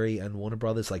Legendary and Warner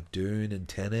Brothers, like Dune and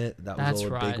Tenet. That's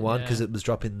all a big one because it was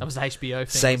dropping. That was the HBO thing.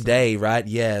 Same day, right?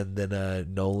 Yeah. And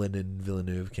then Nolan and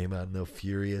Villeneuve came out and they were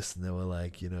furious and they were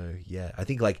like, I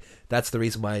think that's the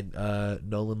reason why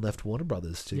Nolan left Warner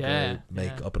Brothers to go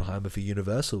make Oppenheimer for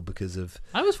Universal because of.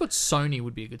 I always thought Sony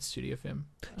would be a good studio for him.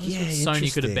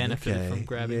 Sony could have benefited from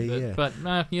grabbing it, but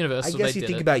Universal. I guess you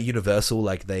think about Universal,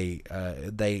 they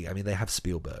have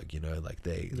Spielberg,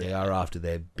 they are after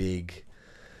their big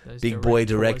boy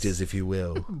directors, if you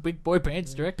will. Big boy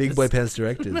pants directors. Big boy pants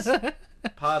directors.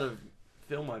 Part of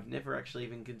film I've never actually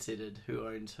even considered who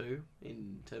owns who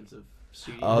in terms of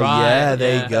studio. Oh right,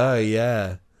 there you go.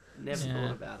 Yeah. Never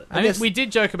thought about it. I mean, we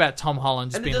did joke about Tom Holland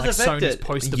just being like Sony's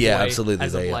poster boy. Yeah, absolutely.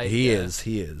 As of late. He is.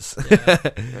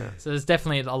 So there's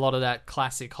definitely a lot of that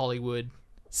classic Hollywood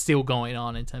still going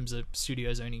on in terms of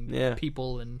studios owning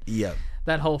people and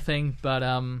that whole thing. But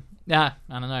I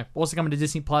don't know. Also coming to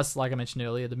Disney Plus, like I mentioned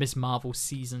earlier, the Miss Marvel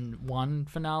season 1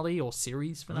 finale or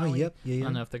series finale. Oh, yep. Yeah. I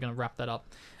don't know if they're going to wrap that up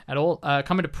at all.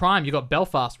 Coming to Prime, you got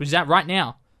Belfast, which is out right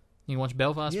now. You can watch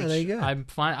Belfast. Yeah, there you go. I'm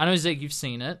fine. I know, Zeke, you've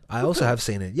seen it. I also have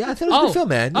seen it. Yeah, I thought it was a good film,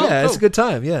 man. Yeah, cool. It's a good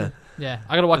time. Yeah. Yeah,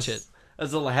 I got to watch it.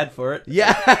 That's all I had for it.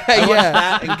 Yeah, I watched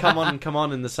that and Come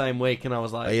On in the same week, and I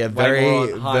was like,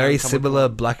 very similar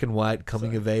black and white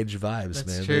coming of age vibes,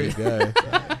 man. True. There you go.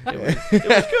 it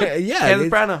was good. Yeah,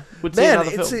 Kenneth Branagh would see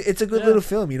another film. It's a good little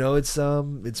film.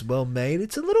 It's well made.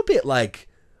 It's a little bit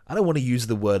I don't want to use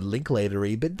the word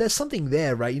Linklater-y, but there's something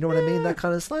there, right? You know what I mean? That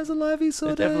kind of slice of life-y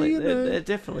sort of. There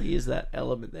definitely is that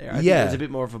element there. I think there's a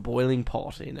bit more of a boiling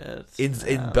pot in it.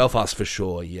 In Belfast for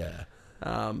sure, yeah.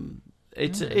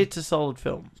 It's a solid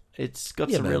film. It's got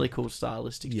some really cool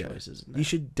stylistic choices. You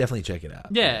should definitely check it out.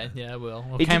 Yeah, I will.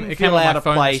 It didn't feel out of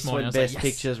place when Best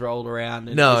Pictures rolled around.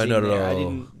 And no, not at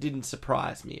all. It didn't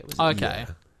surprise me. It was okay.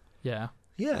 Yeah.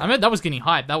 Yeah, I mean that was getting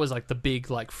hyped. That was the big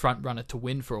front runner to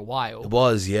win for a while. It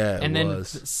was, yeah. And then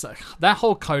that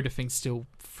whole Coda thing still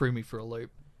threw me for a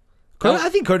loop. I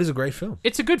think Coda's a great film.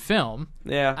 It's a good film.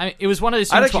 Yeah, I mean, it was one of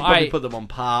those. I'd actually probably put them on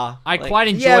par. I quite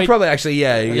enjoyed. Yeah, probably actually.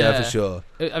 Yeah, for sure.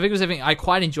 I think it was. I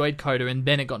quite enjoyed Coda, and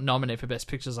then it got nominated for Best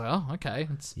Picture. I was like, oh, okay.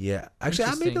 Actually,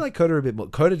 I maybe like Coda a bit more.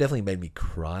 Coda definitely made me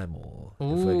cry more.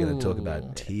 If we're going to talk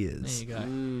about tears, there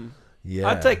you go. Yeah,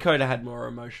 I'd say Coda had more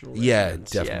emotional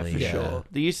resonance. Yeah, definitely. Yeah, for sure.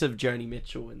 The use of Joni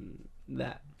Mitchell in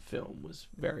that film was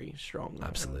very strong.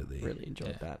 Absolutely. I really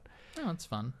enjoyed that. Oh, it's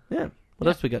fun. Yeah. What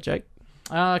else we got, Jake?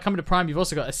 Coming to Prime, you've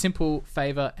also got A Simple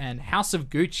Favor and House of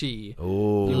Gucci.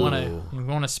 Oh, you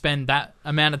want to spend that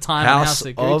amount of time on House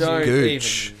of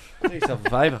Gucci. Do yourself a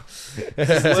favor.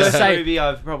 It's the worst movie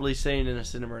I've probably seen in a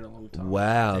cinema in a long time.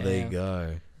 Wow, there you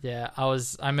go. Yeah, I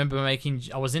remember I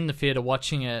was in the theater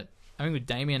watching it. I think with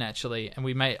Damien actually,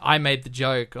 and I made the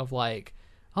joke of I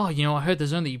heard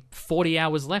there's only 40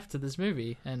 hours left of this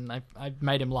movie, and I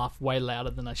made him laugh way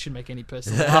louder than I should make any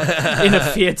person laugh in a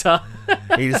theater.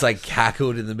 He just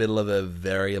cackled in the middle of a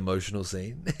very emotional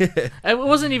scene. It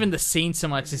wasn't even the scene so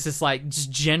much; it's just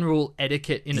general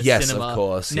etiquette in a cinema. Yes, of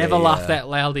course. Never laugh that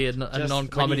loudly at a non-comedy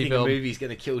film. When you think a movie's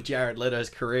going to kill Jared Leto's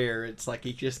career, it's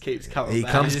he just keeps coming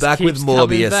back. He comes back with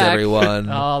Morbius, everyone.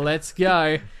 Oh, let's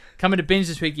go. Coming to binge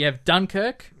this week, you have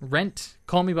Dunkirk, Rent,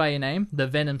 Call Me By Your Name, the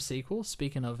Venom sequel.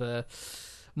 Speaking of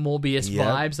Morbius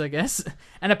vibes, I guess.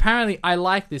 And apparently, I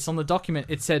like this. On the document,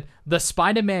 it said, the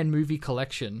Spider-Man movie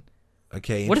collection.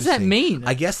 Okay, what does that mean?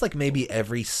 I guess maybe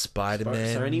every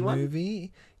Spider-Man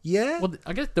movie. Yeah? Well,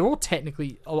 I guess they're all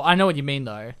technically... Oh, I know what you mean,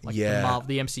 though. The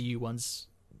MCU ones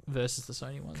versus the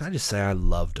Sony ones. Can I just say I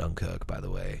love Dunkirk, by the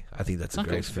way. I think that's a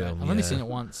great film. I've only seen it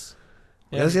once.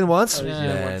 You ever seen it once? I've seen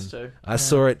it once too. I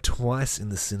saw it twice in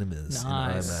the cinemas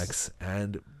Nice. in IMAX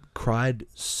and cried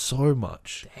so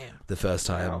much the first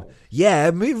time. Wow. Yeah,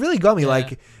 it really got me. Yeah.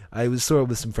 Like, saw it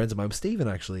with some friends of mine, Stephen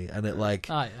actually, and it Oh,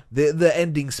 yeah. the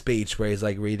ending speech where he's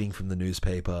like reading from the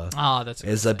newspaper. Oh, that's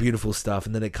is beautiful stuff,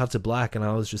 and then it cut to black, and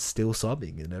I was just still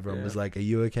sobbing, and everyone was like, "Are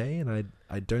you okay?" And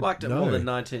I don't Liked it know. more than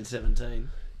 1917.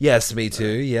 Yes, me too.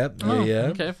 Yep. Oh, yeah.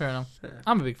 Okay, fair enough.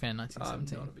 I'm a big fan of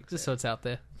 1917. I'm not a big Just so it's out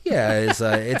there. Yeah, it's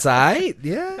alright.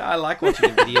 Yeah. I like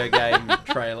watching a video game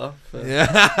trailer for an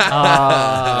Yeah.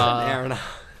 hour and a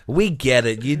half. We get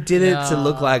it. You did it to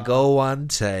look like one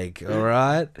take, all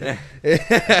right?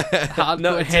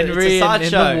 Hardcore it's Henry a and in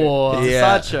sideshow. the war. It's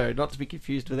Yeah. a sideshow, not to be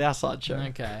confused with our sideshow.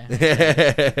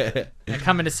 Okay. Now,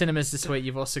 coming to cinemas this week,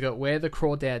 you've also got Where the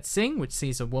Crawdads Sing, which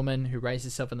sees a woman who raised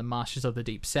herself in the marshes of the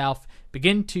Deep South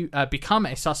begin to become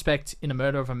a suspect in a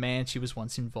murder of a man she was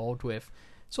once involved with.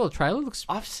 Saw the trailer. Looks.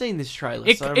 I've seen this trailer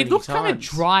It, so many it looks times. kind of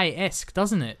dry-esque,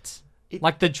 doesn't it?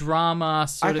 Like the drama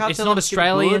sort I of. can't It's tell not if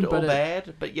Australian, good but or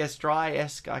bad. But yes,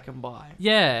 dry-esque I can buy.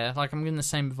 yeah, like I'm getting the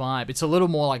same vibe. It's a little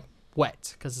more like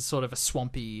wet because it's sort of a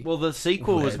swampy. Well, the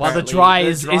sequel was While the apparently- dry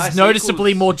is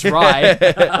noticeably more dry.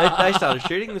 they started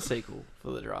shooting the sequel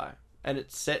for the dry, and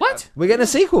it's set. What? We're getting a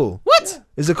sequel. What?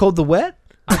 Is it called The Wet?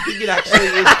 I think it actually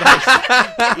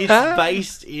is based. It's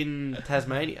based in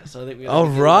Tasmania, so I think we're. Oh,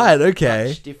 right, okay.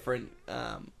 Much different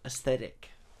aesthetic.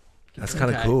 That's kind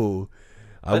of Okay. cool.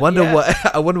 I But wonder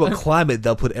yeah. what climate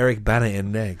they'll put Eric Bana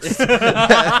in next.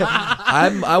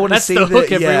 I want to That's see the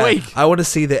hook every week. I want to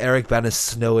see the Eric Bana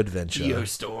snow adventure.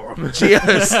 Geostorm.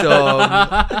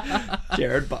 Geostorm.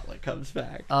 Jared Butler comes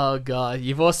back. Oh god,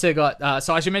 you've also got.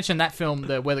 So I should mention that film,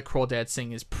 Where the Crawdads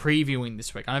Sing, is previewing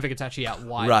this week. I don't think it's actually out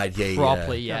wide Right, yeah,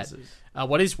 properly yeah. yet.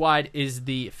 What is wide is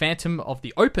the Phantom of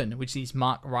the Open, which sees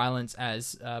Mark Rylance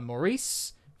as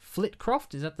Maurice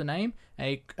Flitcroft. Is that the name?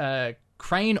 A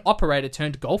crane operator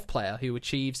turned golf player who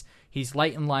achieves his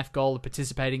late in life goal of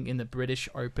participating in the British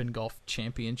Open Golf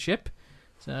Championship.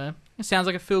 So it sounds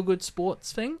like a feel good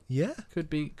sports thing. Yeah. Could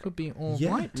be all Yeah.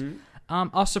 right. I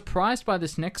was surprised by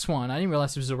this next one. I didn't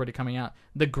realize this was already coming out.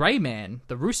 The Grey Man,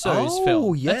 the Russo's film.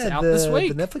 Oh, yeah, That's out this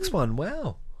week. the Netflix one.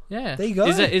 Wow. Yeah. There you go.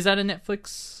 Is that a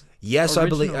Netflix? Yes, I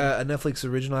believe original? a Netflix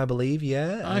original. I believe,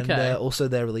 yeah. Okay. And also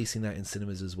they're releasing that in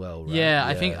cinemas as well. Right? Yeah,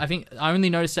 I think I only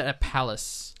noticed it at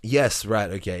Palace. Yes, right.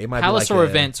 Okay, it might Palace be like or a,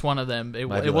 Events, one of them. It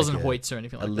might be wasn't like Hoyts or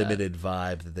anything like a that. limited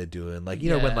vibe that they're doing, like you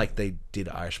know when Yeah. like they did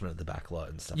Irishman at the Backlot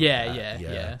and stuff. Yeah, like that.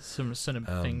 yeah. Some sort of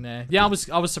thing there. Yeah, I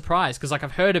was surprised because like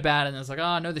I've heard about it and I was like, oh,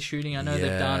 I know the shooting, I know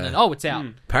they've done, and it's out.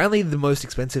 Apparently, the most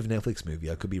expensive Netflix movie.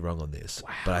 I could be wrong on this,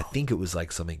 but I think it was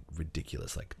like something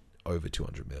ridiculous, like over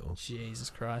 200 mil. Jesus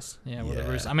Christ. Yeah, well, Yeah.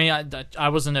 the Russo. I mean, I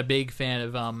wasn't a big fan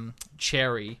of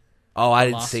Cherry. Oh, I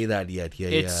didn't Last- see that yet. Yeah,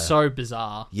 It's so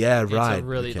bizarre. Yeah, It's right. a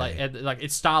really Okay. like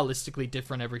it's stylistically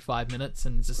different every 5 minutes,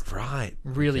 and it's just right,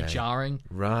 really okay. jarring.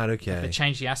 Right. Okay. They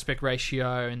change the aspect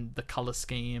ratio and the color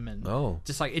scheme, and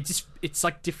it's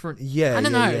like different. Yeah, I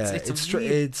don't yeah, know. yeah. It's a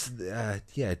weird-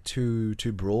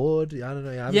 too broad. I don't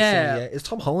know. I haven't Yeah. seen it yet. Is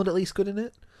Tom Holland at least good in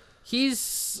it?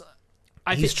 He's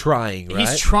trying, right?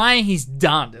 He's trying. He's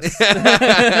done. He's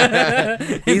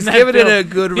giving it a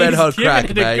good red hot crack,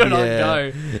 He's giving it a mate. good Yeah.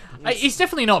 hot go. He's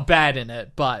definitely not bad in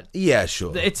it, but Yeah,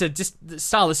 sure. it's just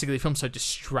stylistically the film's so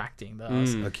distracting. That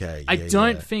Okay. I yeah,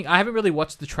 don't yeah. think I haven't really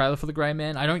watched the trailer for The Grey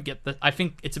Man. I don't get I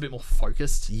think it's a bit more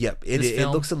focused. Yep. this It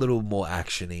film. looks a little more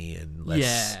actiony and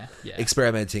less Yeah.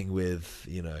 experimenting with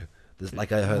There's,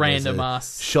 like I heard, Random there's a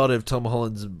ass. shot of Tom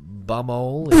Holland's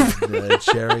bumhole in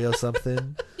Cherry or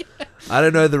something. I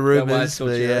don't know the why rumors, it's called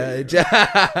but Cherry?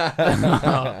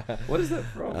 yeah. What is that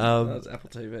from? That's Apple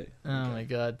TV. Oh my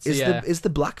god! So, Is the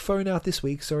Black Phone out this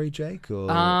week? Sorry, Jake. Or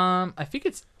I think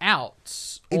it's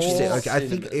out. interesting. or- Okay, I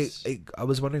think cinemas. I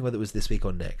was wondering whether it was this week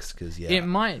or next because It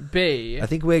might be. I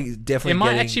think we're definitely It might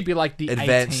getting actually be like the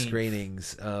advanced 18th.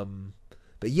 screenings.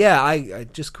 But yeah, I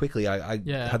just quickly I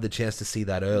Yeah. had the chance to see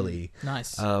that early.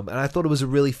 Nice. And I thought it was a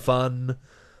really fun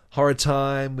horror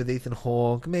time with Ethan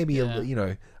Hawke. Maybe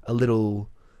Yeah. a little.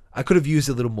 I could have used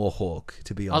a little more Hawke,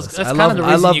 to be honest. That's I kind love of the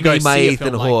I reason love you go me my see a Ethan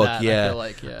film like Hawke. that, I yeah. feel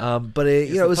like, yeah. But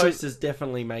it, The it was poster's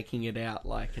definitely making it out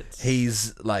like it's.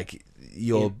 he's like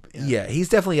he's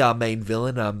definitely our main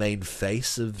villain, our main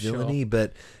face of villainy.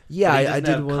 But yeah, But he I doesn't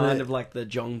did have want kind of like the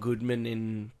John Goodman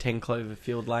in 10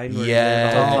 Cloverfield Lane. where he's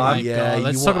Yeah, the whole Oh my time. yeah. God,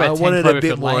 let's you talk want- about I wanted 10 a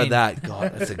bit Cloverfield more Lane. of that.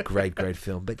 God, that's a great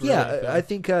film. But yeah, Brilliant film. I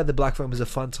think the Black Phone was a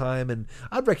fun time, and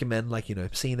I'd recommend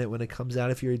seeing it when it comes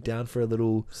out if you're down for a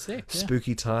little Sick, yeah.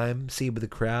 spooky time. See it with a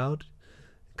crowd.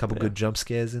 couple good jump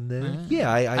scares in there.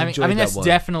 Yeah, I enjoyed that I mean, that's one.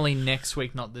 definitely next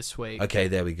week, not this week. Okay,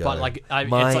 there we go. But like,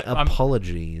 my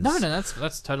apologies. No,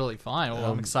 that's totally fine.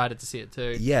 Well, I'm excited to see it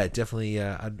too. Yeah, definitely.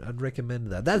 I'd recommend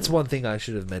that. That's one thing I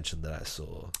should have mentioned that I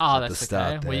saw. Oh, at that's the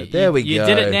start okay. There. Well, There we go. You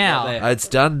did it now. It's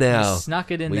done now. We snuck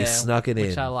it in we there. Snuck it in.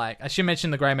 Which I like. I should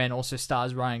mention The Grey Man also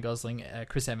stars Ryan Gosling,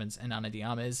 Chris Evans, and Ana de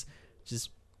Armas, which is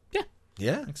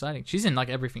yeah, exciting. She's in like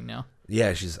everything now.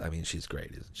 Yeah, she's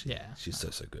great, isn't she? Yeah, she's so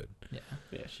good. Yeah,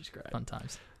 she's great. Fun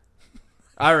times.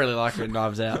 I really like her in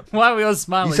Knives Out. Why are we all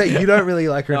smiling? You say you don't really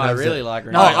like her in No, I Knives really Out? like her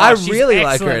in No, Knives Out. I she's really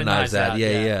like her excellent in in Knives Knives Out. Out,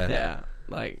 Yeah. Yeah,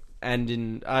 like,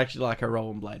 and I actually like her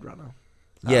role in Blade Runner.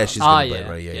 Yeah, she's good in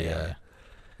Blade yeah. Runner. Yeah.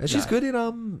 And she's good in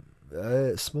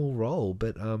a small role,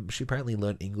 but she apparently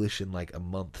learned English in like a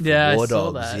month for War I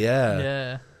saw Dogs. that.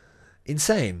 Yeah.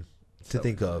 Insane to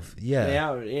think of.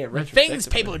 Yeah. The things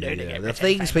people do to get The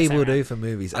things people do for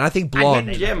movies. And I think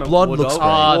Blonde Blonde looks great.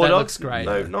 Oh, War that Dogs, looks great.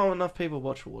 No, not enough people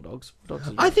watch War Dogs.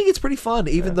 I think it's pretty fun,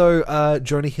 even though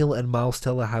Jonah Hill and Miles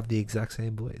Teller have the exact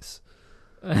same voice.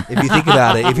 If you think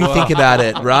about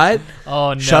it, right?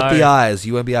 Oh no! Shut the eyes.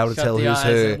 You won't be able to Shut tell the who's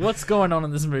eyes. who. What's going on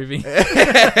in this movie?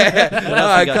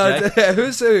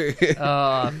 Who's who?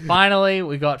 Finally,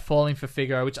 we got Falling for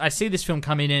Figaro, which I see this film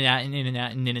come in and out and in and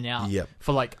out and in and out Yep.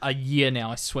 for like a year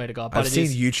now. I swear to God. But I've seen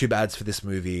YouTube ads for this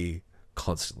movie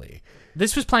constantly.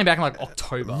 This was playing back in like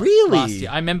October. Really? Last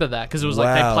year. I remember that because it was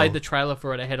like they Wow. played the trailer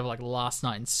for it ahead of like Last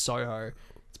Night in Soho.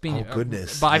 It's been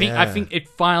goodness. But I Yeah. think it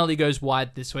finally goes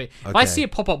wide this week. If I Okay. see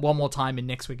it pop up one more time in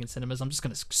next week in cinemas, I'm just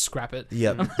gonna scrap it.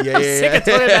 Yep. I'm sick of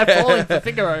talking about Falling for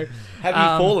Figaro. Have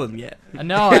you fallen yet?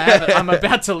 No, I haven't. I'm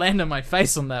about to land on my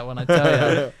face on that one, I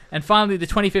tell you. And finally, the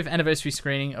 25th anniversary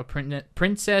screening of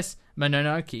Princess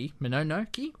Mononoke,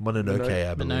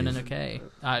 I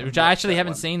believe. Which I actually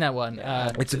haven't seen that one.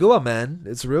 It's a good one, man.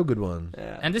 It's a real good one.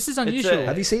 Yeah. And this is unusual.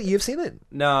 Have you seen? You've seen it?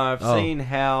 No, I've seen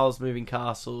Howl's Moving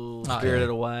Castle, Spirited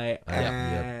Away, Yeah.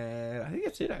 and I think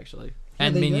that's it actually.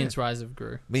 And there you Minions Rise of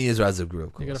Gru. Minions Rise of Gru,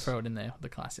 of course. You got to throw it in there, the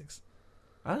classics.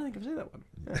 I don't think I've seen that one.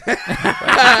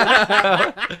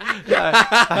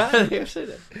 I don't think I've seen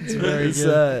it. It's very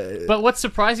good. But what's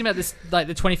surprising about this, like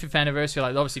the 25th anniversary,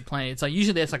 like obviously playing, it's like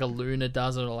usually there's like a Luna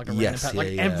does it or like a random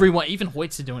like everyone, even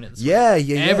Hoyts are doing it. This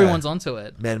week. Everyone's onto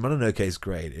it. Man, Mononoke is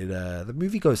great. The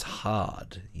movie goes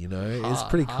hard. You know, it's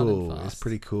pretty cool. It's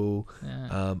pretty cool.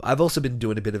 Yeah. I've also been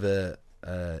doing a bit of a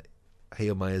Hayao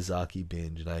Miyazaki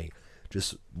binge, and I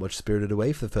just watched Spirited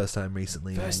Away for the first time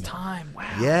recently. First time,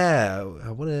 wow. Yeah,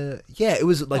 I want to. Yeah, it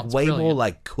was like way more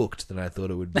like cooked than I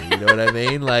thought it would be. You know what I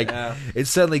mean? Like, it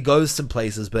certainly goes some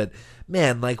places, but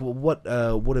man, like what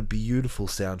a beautiful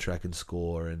soundtrack and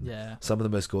score, and some of the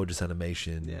most gorgeous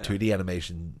animation, 2D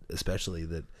animation especially,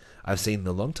 that I've seen in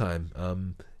a long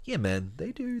time. Yeah, man,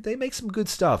 they make some good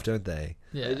stuff, don't they?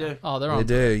 Yeah, they do. Oh, they're on. They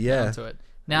do. Yeah. Onto it.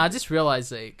 Now I just realized,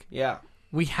 Zeke. Yeah.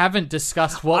 We haven't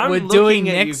discussed what I'm we're doing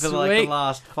at next you for like week. the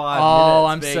last 5 minutes. Oh,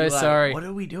 I'm being so like, sorry. What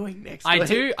are we doing next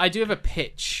week? I do have a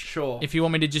pitch. Sure. If you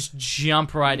want me to just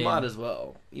jump right in. You might as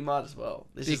well.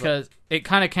 Because it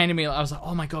kind of came to me, I was like,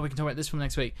 oh my God, we can talk about this from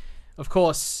next week. Of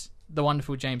course, the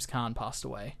wonderful James Caan passed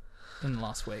away in the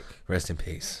last week. Rest in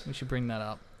peace. We should bring that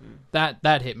up.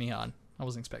 That hit me hard. I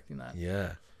wasn't expecting that.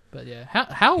 Yeah. But yeah,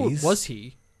 how was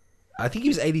he? I think he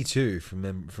was 82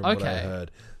 from what I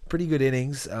heard. Pretty good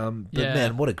innings. But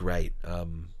man, what a great.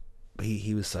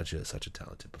 He was such a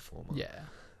talented performer. Yeah.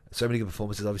 So many good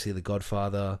performances. Obviously, The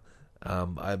Godfather.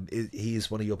 He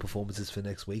is one of your performances for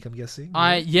next week, I'm guessing.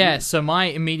 So my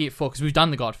immediate thought, because we've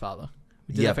done The Godfather.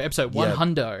 We did that for episode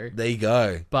 100. There you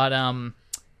go. But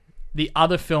the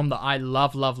other film that I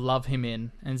love him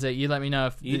in, and so you let me know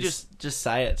if you just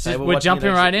say it. Say we're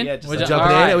jumping right in. Yeah, we're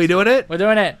jumping in. Are we doing it? We're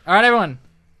doing it. All right, everyone,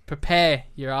 prepare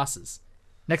your asses.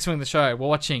 Next week on the show, we're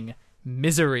watching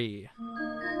Misery.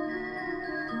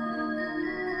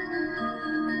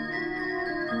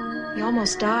 You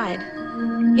almost died.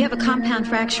 You have a compound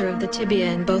fracture of the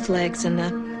tibia in both legs, and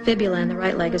the fibula in the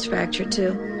right leg is fractured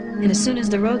too. And as soon as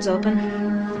the road's open,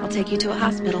 I'll take you to a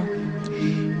hospital.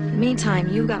 In the meantime,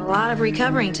 you've got a lot of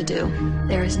recovering to do.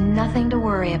 There is nothing to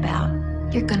worry about.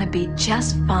 You're gonna be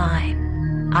just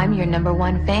fine. I'm your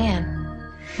 #1 fan.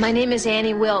 My name is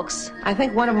Annie Wilkes. I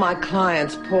think one of my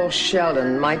clients, Paul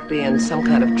Sheldon, might be in some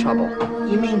kind of trouble.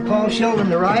 You mean Paul Sheldon,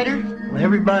 the writer? Well,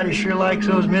 everybody sure likes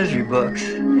those misery books.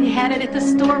 They had it at the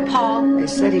store, Paul. They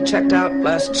said he checked out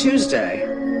last Tuesday.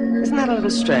 Isn't that a little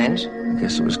strange? I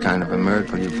guess it was kind of a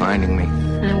miracle you finding me.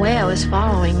 In a way, I was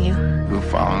following you. You were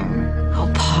following me?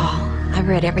 Oh, Paul, I've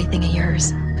read everything of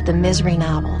yours, but the misery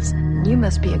novels. You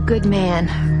must be a good man.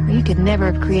 You could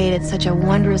never have created such a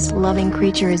wondrous, loving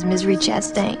creature as Misery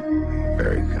Chastain.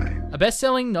 Very kind.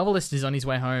 best-selling novelist is on his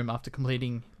way home after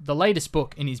completing the latest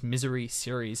book in his Misery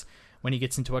series when he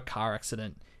gets into a car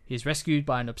accident. He is rescued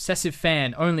by an obsessive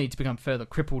fan only to become further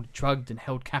crippled, drugged, and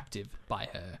held captive by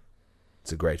her.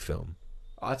 It's a great film.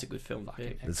 Oh, it's a good film to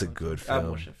pick. It's a good I film.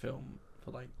 haven't watched a film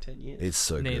for like 10 years. It's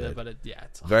so good. But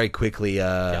it's very quickly.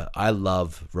 I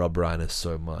love Rob Reiner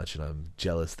so much, and I'm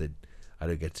jealous that I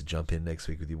don't get to jump in next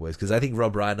week with you boys, because I think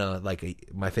Rob Reiner,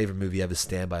 my favorite movie ever,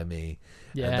 Stand By Me.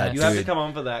 Yeah, you have to come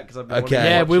on for that because I've been okay.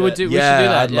 wanting to watch we would do. We should do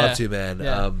that. I'd love to, man.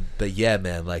 Yeah. But yeah,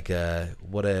 man,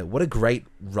 what a great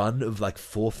run of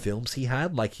 4 films he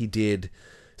had. He did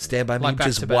Stand By Me, which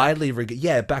is widely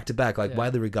back to back,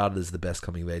 widely regarded as the best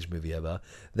coming of age movie ever.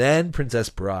 Then Princess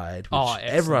Bride, which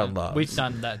everyone loves. We've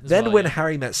done that. Then When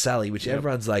Harry Met Sally, which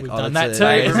everyone's like, we've oh, done that's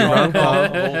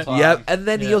that too. Yep. And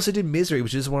then he also did Misery,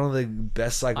 which is one of the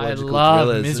best psychological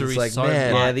thrillers. Misery it's so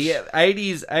man, much. The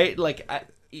 80s,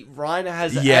 Reiner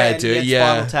has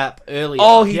Spinal Tap earlier.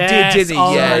 Oh, he did, didn't he?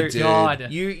 Oh, yeah, dude.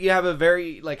 God. You have a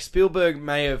very Spielberg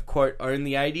may have quote owned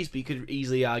the 80s, but you could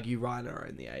easily argue Reiner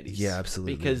owned the 80s. Yeah,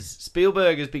 absolutely. Because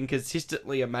Spielberg has been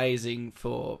consistently amazing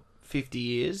for 50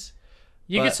 years.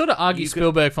 You could sort of argue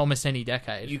Spielberg for almost any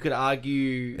decade. You could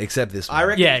argue... Except this one. I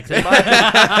reckon, exactly.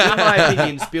 in my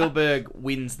opinion, Spielberg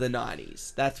wins the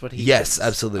 90s. That's what he Yes, wins.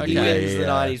 absolutely. He wins the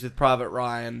 90s with Private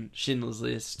Ryan, Schindler's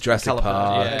List, Jurassic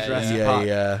Park. Jurassic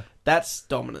Park. That's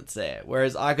dominance there.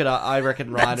 Whereas I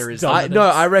reckon Reiner is...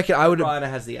 I reckon I would... Reiner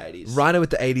has the 80s. Reiner with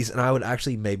the 80s, and I would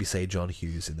actually maybe say John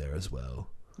Hughes in there as well.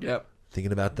 Yep.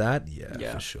 Thinking about that?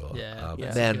 Yeah, for sure. Yeah,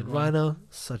 man, Reiner,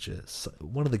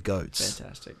 one of the goats.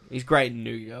 Fantastic. He's great in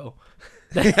New Girl.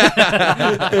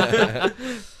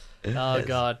 Oh,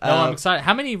 God. No, I'm excited.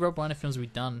 How many Rob Reiner films have we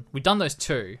done? We've done those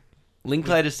 2.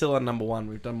 Linklater's still on number 1.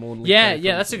 We've done more Linklater.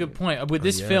 Yeah, that's a good point. With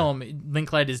this film,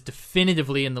 Linklater's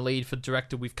definitively in the lead for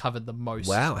director we've covered the most.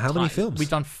 Wow, how many films? We've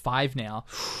done 5 now.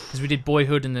 Because we did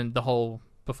Boyhood and then the whole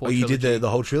Before trilogy. You did the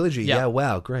whole trilogy? Yeah,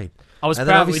 wow, great. I was and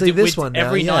proud. Obviously this one now,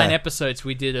 every 9 episodes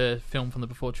we did a film from the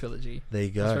Before trilogy. There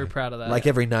you go. I was very proud of that.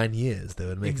 Every 9 years they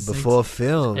would make a Before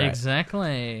film.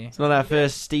 Exactly. It's not our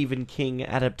first Stephen King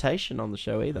adaptation on the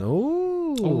show either.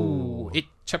 Ooh. It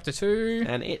Chapter 2.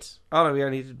 And It. Oh no, we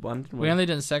only did one, didn't we? We only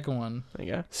did the second one. There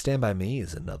you go. Stand By Me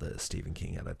is another Stephen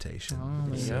King adaptation.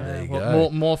 Oh, there you go.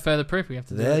 More further proof we have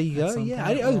to do. There you go.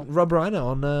 Yeah, Rob Reiner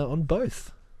on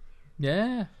both.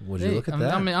 Yeah. Would you look at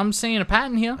that? I'm seeing a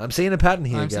pattern here. I'm seeing a pattern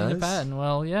here, guys. I'm seeing a pattern.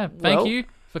 Well, yeah. Thank you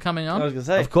for coming on. I was going to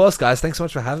say. Of course, guys. Thanks so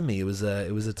much for having me. It was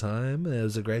a time. It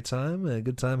was a great time. A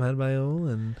good time had by all.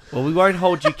 And well, we won't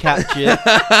hold you captured.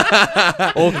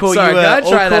 Or call Sorry, you can I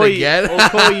try that again? Or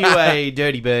call you a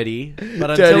dirty birdie.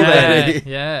 But until then,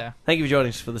 yeah. Thank you for joining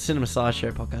us for the Cinema Sideshow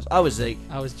podcast. I was Zeke.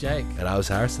 I was Jake. And I was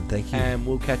Harrison. Thank you. And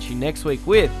we'll catch you next week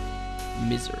with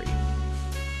Misery.